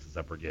left Texas?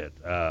 I forget.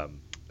 I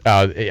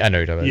know you're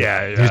talking about.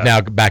 Yeah, Who's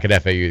now back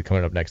at FAU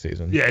coming up next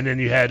season. Yeah, and then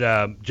you had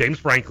James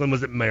Franklin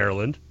was at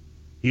Maryland.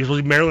 He was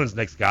really Maryland's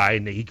next guy,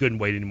 and he couldn't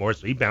wait anymore,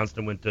 so he bounced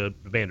and went to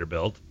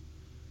Vanderbilt.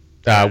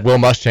 Will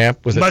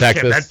Muschamp was at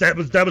Texas.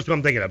 That was what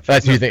I'm thinking of.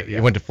 That's who you think. Yeah.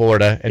 He went to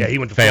Florida and he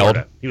went to failed.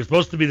 Florida. He was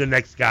supposed to be the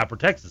next guy for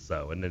Texas,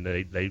 though, and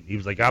then he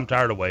was like, I'm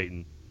tired of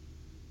waiting.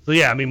 So,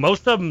 yeah, I mean,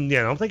 most of them,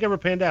 I don't think ever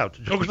panned out.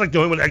 Joker's like the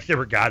only one that actually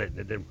ever got it, and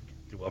it didn't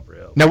do well for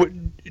him. Now,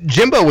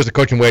 Jimbo was a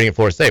coach in waiting at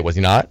Florida State, was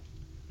he not?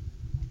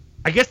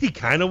 I guess he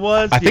kind of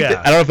was. I think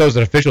I don't know if that was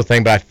an official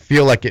thing, but I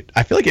feel like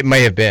it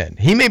may have been.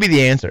 He may be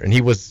the answer, and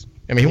he was.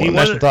 I mean, he won a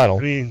national title.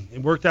 I mean,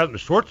 it worked out in the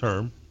short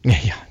term.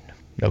 Yeah,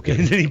 no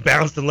kidding. And then he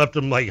bounced and left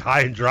him like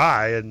high and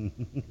dry. And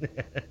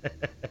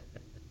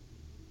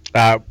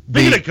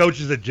speaking of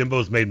coaches that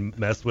Jimbo's made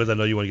mess with, I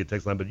know you want to get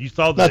text line, but you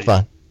saw That's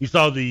fine. You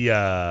saw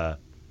the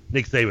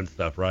Nick Saban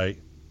stuff, right?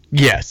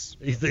 Yes.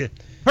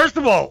 First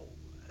of all,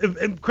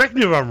 and correct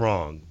me if I'm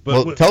wrong,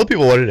 but Well, tell the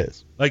people what it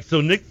is. like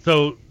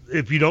so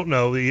if you don't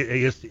know,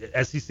 the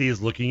SEC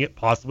is looking at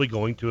possibly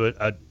going to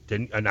a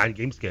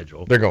 9-game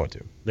schedule. They're going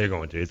to. They're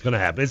going to. It's going to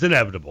happen. It's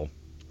inevitable.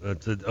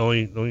 It's the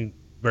only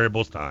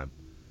variable is time.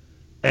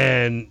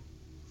 And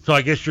so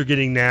I guess you're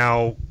getting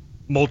now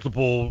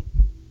multiple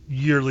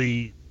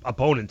yearly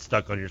opponents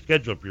stuck on your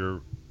schedule if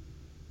you're,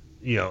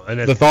 and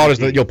The thought is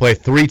that you'll play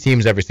 3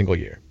 teams every single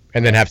year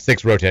and then have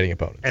 6 rotating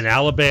opponents. And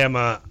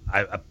Alabama,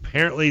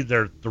 apparently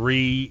their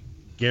 3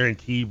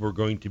 guaranteed were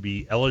going to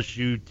be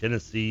LSU,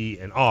 Tennessee,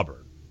 and Auburn.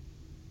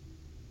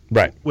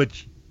 Right.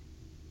 Which,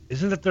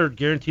 isn't that their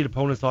guaranteed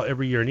opponents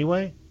every year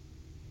anyway?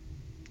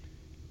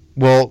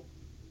 Well,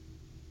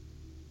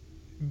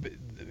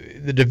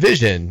 the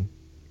division,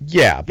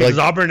 yeah. Because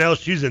Auburn and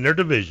LSU's in their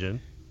division.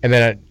 And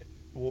then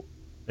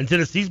and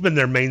Tennessee's been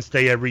their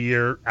mainstay every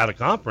year out of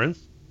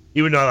conference,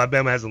 even though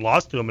Alabama hasn't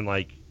lost to them in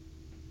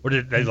or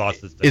did they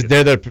lost this?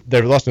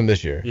 They've lost them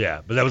this year. Yeah,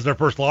 but that was their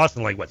first loss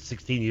in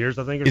 16 years,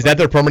 I think. Is that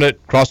their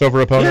permanent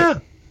crossover opponent? Yeah.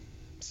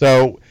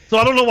 So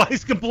I don't know why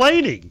he's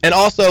complaining. And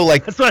also,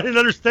 that's what I didn't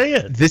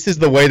understand. This is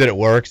the way that it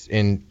works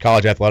in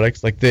college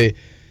athletics. Like the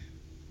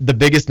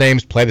biggest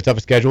names play the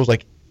toughest schedules.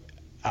 Like,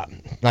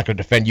 I'm not going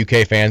to defend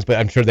UK fans, but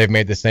I'm sure they've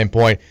made the same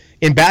point.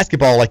 In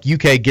basketball, like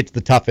UK gets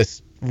the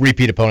toughest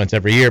repeat opponents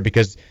every year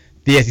because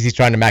the SEC is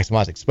trying to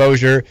maximize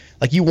exposure.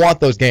 Like, you want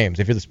those games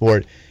if you're the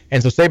sport.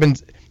 And so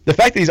Saban's, the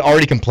fact that he's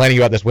already complaining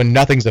about this when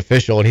nothing's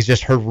official and he's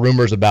just heard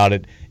rumors about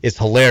it is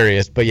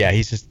hilarious. But yeah,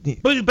 he's just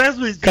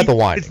cut the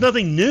wine. It's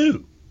nothing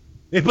new.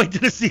 They play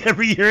Tennessee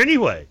every year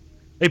anyway.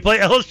 They play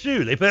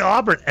LSU. They play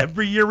Auburn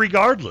every year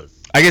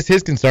regardless. I guess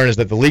his concern is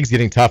that the league's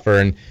getting tougher,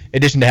 and in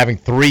addition to having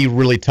 3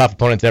 really tough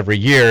opponents every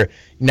year,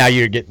 now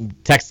you're getting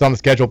Texas on the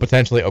schedule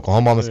potentially,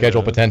 Oklahoma on the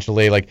schedule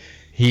potentially. Like,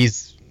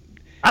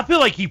 I feel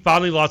like he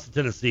finally lost to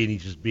Tennessee, and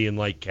he's just being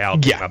like, Cal,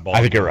 yeah,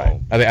 I think you're right.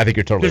 I think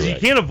you're totally right.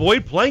 Because you can't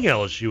avoid playing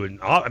LSU, and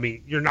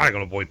you're not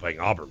going to avoid playing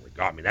Auburn.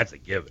 I mean, that's a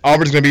given.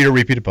 Auburn's going to be your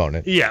repeat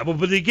opponent. Yeah,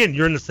 but again,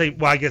 you're in the same.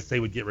 Well, I guess they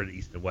would get rid of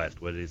East and West.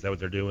 Is that what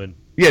they're doing?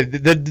 Yeah,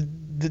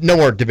 no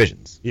more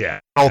divisions. Yeah,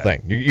 whole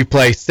thing. You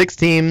play 6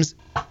 teams,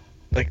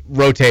 like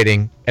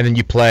rotating, and then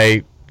you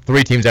play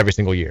 3 teams every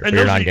single year for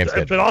your 9-game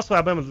schedule. But also,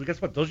 Alabama,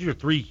 guess what? Those are your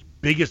 3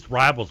 biggest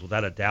rivals,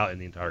 without a doubt, in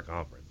the entire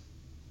conference.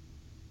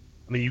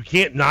 I mean, you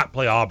can't not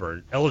play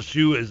Auburn.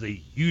 LSU is a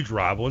huge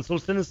rival, and so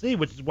is Tennessee,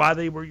 which is why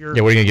they were your.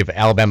 Yeah, what are you gonna give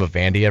Alabama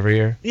Vandy every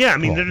year? Yeah, I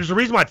mean, there's a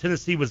reason why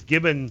Tennessee was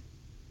given.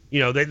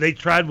 They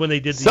tried when they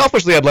did.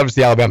 Selfishly, I'd love to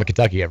see Alabama,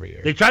 Kentucky every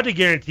year. They tried to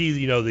guarantee,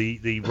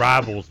 the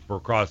rivals for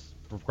cross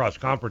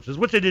conferences,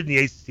 which they did in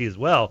the ACC as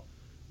well.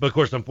 But of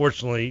course,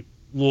 unfortunately,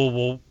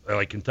 Louisville,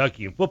 like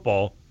Kentucky in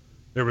football,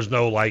 there was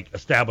no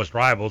established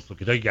rivals. So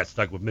Kentucky got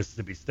stuck with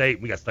Mississippi State,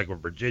 and we got stuck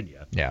with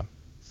Virginia. Yeah.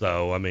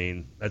 So I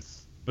mean,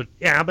 that's. But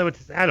yeah, Alabama.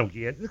 I don't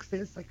get it.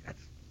 It's like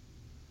that's.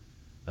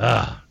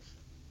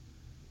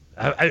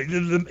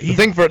 The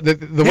thing for the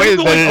way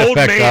that it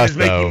affects us, is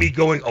making me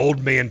going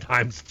old man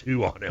times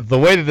 2 on him. The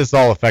way that this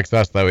all affects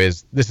us, though,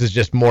 is this is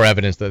just more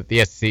evidence that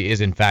the SEC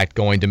is in fact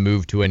going to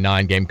move to a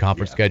 9-game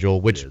conference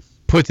schedule, which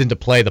puts into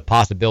play the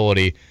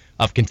possibility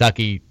of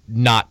Kentucky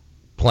not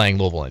playing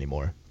Louisville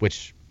anymore,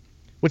 which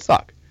would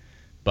suck.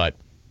 But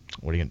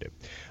what are you gonna do?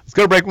 Let's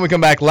go to break. When we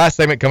come back, last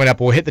segment coming up,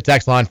 we'll hit the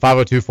text line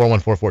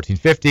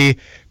 502-414-1450,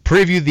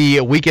 preview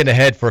the weekend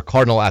ahead for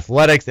Cardinal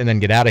Athletics, and then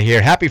get out of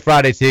here. Happy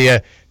Friday to you.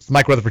 It's the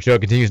Mike Rutherford Show.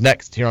 Continues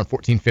next here on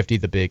 1450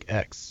 The Big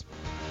X.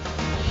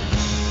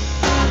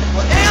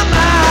 Am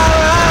I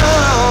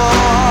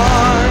wrong?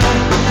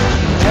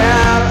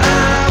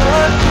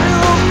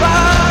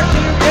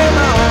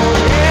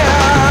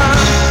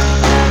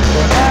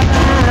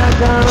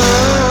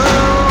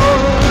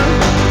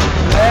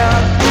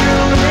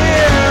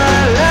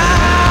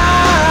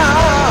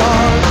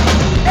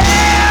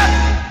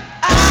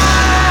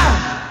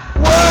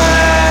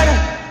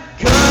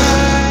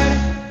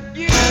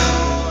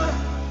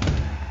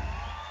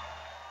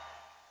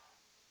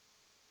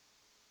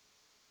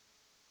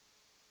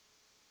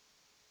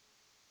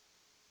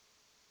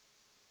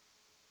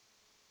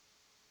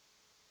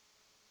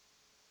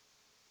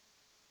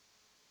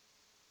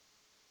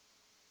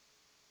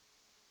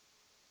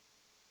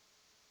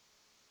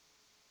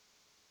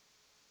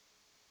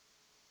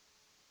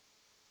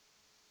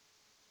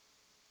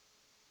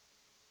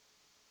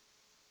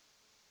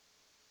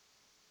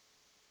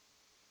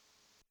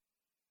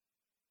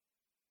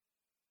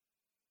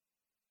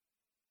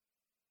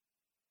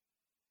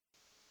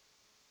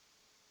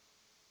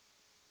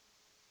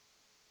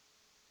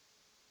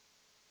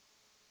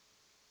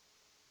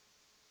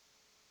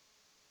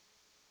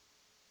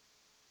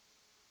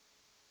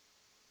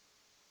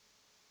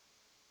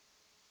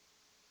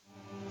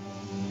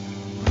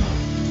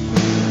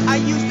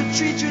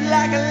 treat you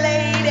like a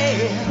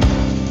lady.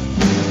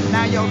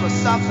 Now you're a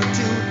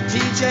substitute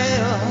teacher.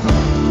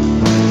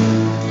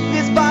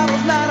 This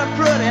bottle's not a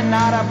pretty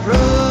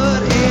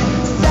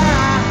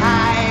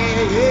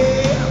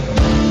sight.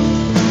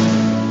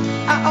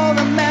 I owe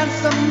the man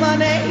some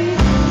money,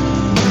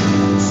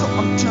 so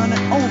I'm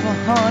turning over,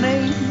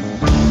 honey.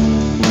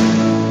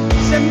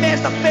 Said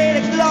Mr.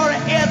 Faded Glory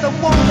is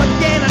once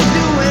again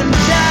doing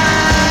time.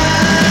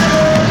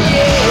 Oh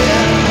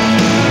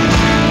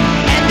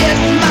yeah, and this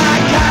is my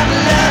kind of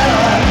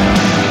love.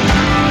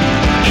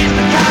 It's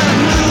the kind of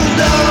blues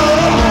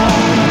though.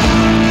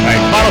 All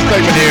right, final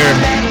segment here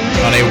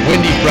on a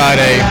windy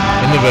Friday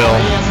in the Ville.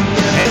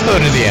 And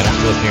Southern Indiana, if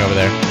you're listening over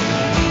there.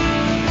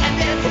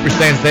 Hope you're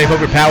staying safe. Hope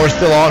your power's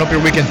still on. Hope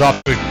your weekend's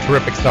off to a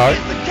terrific start.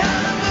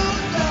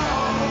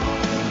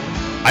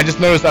 I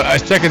just noticed I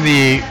was checking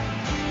the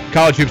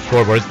college hoops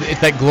scoreboard. It's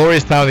that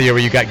glorious time of the year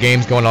where you got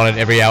games going on at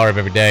every hour of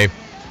every day.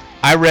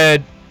 I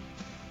read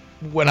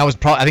when I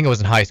think it was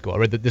in high school. I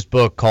read this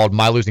book called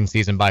My Losing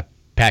Season by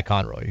Pat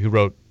Conroy, who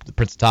wrote The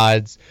Prince of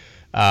Tides.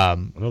 I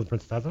know the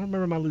Prince of Tides. I don't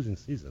remember My Losing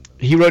Season,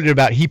 though. He wrote it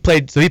about he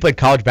played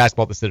college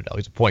basketball at the Citadel.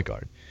 He's a point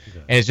guard,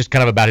 and it's just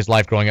kind of about his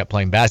life growing up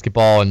playing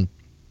basketball and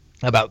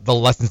about the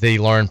lessons that he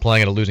learned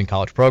playing at a losing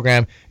college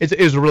program. It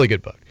was a really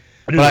good book.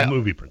 I knew the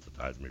movie Prince of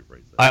Tides. Let me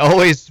rephrase that. I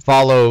always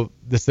follow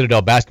the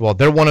Citadel basketball.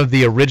 They're one of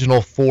the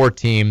original 4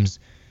 teams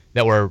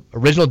that were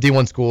original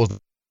D1 schools that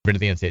went to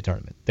the NCAA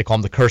tournament. They call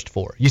them the Cursed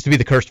 4. It used to be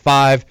the Cursed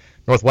 5.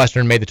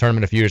 Northwestern made the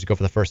tournament a few years ago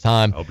for the first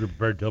time. I hope you're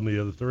prepared to tell me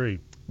the other 3.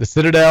 The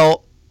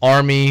Citadel,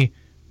 Army,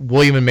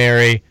 William and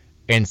Mary,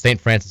 and St.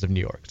 Francis of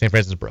New York. St.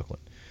 Francis of Brooklyn.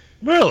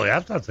 Really? I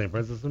thought St.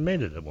 Francis had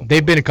made it at one point.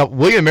 They've been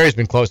William and Mary's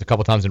been close a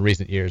couple times in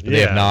recent years, but they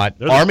have not.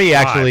 They're the Army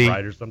Tribe, actually.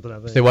 right, or something, I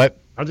think. Say what?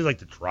 Aren't they like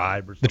the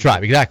Tribe or something? The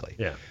Tribe, exactly.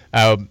 Yeah.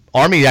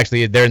 Army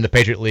actually, they're in the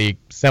Patriot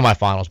League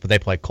semifinals, but they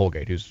play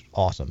Colgate, who's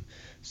awesome.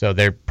 So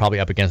they're probably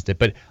up against it.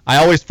 But I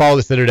always follow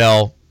the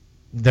Citadel.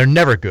 They're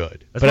never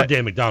good. That's what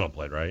Dan McDonald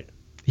played, right?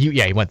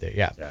 He went there,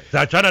 yeah. So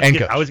I try not to And get.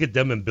 coach. I always get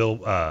them and Bill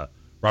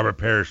Robert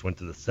Parrish went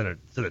to the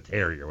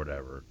Senatary or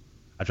whatever.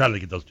 I try not to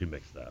get those two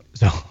mixed up.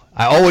 So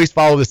I always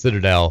follow the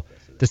Citadel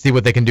to see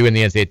what they can do in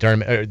the NCAA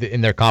tournament, or in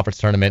their conference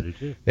tournament.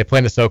 They play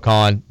in the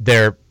SoCon.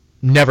 They're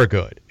never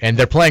good, and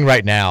they're playing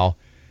right now.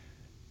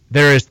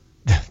 There is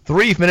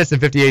 3 minutes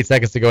and 58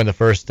 seconds to go in the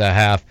first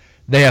half.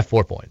 They have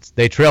 4 points.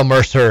 They trail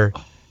Mercer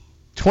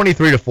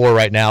 23-4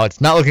 right now.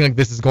 It's not looking like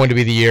this is going to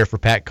be the year for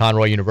Pat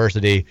Conroy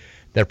University.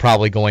 They're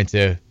probably going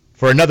to,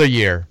 for another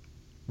year,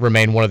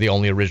 remain one of the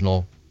only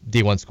original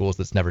D1 schools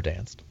that's never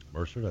danced.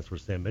 Mercer, that's where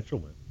Sam Mitchell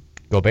went.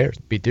 Go Bears.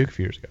 Beat Duke a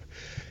few years ago.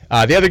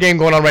 The other game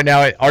going on right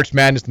now at Arch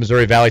Madness, the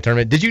Missouri Valley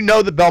Tournament. Did you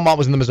know that Belmont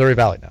was in the Missouri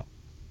Valley now?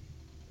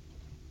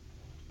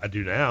 I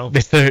do now.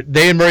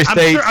 They and Murray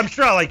State. I'm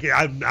sure I like it.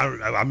 I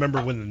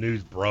remember when the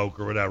news broke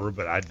or whatever,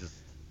 but I just.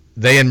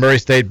 They and Murray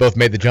State both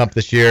made the jump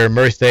this year.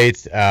 Murray State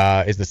is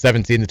the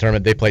 7th seed in the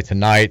tournament. They play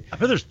tonight. I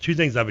bet there's 2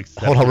 things I've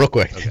accepted. Hold on real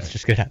quick. Okay.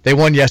 Just get out. They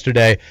won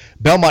yesterday.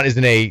 Belmont is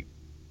in a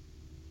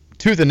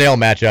tooth-and-nail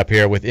matchup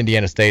here with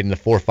Indiana State in the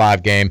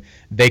 4-5 game.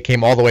 They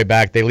came all the way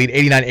back. They lead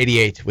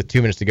 89-88 with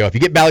 2 minutes to go. If you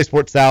get Valley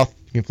Sports South,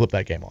 you can flip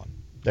that game on.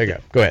 There you go.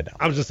 Go ahead now.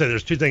 I was just saying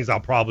there's 2 things I'll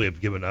probably have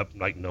given up,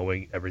 like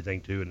knowing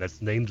everything too, and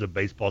that's names of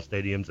baseball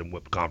stadiums and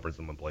what conference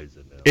someone plays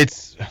in now.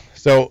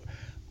 So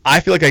I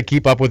feel like I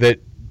keep up with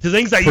it The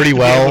things I pretty used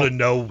to well. be able to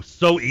know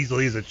so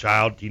easily as a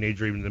child,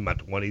 teenager, even in my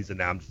 20s, and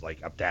now I'm just like,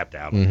 I'm tapped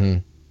out. Mm-hmm.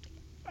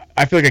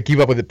 I feel like I keep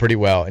up with it pretty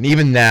well. And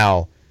even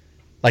now,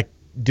 like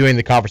doing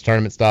the conference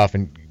tournament stuff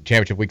and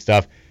championship week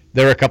stuff,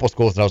 there are a couple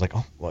schools that I was like,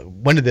 oh,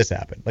 when did this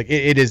happen? Like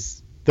it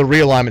is, the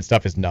realignment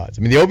stuff is nuts.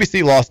 I mean, the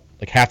OVC lost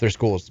like half their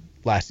schools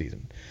last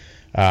season.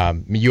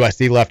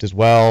 USC left as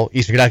well.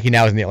 Eastern Kentucky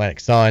now is in the Atlantic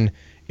Sun.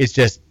 It's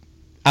just,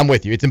 I'm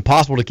with you. It's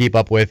impossible to keep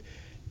up with.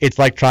 It's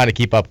like trying to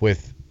keep up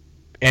with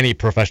any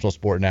professional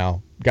sport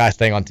now. Guys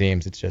staying on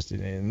teams, it's just,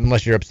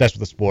 unless you're obsessed with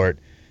the sport,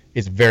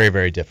 it's very,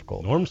 very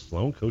difficult. Norm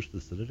Sloan coached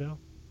the Citadel?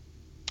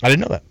 I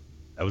didn't know that.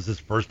 That was his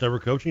first ever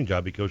coaching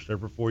job. He coached there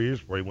for 4 years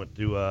before he went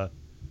to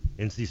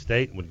NC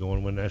State and would go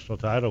and win a national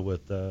title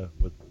with David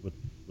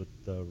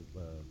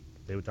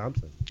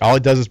Thompson. All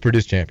it does is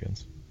produce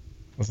champions.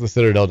 That's what the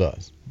Citadel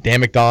does. Dan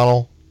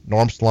McDonald,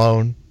 Norm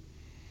Sloan.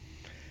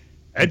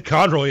 Ed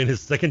Conroy in his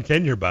second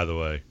tenure, by the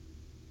way.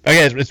 Oh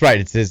yeah, it's right.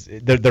 It's his.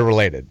 They're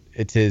related.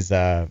 It's his.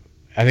 I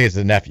think it's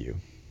his nephew.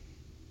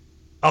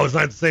 Oh, it's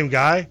not the same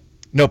guy?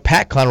 No,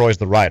 Pat Conroy is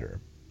the writer.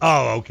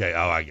 Oh, okay.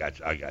 Oh, I got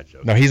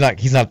you. No, he's not.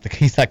 He's not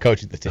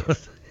coaching the team.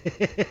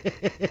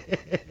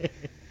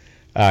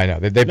 I know.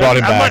 They brought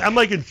him back. I'm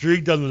like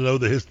intrigued on to know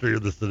the history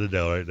of the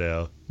Citadel right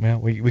now. Well,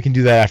 we can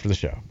do that after the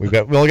show. We'll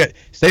get.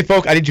 Stay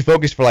focused. I need you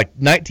focused for like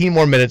 19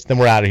 more minutes, then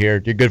we're out of here.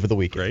 You're good for the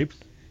weekend. Grapes?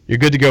 You're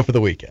good to go for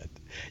the weekend.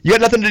 You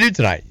got nothing to do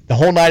tonight. The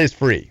whole night is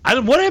free.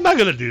 What am I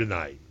gonna do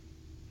tonight?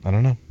 I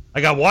don't know.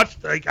 Like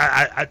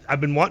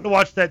I've been wanting to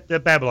watch that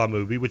Babylon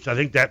movie, which I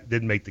think that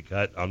did make the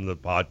cut on the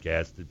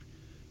podcast. In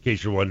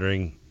case you're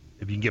wondering,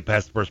 if you can get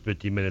past the first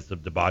 15 minutes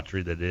of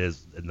debauchery that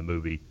is in the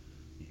movie,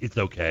 it's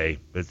okay.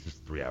 But it's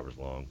just 3 hours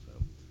long. So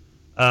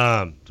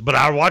But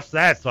I watched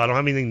that, so I don't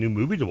have anything new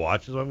movie to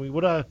watch. So I mean,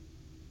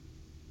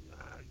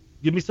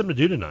 give me something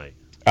to do tonight.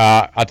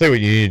 I'll tell you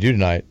what you need to do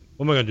tonight.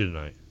 What am I gonna do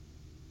tonight?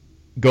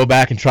 Go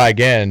back and try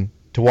again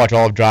to watch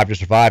all of Drive to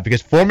Survive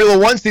because Formula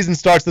One season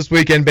starts this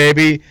weekend,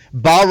 baby.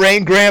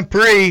 Bahrain Grand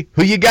Prix.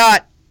 Who you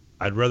got?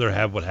 I'd rather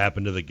have what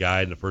happened to the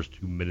guy in the first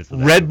 2 minutes of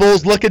that. Red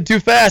Bull's looking too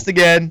fast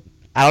again.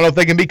 I don't know if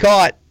they can be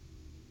caught.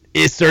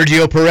 Is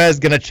Sergio Perez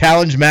going to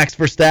challenge Max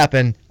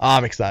Verstappen? Oh,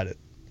 I'm excited.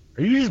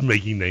 Are you just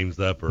making names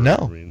up? Or, No.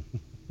 I mean,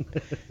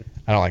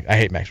 I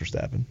hate Max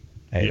Verstappen.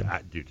 I hate him.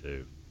 I do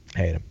too.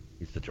 Hate him.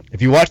 He's such a.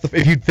 If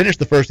you finished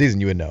the first season,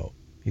 you would know.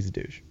 He's a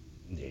douche.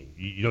 Yeah,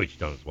 you know he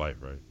cheated on his wife,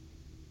 right?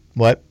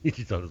 What? He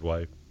cheats on his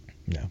wife.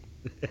 No.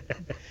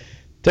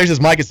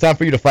 Texas Mike, it's time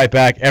for you to fight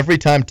back. Every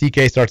time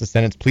TK starts a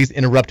sentence, please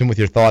interrupt him with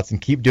your thoughts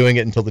and keep doing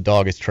it until the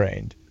dog is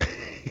trained.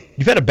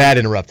 You've had a bad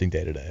interrupting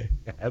day today.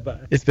 Have I?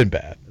 It's been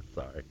bad.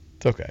 Sorry.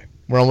 It's okay.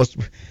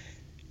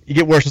 You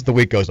get worse as the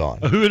week goes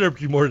on. Who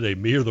interrupted you more today,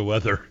 me or the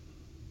weather?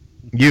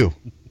 You.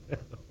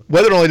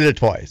 Weather only did it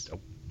twice.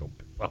 Don't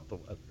piss off the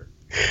weather.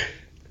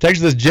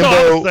 Texas says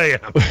No,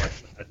 Jimbo.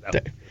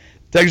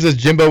 Texas says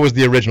Jimbo was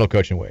the original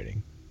coach in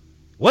waiting.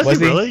 Was Was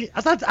he he? really?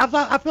 I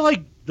feel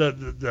like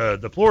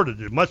the Florida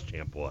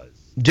Muschamp was.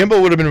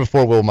 Jimbo would have been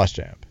before Will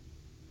Muschamp.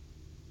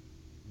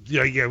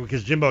 Yeah,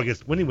 because Jimbo, I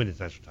guess, when he won his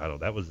national title,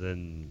 that was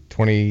in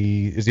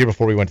It was the year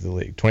before we went to the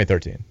league,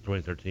 2013.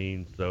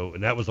 2013. So,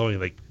 and that was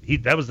only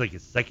that was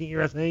his second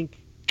year, I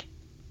think.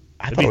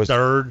 I Maybe thought it was.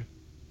 third.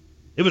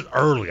 It was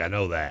early, I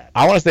know that.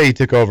 I want to say he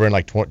took over in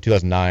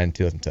 2009,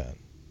 2010.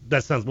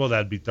 That sounds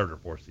that'd be third or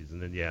fourth season,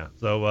 then yeah.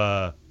 So,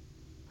 I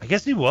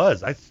guess he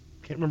was. I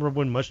can't remember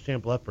when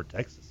Muschamp left for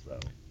Texas though.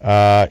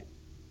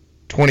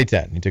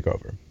 2010, he took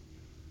over.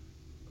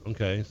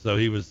 Okay, so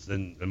he was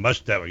in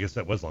Muschamp. I guess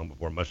that was long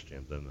before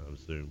Muschamp, then I would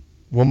assume.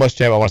 Will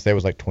Muschamp, I want to say it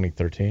was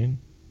 2013.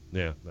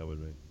 Yeah, that would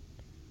be.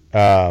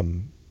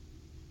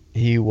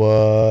 He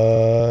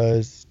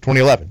was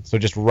 2011, so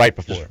just right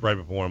before. Just right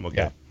before him. Okay.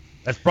 Yeah.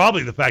 That's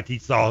probably the fact he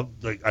saw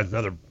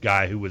another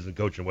guy who was in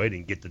coach and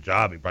waiting get the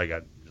job. He probably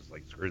got just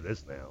screw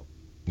this now.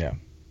 Yeah.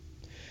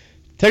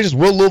 Texas,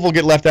 will Louisville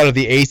get left out of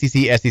the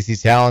ACC SEC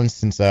challenge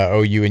since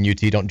OU and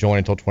UT don't join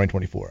until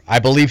 2024? I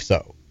believe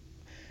so.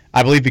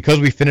 I believe because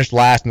we finished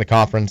last in the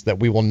conference that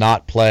we will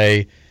not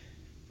play,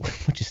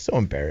 which is so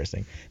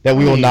embarrassing, that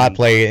we will not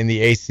play in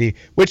the ACC,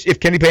 which if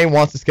Kenny Payne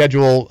wants to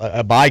schedule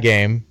a bye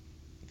game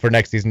for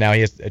next season, now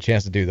he has a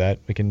chance to do that.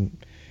 We can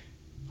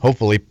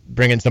hopefully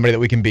bring in somebody that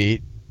we can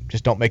beat.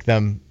 Just don't make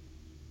them,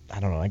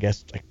 I don't know, I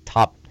guess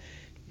top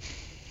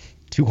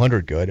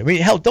 200 good. I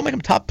mean, hell, don't make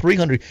them top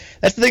 300.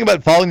 That's the thing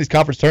about following these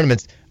conference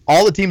tournaments.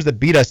 All the teams that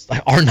beat us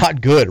are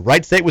not good.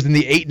 Wright State was in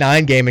the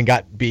 8-9 game and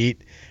got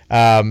beat.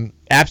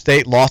 App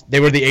State lost. They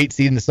were the 8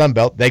 seed in the Sun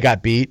Belt. They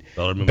got beat.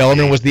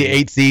 Bellarmine was the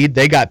 8 seed.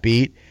 They got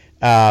beat.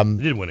 They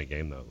did win a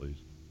game, though, at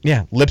least.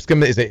 Yeah,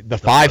 Lipscomb is the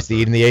 5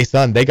 seed in the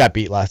A-Sun. They got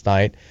beat last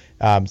night.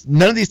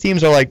 None of these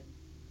teams are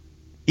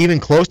even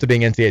close to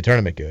being NCAA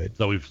tournament good.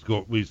 So we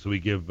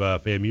give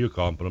FAMU a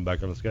call and put them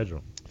back on the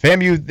schedule.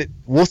 FAMU,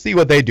 we'll see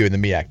what they do in the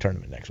MEAC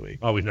tournament next week.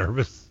 Are we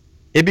nervous?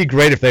 It'd be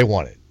great if they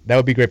won it. That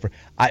would be great for.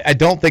 I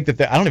don't think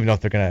that I don't even know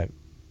if they're gonna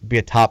be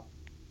a top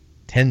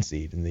 10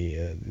 seed in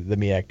the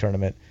MEAC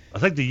tournament. I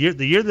think the year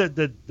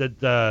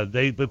that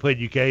they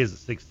played UK as a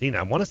 16.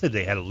 I want to say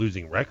they had a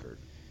losing record.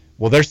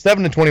 Well, they're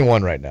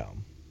 7-21 right now,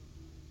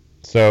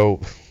 so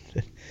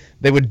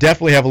they would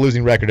definitely have a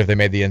losing record if they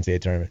made the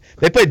NCAA tournament.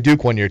 They played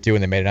Duke one year too,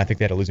 and they made it. And I think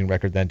they had a losing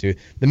record then too.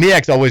 The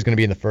MEAC's always going to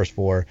be in the first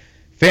 4.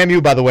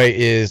 FAMU, by the way,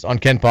 is on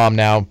Ken Palm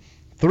now,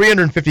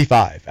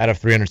 355 out of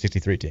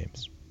 363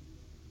 teams.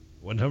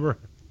 What number?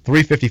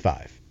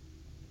 355.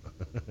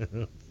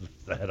 Is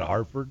that ahead of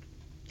Hartford?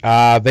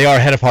 They are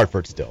ahead of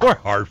Hartford still. Or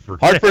Hartford.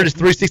 Hartford is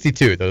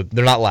 362, though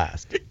they're not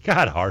last.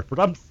 God, Hartford.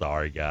 I'm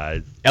sorry,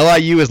 guys.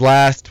 LIU is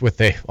last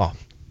with a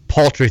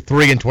paltry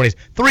 3-20.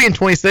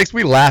 3-26.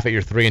 We laugh at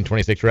your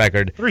 3-26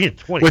 record.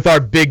 3-20 with our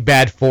big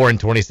bad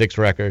 4-26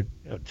 record.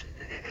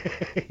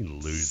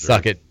 Loser.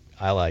 Suck it,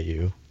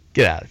 LIU.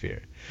 Get out of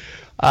here.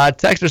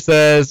 Texter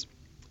says,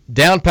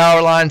 down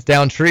power lines,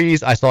 down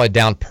trees. I saw a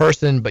down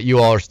person, but you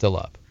all are still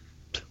up.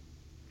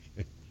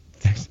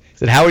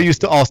 Said, how are you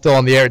all still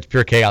on the air? It's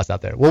pure chaos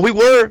out there. Well, we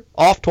were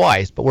off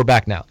twice, but we're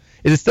back now.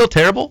 Is it still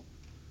terrible?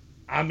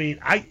 I mean,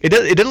 it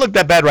didn't look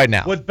that bad right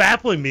now. What's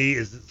baffling me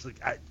is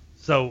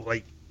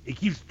it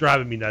keeps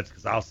driving me nuts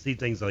because I'll see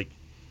things like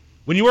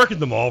when you work at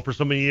the mall for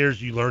so many years,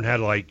 you learn how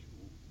to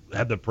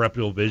have the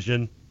peripheral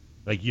vision.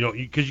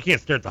 Because you can't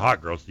stare at the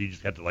hot girl, so you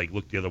just have to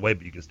look the other way,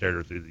 but you can stare at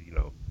her through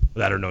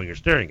without her knowing you're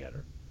staring at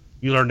her.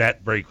 You learn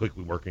that very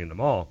quickly working in the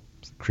mall.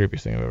 It's the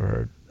creepiest thing I've ever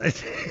heard.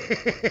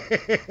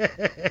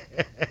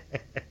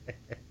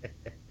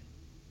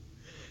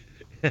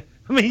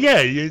 I mean, yeah,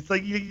 it's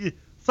like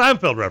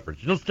Seinfeld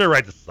reference. You don't stare right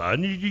at the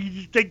sun. You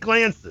just take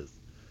glances.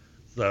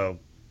 So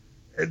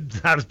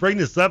I was bringing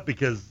this up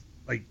because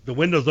the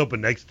window's open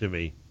next to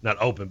me, not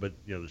open, but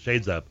the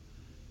shade's up,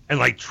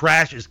 and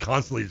trash is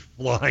constantly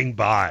flying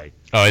by.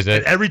 Oh, is it?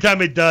 And every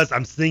time it does,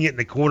 I'm seeing it in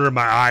the corner of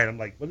my eye, and I'm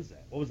like, what is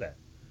that? What was that?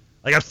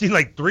 Like I've seen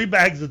like 3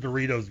 bags of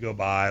Doritos go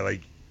by.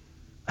 Like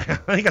I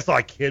think I saw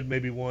a kid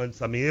maybe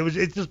once. I mean,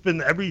 it's just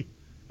been every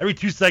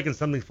 2 seconds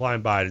something's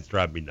flying by and it's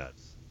driving me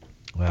nuts.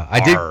 Well, I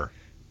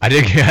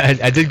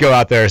did go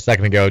out there a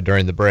second ago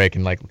during the break,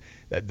 and like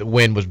the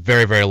wind was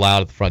very, very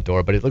loud at the front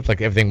door, but it looked like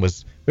everything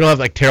was. We don't have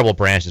like terrible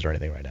branches or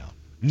anything right now.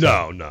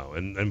 No,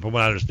 and from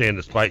what I understand,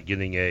 despite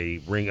getting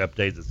a ring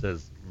update that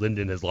says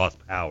Linden has lost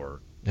power,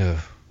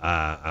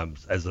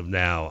 as of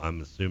now,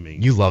 I'm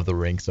assuming you love the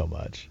ring so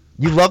much.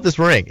 You love this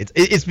ring.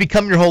 It's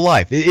become your whole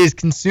life. It has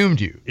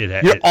consumed you.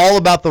 You're all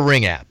about the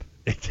Ring app.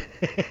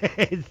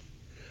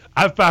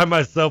 I find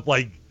myself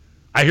like.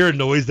 I hear a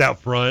noise out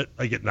front,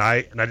 like at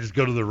night, and I just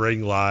go to the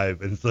Ring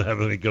live instead of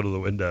having to go to the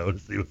window and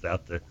see what's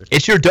out there.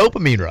 It's your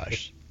dopamine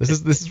rush. This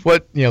is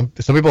what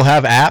some people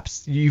have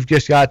apps. You've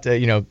just got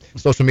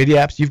social media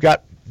apps. You've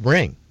got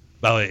Ring.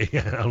 By the way,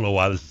 I don't know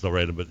why this is so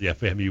random, but yeah,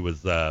 FAMU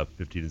was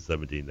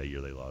 15-17 that year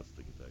they lost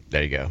to Kentucky.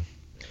 There you go.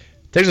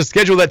 Texas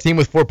schedule that team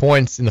with 4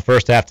 points in the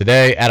first half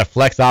today. Add a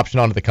flex option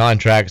onto the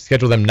contract.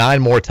 Schedule them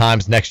 9 more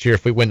times next year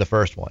if we win the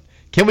first one.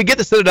 Can we get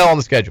the Citadel on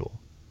the schedule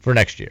for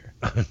next year?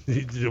 Are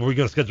we going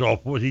to schedule all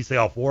 4? Did he say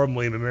all 4 of them,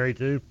 William and Mary,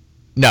 too?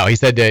 No, he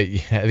said, I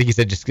think he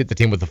said just get the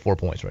team with the 4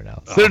 points right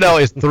now. Citadel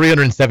is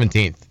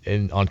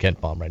 317th on Kent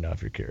Palm right now,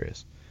 if you're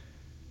curious.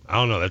 I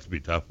don't know. That's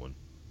going to be a tough one.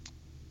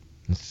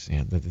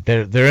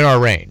 They're in our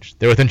range.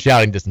 They're within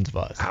shouting distance of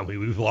us. I mean,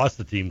 we've lost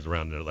the teams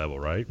around their level,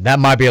 right? That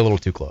might be a little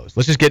too close.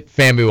 Let's just get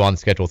FAMU on the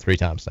schedule 3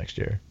 times next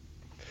year.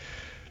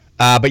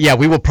 But yeah,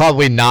 we will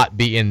probably not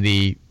be in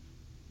the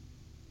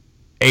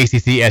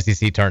ACC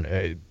SEC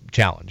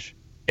challenge.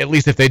 At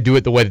least if they do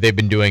it the way that they've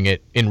been doing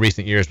it in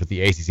recent years with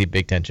the ACC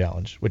Big Ten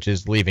Challenge, which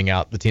is leaving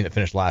out the team that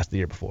finished last the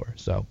year before.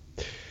 So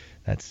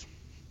that's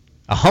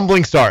a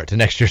humbling start to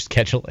next year's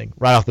scheduling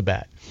right off the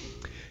bat.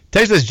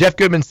 Texas Jeff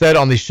Goodman said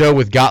on the show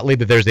with Gottlieb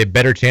that there's a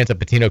better chance of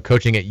Pitino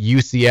coaching at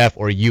UCF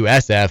or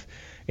USF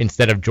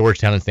instead of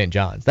Georgetown and St.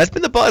 John's. That's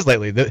been the buzz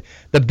lately. The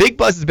big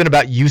buzz has been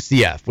about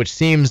UCF, which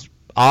seems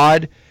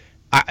odd.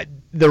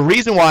 The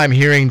reason why I'm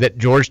hearing that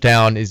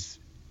Georgetown is,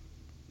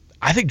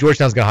 I think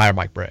Georgetown's going to hire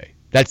Mike Bray.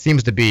 That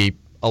seems to be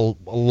a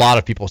lot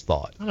of people's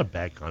thought. Not a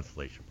bad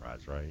consolation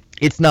prize, right?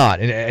 It's not.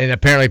 And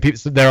apparently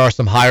there are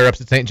some higher-ups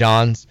at St.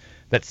 John's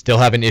that still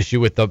have an issue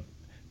with the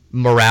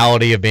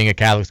morality of being a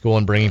Catholic school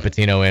and bringing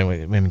Pitino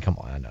in. I mean, come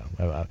on, I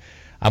know.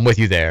 I'm with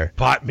you there.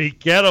 Pot meat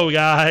ghetto,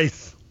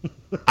 guys.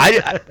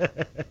 I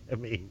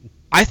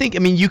think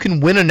you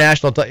can win a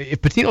national title.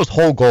 If Pitino's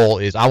whole goal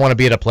is I want to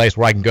be at a place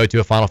where I can go to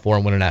a Final Four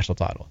and win a national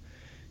title,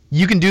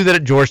 you can do that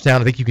at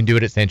Georgetown. I think you can do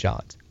it at St.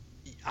 John's.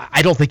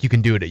 I don't think you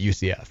can do it at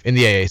UCF in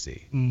the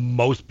AAC.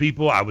 Most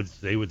people, I would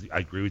say, I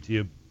agree with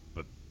you,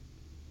 but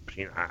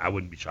I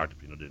wouldn't be shocked if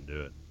Pitino didn't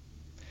do it.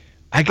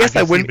 I guess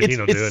I wouldn't.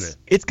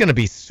 It's going to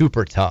be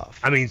super tough.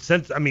 It's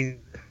just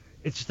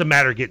a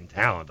matter of getting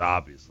talent,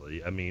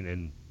 obviously.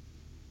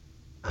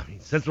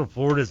 Central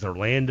Florida is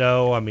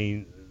Orlando.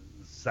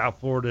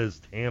 South Florida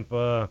is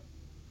Tampa.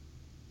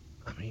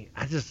 It'd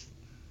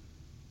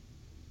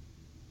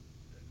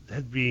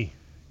be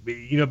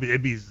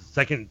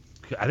second.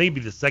 I think it'd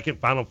be the second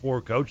Final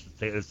Four coach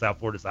that South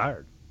Florida's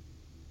hired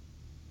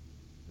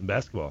in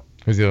basketball.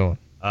 Who's the other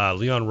one?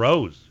 Leon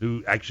Rose,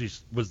 who actually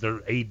was their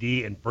AD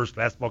and first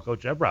basketball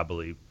coach ever, I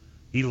believe.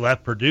 He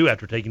left Purdue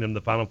after taking them to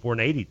the Final Four in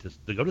 '80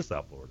 to go to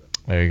South Florida.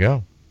 There you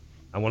go.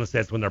 I want to say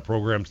that's when their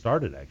program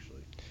started,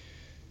 actually.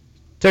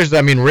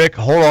 Texas, Rick,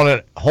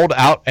 hold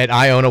out at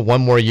Iona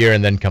one more year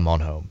and then come on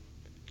home.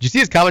 Did you see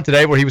his comment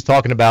today where he was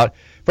talking about,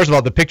 first of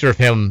all, the picture of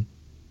him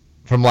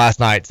from last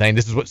night saying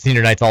this is what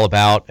senior night's all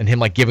about, and him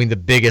giving the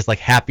biggest,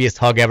 happiest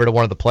hug ever to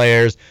one of the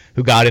players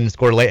who got in and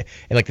scored late,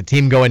 and the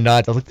team going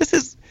nuts. I was like, this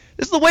is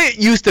the way it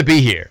used to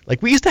be here.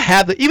 We used to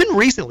have even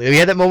recently, we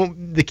had that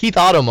moment, the Keith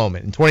Otto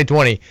moment in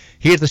 2020.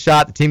 He hits the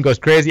shot, the team goes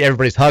crazy,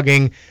 everybody's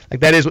hugging.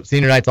 That is what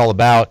senior night's all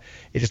about.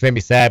 It just made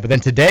me sad. But then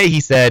today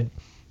he said,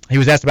 he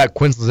was asked about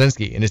Quinn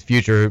Slazinski and his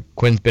future.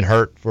 Quinn's been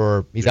hurt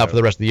he's out for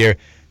the rest of the year.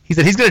 He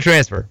said he's going to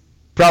transfer,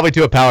 probably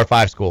to a Power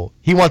 5 school.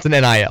 He wants an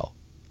NIL.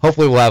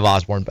 Hopefully we'll have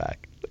Osborne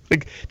back.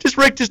 Rick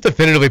just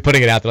definitively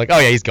putting it out there, oh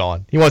yeah, he's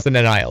gone. He wants an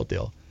NIL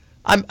deal.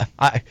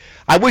 I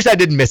wish I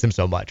didn't miss him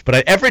so much,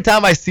 but every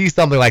time I see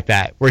something like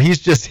that where he's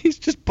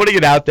just putting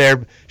it out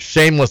there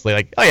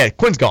shamelessly, oh yeah,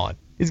 Quinn's gone.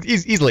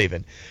 He's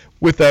leaving.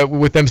 With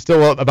them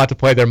still about to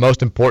play their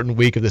most important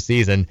week of the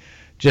season,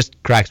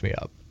 just cracks me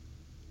up.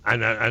 I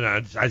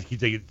know. I keep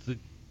thinking.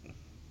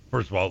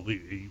 First of all,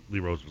 Lee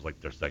Rose was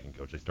their second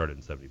coach. They started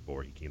in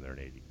 '74. He came there in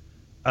 '80.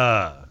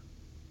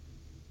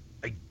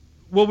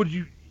 What would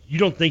you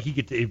don't think he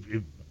could if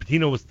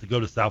Pitino was to go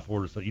to South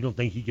Florida? So you don't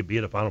think he could be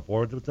at a Final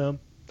Four with them?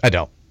 I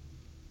don't.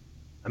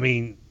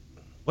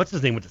 What's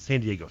his name went to San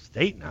Diego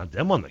State now?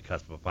 Them on the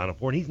cusp of a Final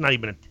Four, and he's not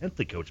even a tenth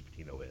the coach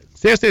Pitino is.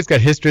 San Diego State's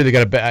got history. They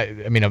got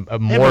a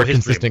more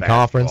consistent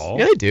conference.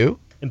 Yeah, they do.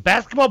 In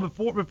basketball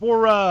before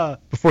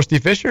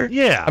Steve Fisher?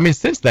 Yeah.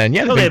 Since then,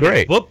 yeah, they've been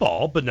great.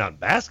 Football, but not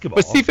basketball.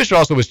 But Steve Fisher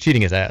also was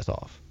cheating his ass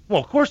off. Well,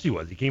 of course he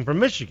was. He came from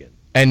Michigan.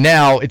 And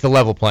now it's a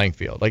level playing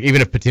field.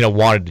 Even if Pitino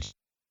wanted to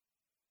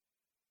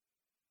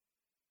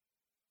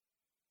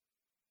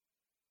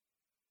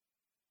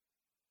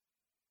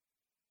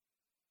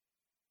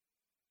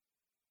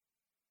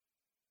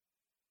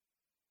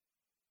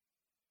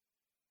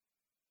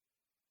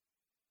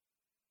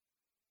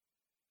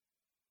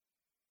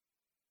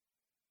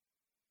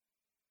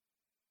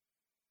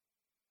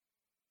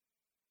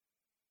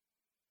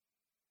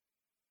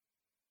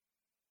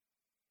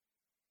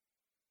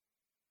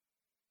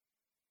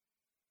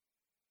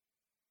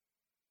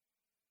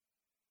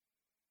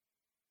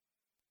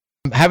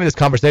I'm having this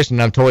conversation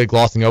and I'm totally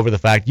glossing over the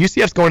fact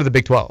UCF's going to the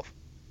Big 12.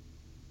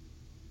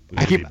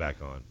 We should be back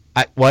on.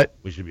 What?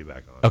 We should be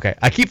back on. Okay.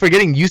 I keep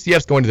forgetting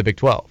UCF's going to the Big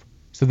 12.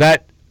 So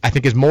that, I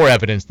think, is more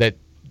evidence that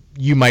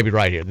you might be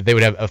right here, that they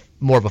would have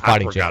more of a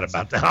fighting chance.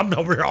 I forgot about that. I'm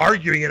over here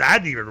arguing it. I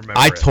didn't even remember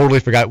I totally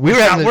forgot.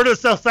 Where does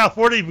South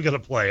Florida even going to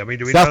play? I mean,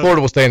 do we South know?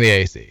 Florida will stay in the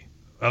AAC.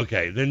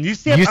 Okay, then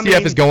UCF.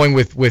 UCF is going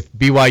with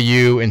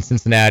BYU and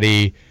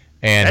Cincinnati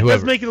and that whoever.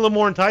 does make it a little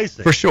more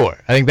enticing. For sure.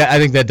 I think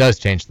that does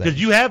change things.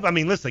 Because you have, I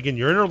mean, listen, again,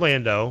 you're in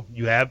Orlando.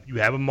 You have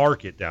a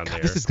market down there.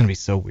 This is going to be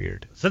so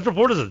weird. Central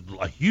Florida's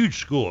a huge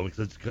school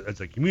because it's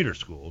a commuter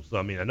school. So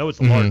I mean, I know it's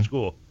a large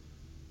school.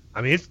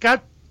 I mean, it's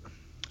got.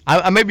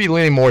 I may be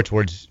leaning more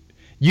towards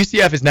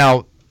UCF is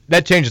now.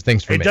 That changes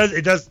things for me.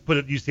 It does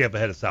put UCF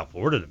ahead of South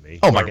Florida to me.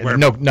 Oh my God!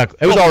 No,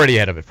 it was already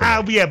ahead of it for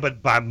me. Yeah,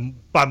 but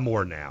by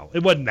more now.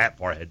 It wasn't that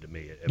far ahead to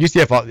me.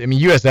 UCF. I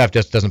mean, USF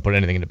just doesn't put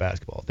anything into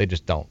basketball. They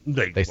just don't.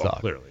 They suck.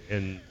 Clearly,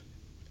 and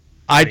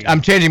I'm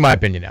changing my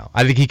opinion now.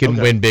 I think he can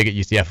win big at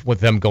UCF with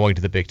them going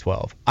to the Big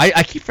 12.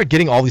 I keep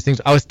forgetting all these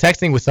things. I was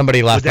texting with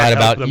somebody last night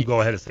about them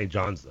go ahead of St.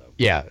 John's though.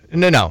 Yeah,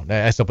 no,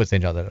 I still put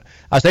St. John's there.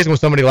 I was texting with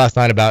somebody last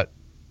night about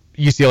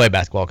UCLA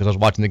basketball because I was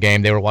watching the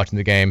game. They were watching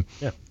the game,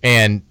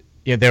 and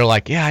they were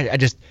like, I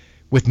just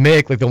with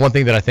Mick, like the one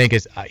thing that I think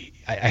is I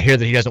hear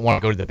that he doesn't want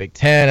to go to the Big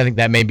Ten. I think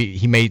that maybe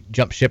he may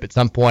jump ship at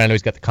some point. I know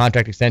he's got the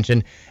contract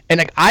extension, and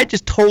like I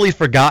just totally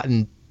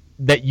forgotten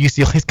that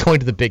UCLA is going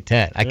to the Big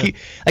Ten.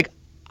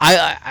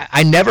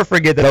 I never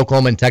forget that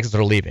Oklahoma and Texas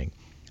are leaving.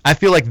 I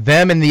feel like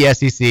them and the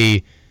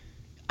SEC.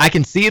 I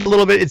can see it a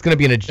little bit. It's going to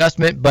be an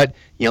adjustment, but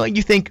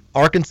you think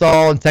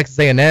Arkansas and Texas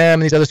A&M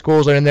and these other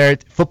schools are in there,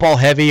 football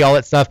heavy, all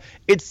that stuff.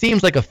 It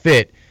seems like a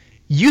fit.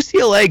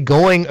 UCLA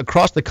going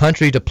across the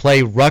country to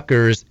play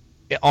Rutgers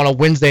on a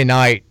Wednesday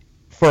night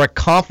for a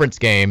conference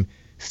game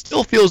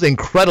still feels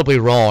incredibly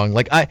wrong.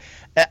 Like I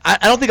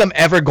don't think I'm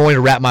ever going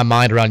to wrap my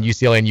mind around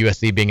UCLA and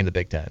USC being in the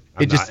Big Ten.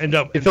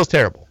 It feels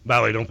terrible. By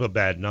the way, don't feel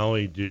bad. Not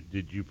only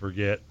did you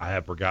forget, I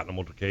have forgotten on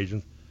multiple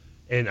occasions.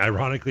 And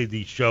ironically,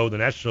 the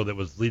next show that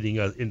was leading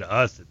us into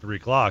us at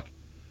 3:00,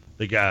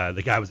 the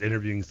guy was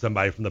interviewing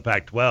somebody from the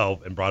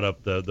Pac-12 and brought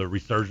up the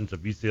resurgence of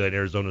UCLA and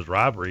Arizona's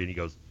rivalry, and he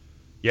goes,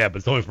 "Yeah, but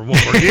it's only for one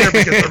more year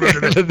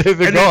because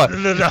they're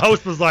gone." The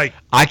host was like,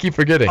 "I keep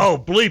forgetting." Oh,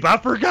 bleep! I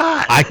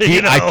forgot. I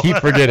keep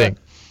forgetting.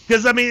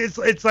 Because I mean,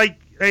 it's like,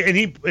 and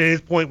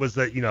his point was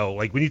that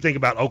like when you think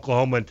about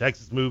Oklahoma and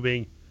Texas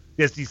moving,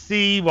 the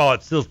SEC, while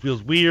it still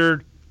feels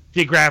weird.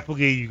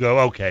 Geographically, you go,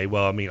 okay,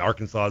 well, I mean,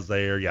 Arkansas is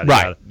there, yada,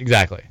 right, yada.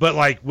 Exactly. But,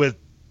 like, with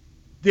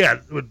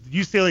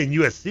UCLA and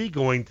USC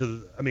going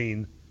to, I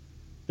mean,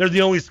 they're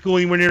the only school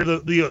anywhere near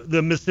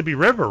the Mississippi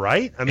River,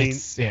 right? I mean,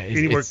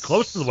 anywhere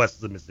close to the west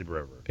of the Mississippi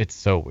River. It's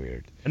so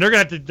weird. And they're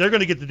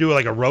gonna get to do,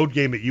 like, a road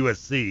game at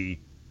USC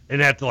and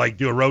have to, like,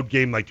 do a road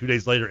game, like, 2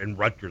 days later in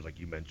Rutgers,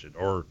 like you mentioned,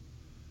 or,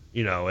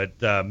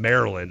 at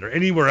Maryland or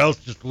anywhere else,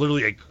 just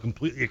literally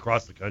completely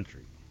across the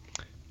country.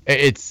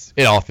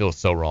 It all feels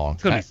so wrong.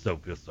 It's gonna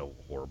feel so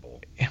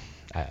horrible.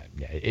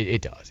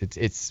 It does.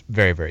 It's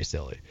very, very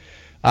silly.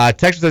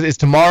 Texas says, is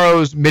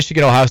tomorrow's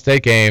Michigan-Ohio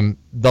State game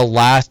the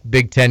last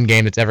Big Ten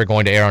game that's ever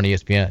going to air on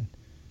ESPN?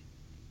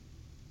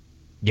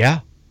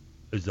 Yeah.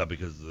 Is that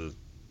because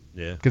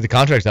because the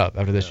contract's up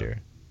after this year.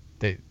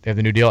 They have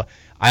the new deal.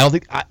 I don't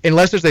think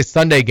unless there's a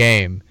Sunday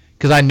game,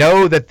 because I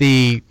know that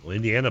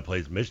Indiana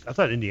plays Michigan. I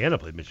thought Indiana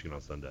played Michigan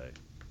on Sunday.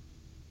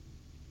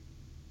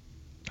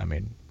 I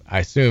mean, I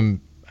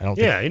assume.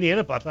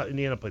 Indiana. I thought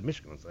Indiana played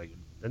Michigan on Sunday.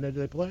 Then do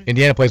they play?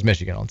 Indiana plays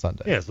Michigan on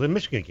Sunday. Yeah, so then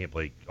Michigan can't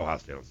play Ohio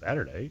State on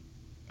Saturday.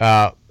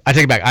 I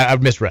take it back. I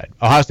misread.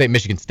 Ohio State,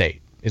 Michigan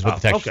State is what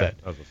the text said.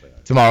 I was gonna say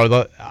that.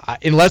 Tomorrow,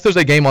 unless there's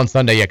a game on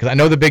Sunday, because I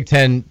know the Big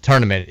Ten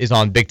tournament is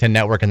on Big Ten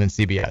Network and then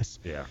CBS.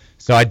 Yeah.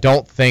 So I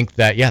don't think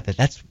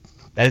that's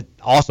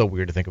also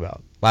weird to think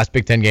about. Last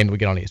Big Ten game that we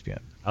get on ESPN.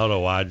 I don't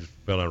know why I just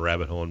fell on a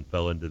rabbit hole and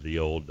fell into the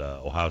old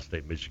Ohio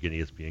State, Michigan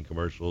ESPN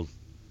commercials.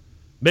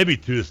 Maybe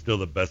 2 is still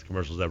the best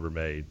commercials ever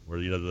made, where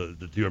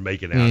the two are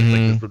making out.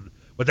 Mm-hmm. Like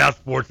without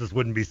sports, this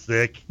wouldn't be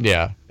sick.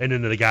 Yeah. And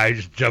then the guy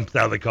just jumps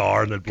out of the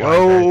car and then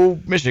go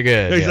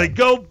Michigan. He's like,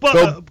 go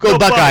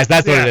Buckeyes.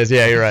 That's what it is.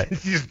 Yeah, you're right.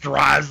 He just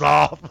drives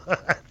off.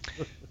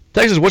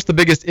 Texas, what's the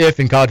biggest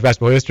if in college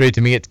basketball history? To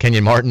me, it's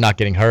Kenyon Martin not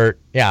getting hurt.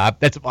 Yeah,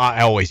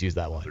 I always use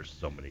that one. There's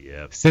so many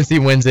ifs. Since he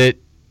wins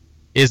it,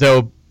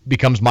 Izzo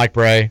becomes Mike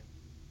Bray.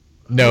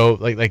 No,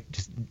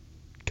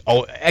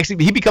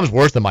 actually, he becomes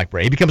worse than Mike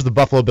Bray. He becomes the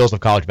Buffalo Bills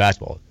of college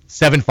basketball.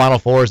 7 Final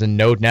Fours and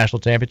no national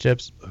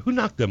championships. Who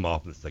knocked them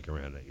off in the second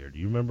round that year? Do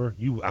you remember?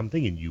 I'm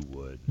thinking you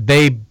would.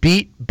 They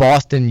beat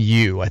Boston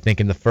U, I think,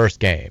 in the first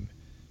game.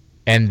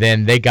 And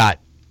then they got,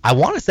 I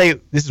want to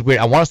say, this is weird,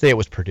 I want to say it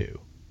was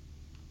Purdue.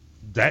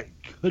 That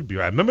could be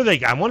right. Remember,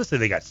 I want to say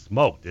they got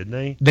smoked, didn't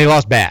they? They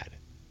lost bad.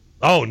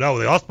 Oh, no,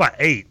 they lost by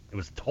 8. It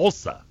was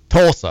Tulsa.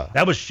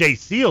 That was Shea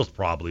Seals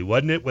probably,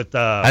 wasn't it?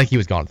 I think he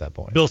was gone at that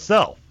point. Bill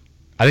Self.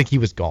 I think he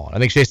was gone. I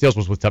think Shea Seals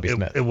was with Tubby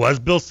Smith. It was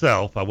Bill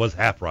Self. I was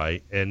half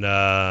right. And,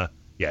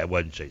 it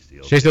wasn't Shea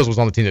Seals. Shea Seals was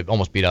on the team that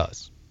almost beat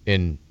us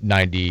in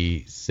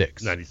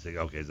 96. 96.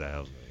 Okay, is that how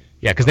it was?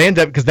 Yeah, because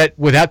that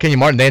without Kenyon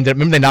Martin,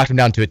 remember they knocked him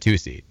down to a 2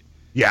 seed,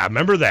 Yeah, I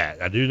remember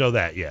that. I do know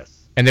that.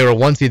 Yes. and they were a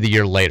 1 seed the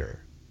year later,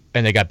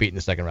 and they got beat in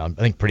the second round.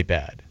 I think pretty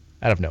bad,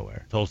 out of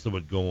nowhere. Tulsa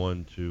would go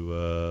on to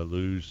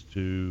lose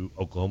to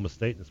Oklahoma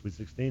State in the Sweet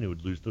 16. It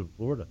would lose to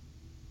Florida.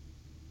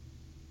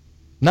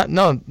 Not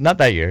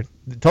that year.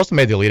 Tulsa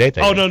made the Elite Eight.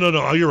 Oh no.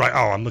 Oh, you're right.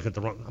 Oh, I'm looking at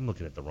the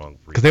wrong.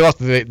 Because they lost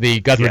to the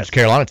Guthridge Yes.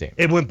 Carolina team.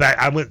 It went back.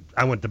 I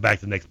went to back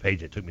to the next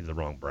page. It took me to the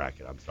wrong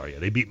bracket. I'm sorry. Yeah,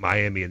 they beat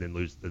Miami and then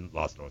lost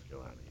to North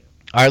Carolina. Yeah.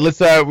 All right,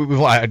 let's. I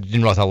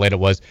didn't realize how late it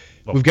was.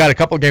 We've got a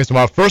couple of games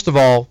tomorrow. First of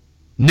all,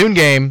 noon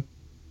game,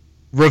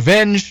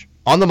 revenge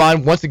on the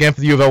mind once again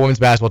for the U of L women's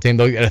basketball team.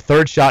 They'll get a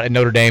third shot at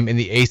Notre Dame in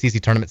the ACC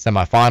tournament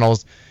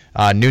semifinals.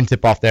 Noon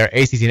tip off there.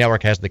 ACC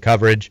Network has the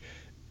coverage.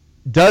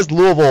 Does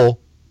Louisville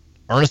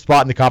earn a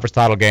spot in the conference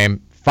title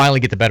game? Finally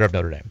get the better of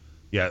Notre Dame.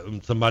 Yeah,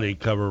 somebody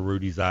cover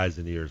Rudy's eyes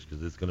and ears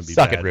because it's going to be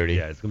Suck bad. it, Rudy.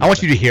 Yeah, it's gonna I be want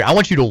bad. you to hear. I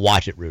want you to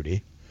watch it,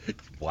 Rudy.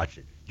 Watch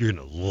it. You're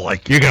going to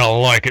like it. You're gonna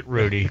like it,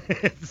 Rudy.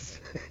 This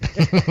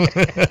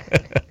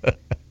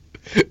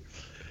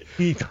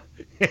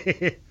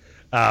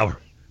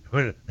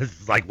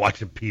is like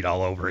watching Pete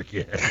all over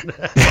again.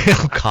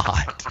 Oh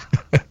God.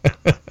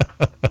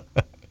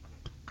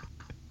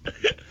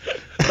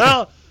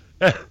 Well,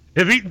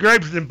 if eating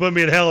grapes didn't put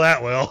me in hell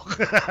that well,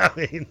 I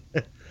mean,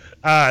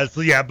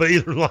 so yeah. But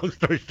either long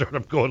story short,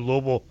 I'm going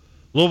Louisville.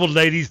 Louisville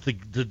ladies to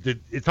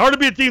it's hard to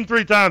be a team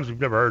 3 times. We've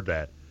never heard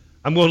that.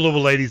 I'm going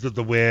Louisville ladies with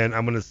the win.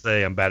 I'm going to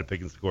say I'm bad at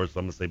picking scores, so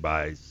I'm going to say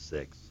by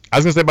 6. I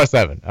was gonna say by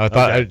 7. I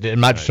thought Okay. I'm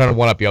not just trying to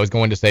one up you. I was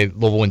going to say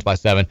Louisville wins by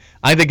 7.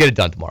 I think they get it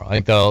done tomorrow. I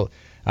think they'll.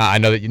 I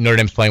know that Notre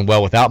Dame's playing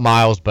well without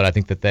Miles, but I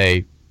think that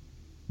they're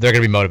going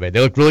to be motivated. They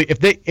look really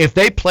if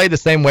they play the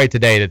same way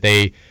today that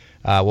they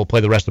will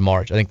play the rest of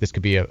March. I think this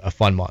could be a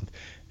fun month.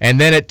 And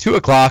then at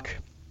 2:00,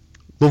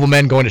 Louisville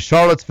men going to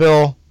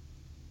Charlottesville.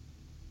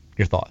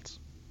 Your thoughts?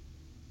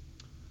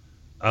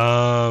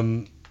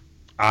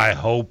 I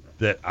hope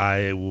that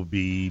I will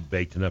be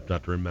baked enough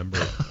not to remember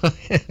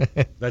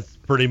it. That's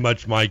pretty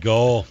much my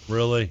goal,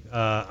 really.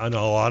 In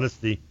all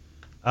honesty,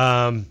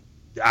 are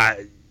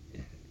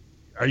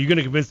you going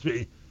to convince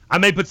me? I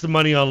may put some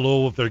money on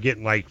Louisville if they're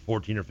getting like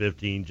 14 or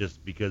 15,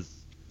 just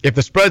because. If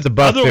the spread's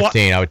above Otherwi-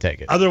 15, I would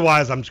take it.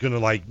 Otherwise, I'm just going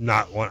to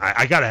not want.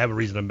 I got to have a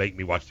reason to make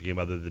me watch the game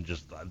other than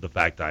just the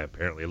fact I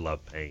apparently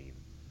love pain.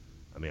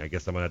 I mean, I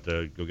guess I'm going to have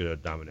to go get a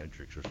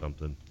dominatrix or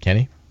something.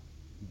 Kenny?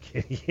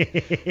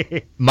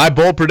 My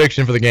bold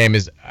prediction for the game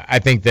is I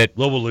think that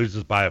Louisville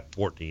loses by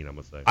 14, I'm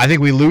going to say. I think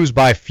we lose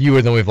by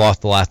fewer than we've lost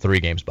the last 3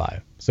 games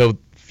by. So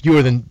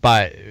fewer than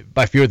by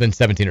fewer than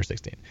 17 or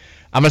 16.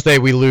 I'm going to say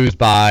we lose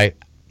by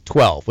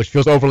 12, which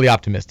feels overly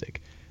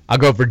optimistic. I'll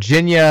go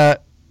Virginia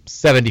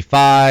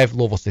 75,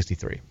 Louisville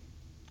 63.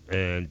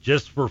 And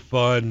just for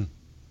fun,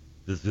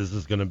 this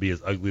is going to be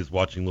as ugly as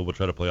watching Louisville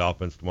try to play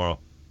offense tomorrow.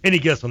 Any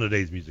guess on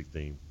today's music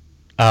theme?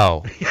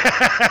 Oh.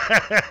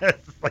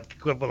 It's like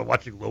equivalent of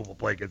watching Louisville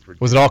play against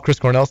Virginia. Was it all Chris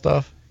Cornell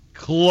stuff?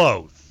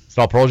 Close. It's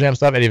all Pearl Jam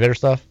stuff? Eddie Vedder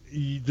stuff?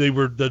 They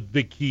were the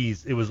big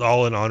keys. It was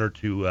all in honor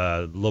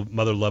to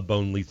Mother Love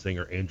Bone lead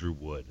singer Andrew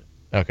Wood.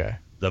 Okay.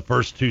 The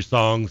first 2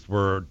 songs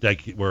were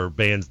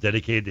bands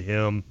dedicated to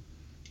him.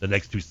 The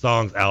next 2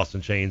 songs, Alice in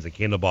Chains and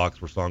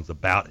Candlebox, were songs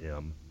about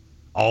him.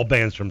 All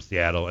bands from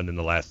Seattle. And then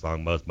the last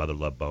song was Mother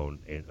Love Bone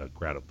and A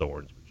Crown of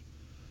Thorns.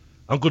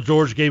 Uncle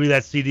George gave me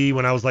that CD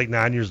when I was like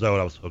 9 years old.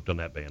 I was hooked on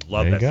that band.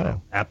 Love There you that go.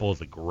 sound. Apple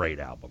is a great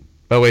album.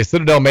 By the way,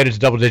 Citadel made it to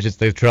double digits.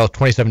 They trailed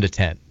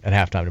 27-10 at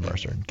halftime to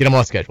Mercer. Get them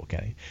on schedule,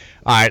 Kenny.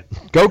 All right.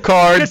 Go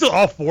Cards. Guess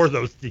all 4 of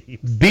those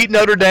teams. Beat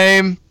Notre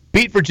Dame.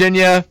 Beat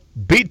Virginia.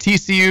 Beat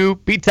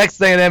TCU. Beat Texas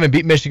A&M. And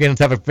beat Michigan.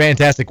 Let's have a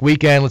fantastic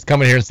weekend. Let's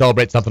come in here and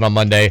celebrate something on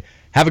Monday.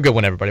 Have a good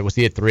one, everybody. We'll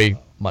see you at 3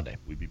 Monday.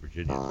 We beat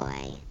Virginia.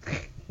 Boy,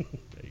 There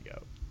you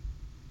go.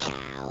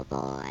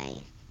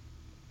 cowboy.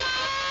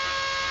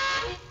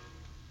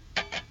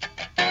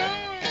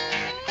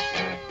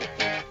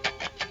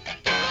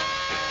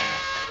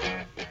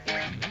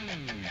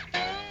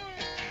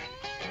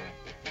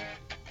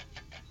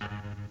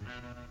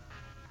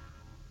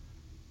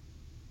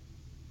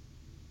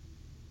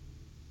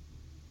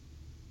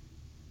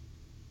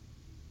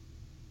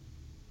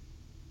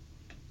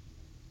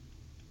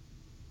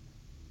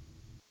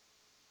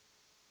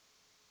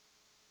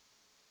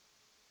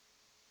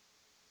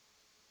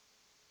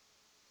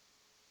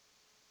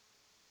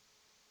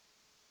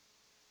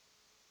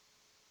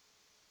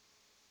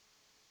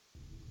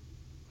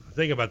 The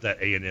thing about that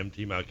A&M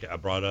team I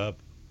brought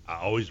up, I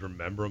always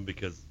remember them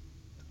because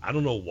I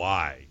don't know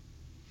why,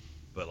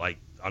 but like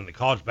on the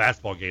college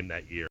basketball game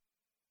that year,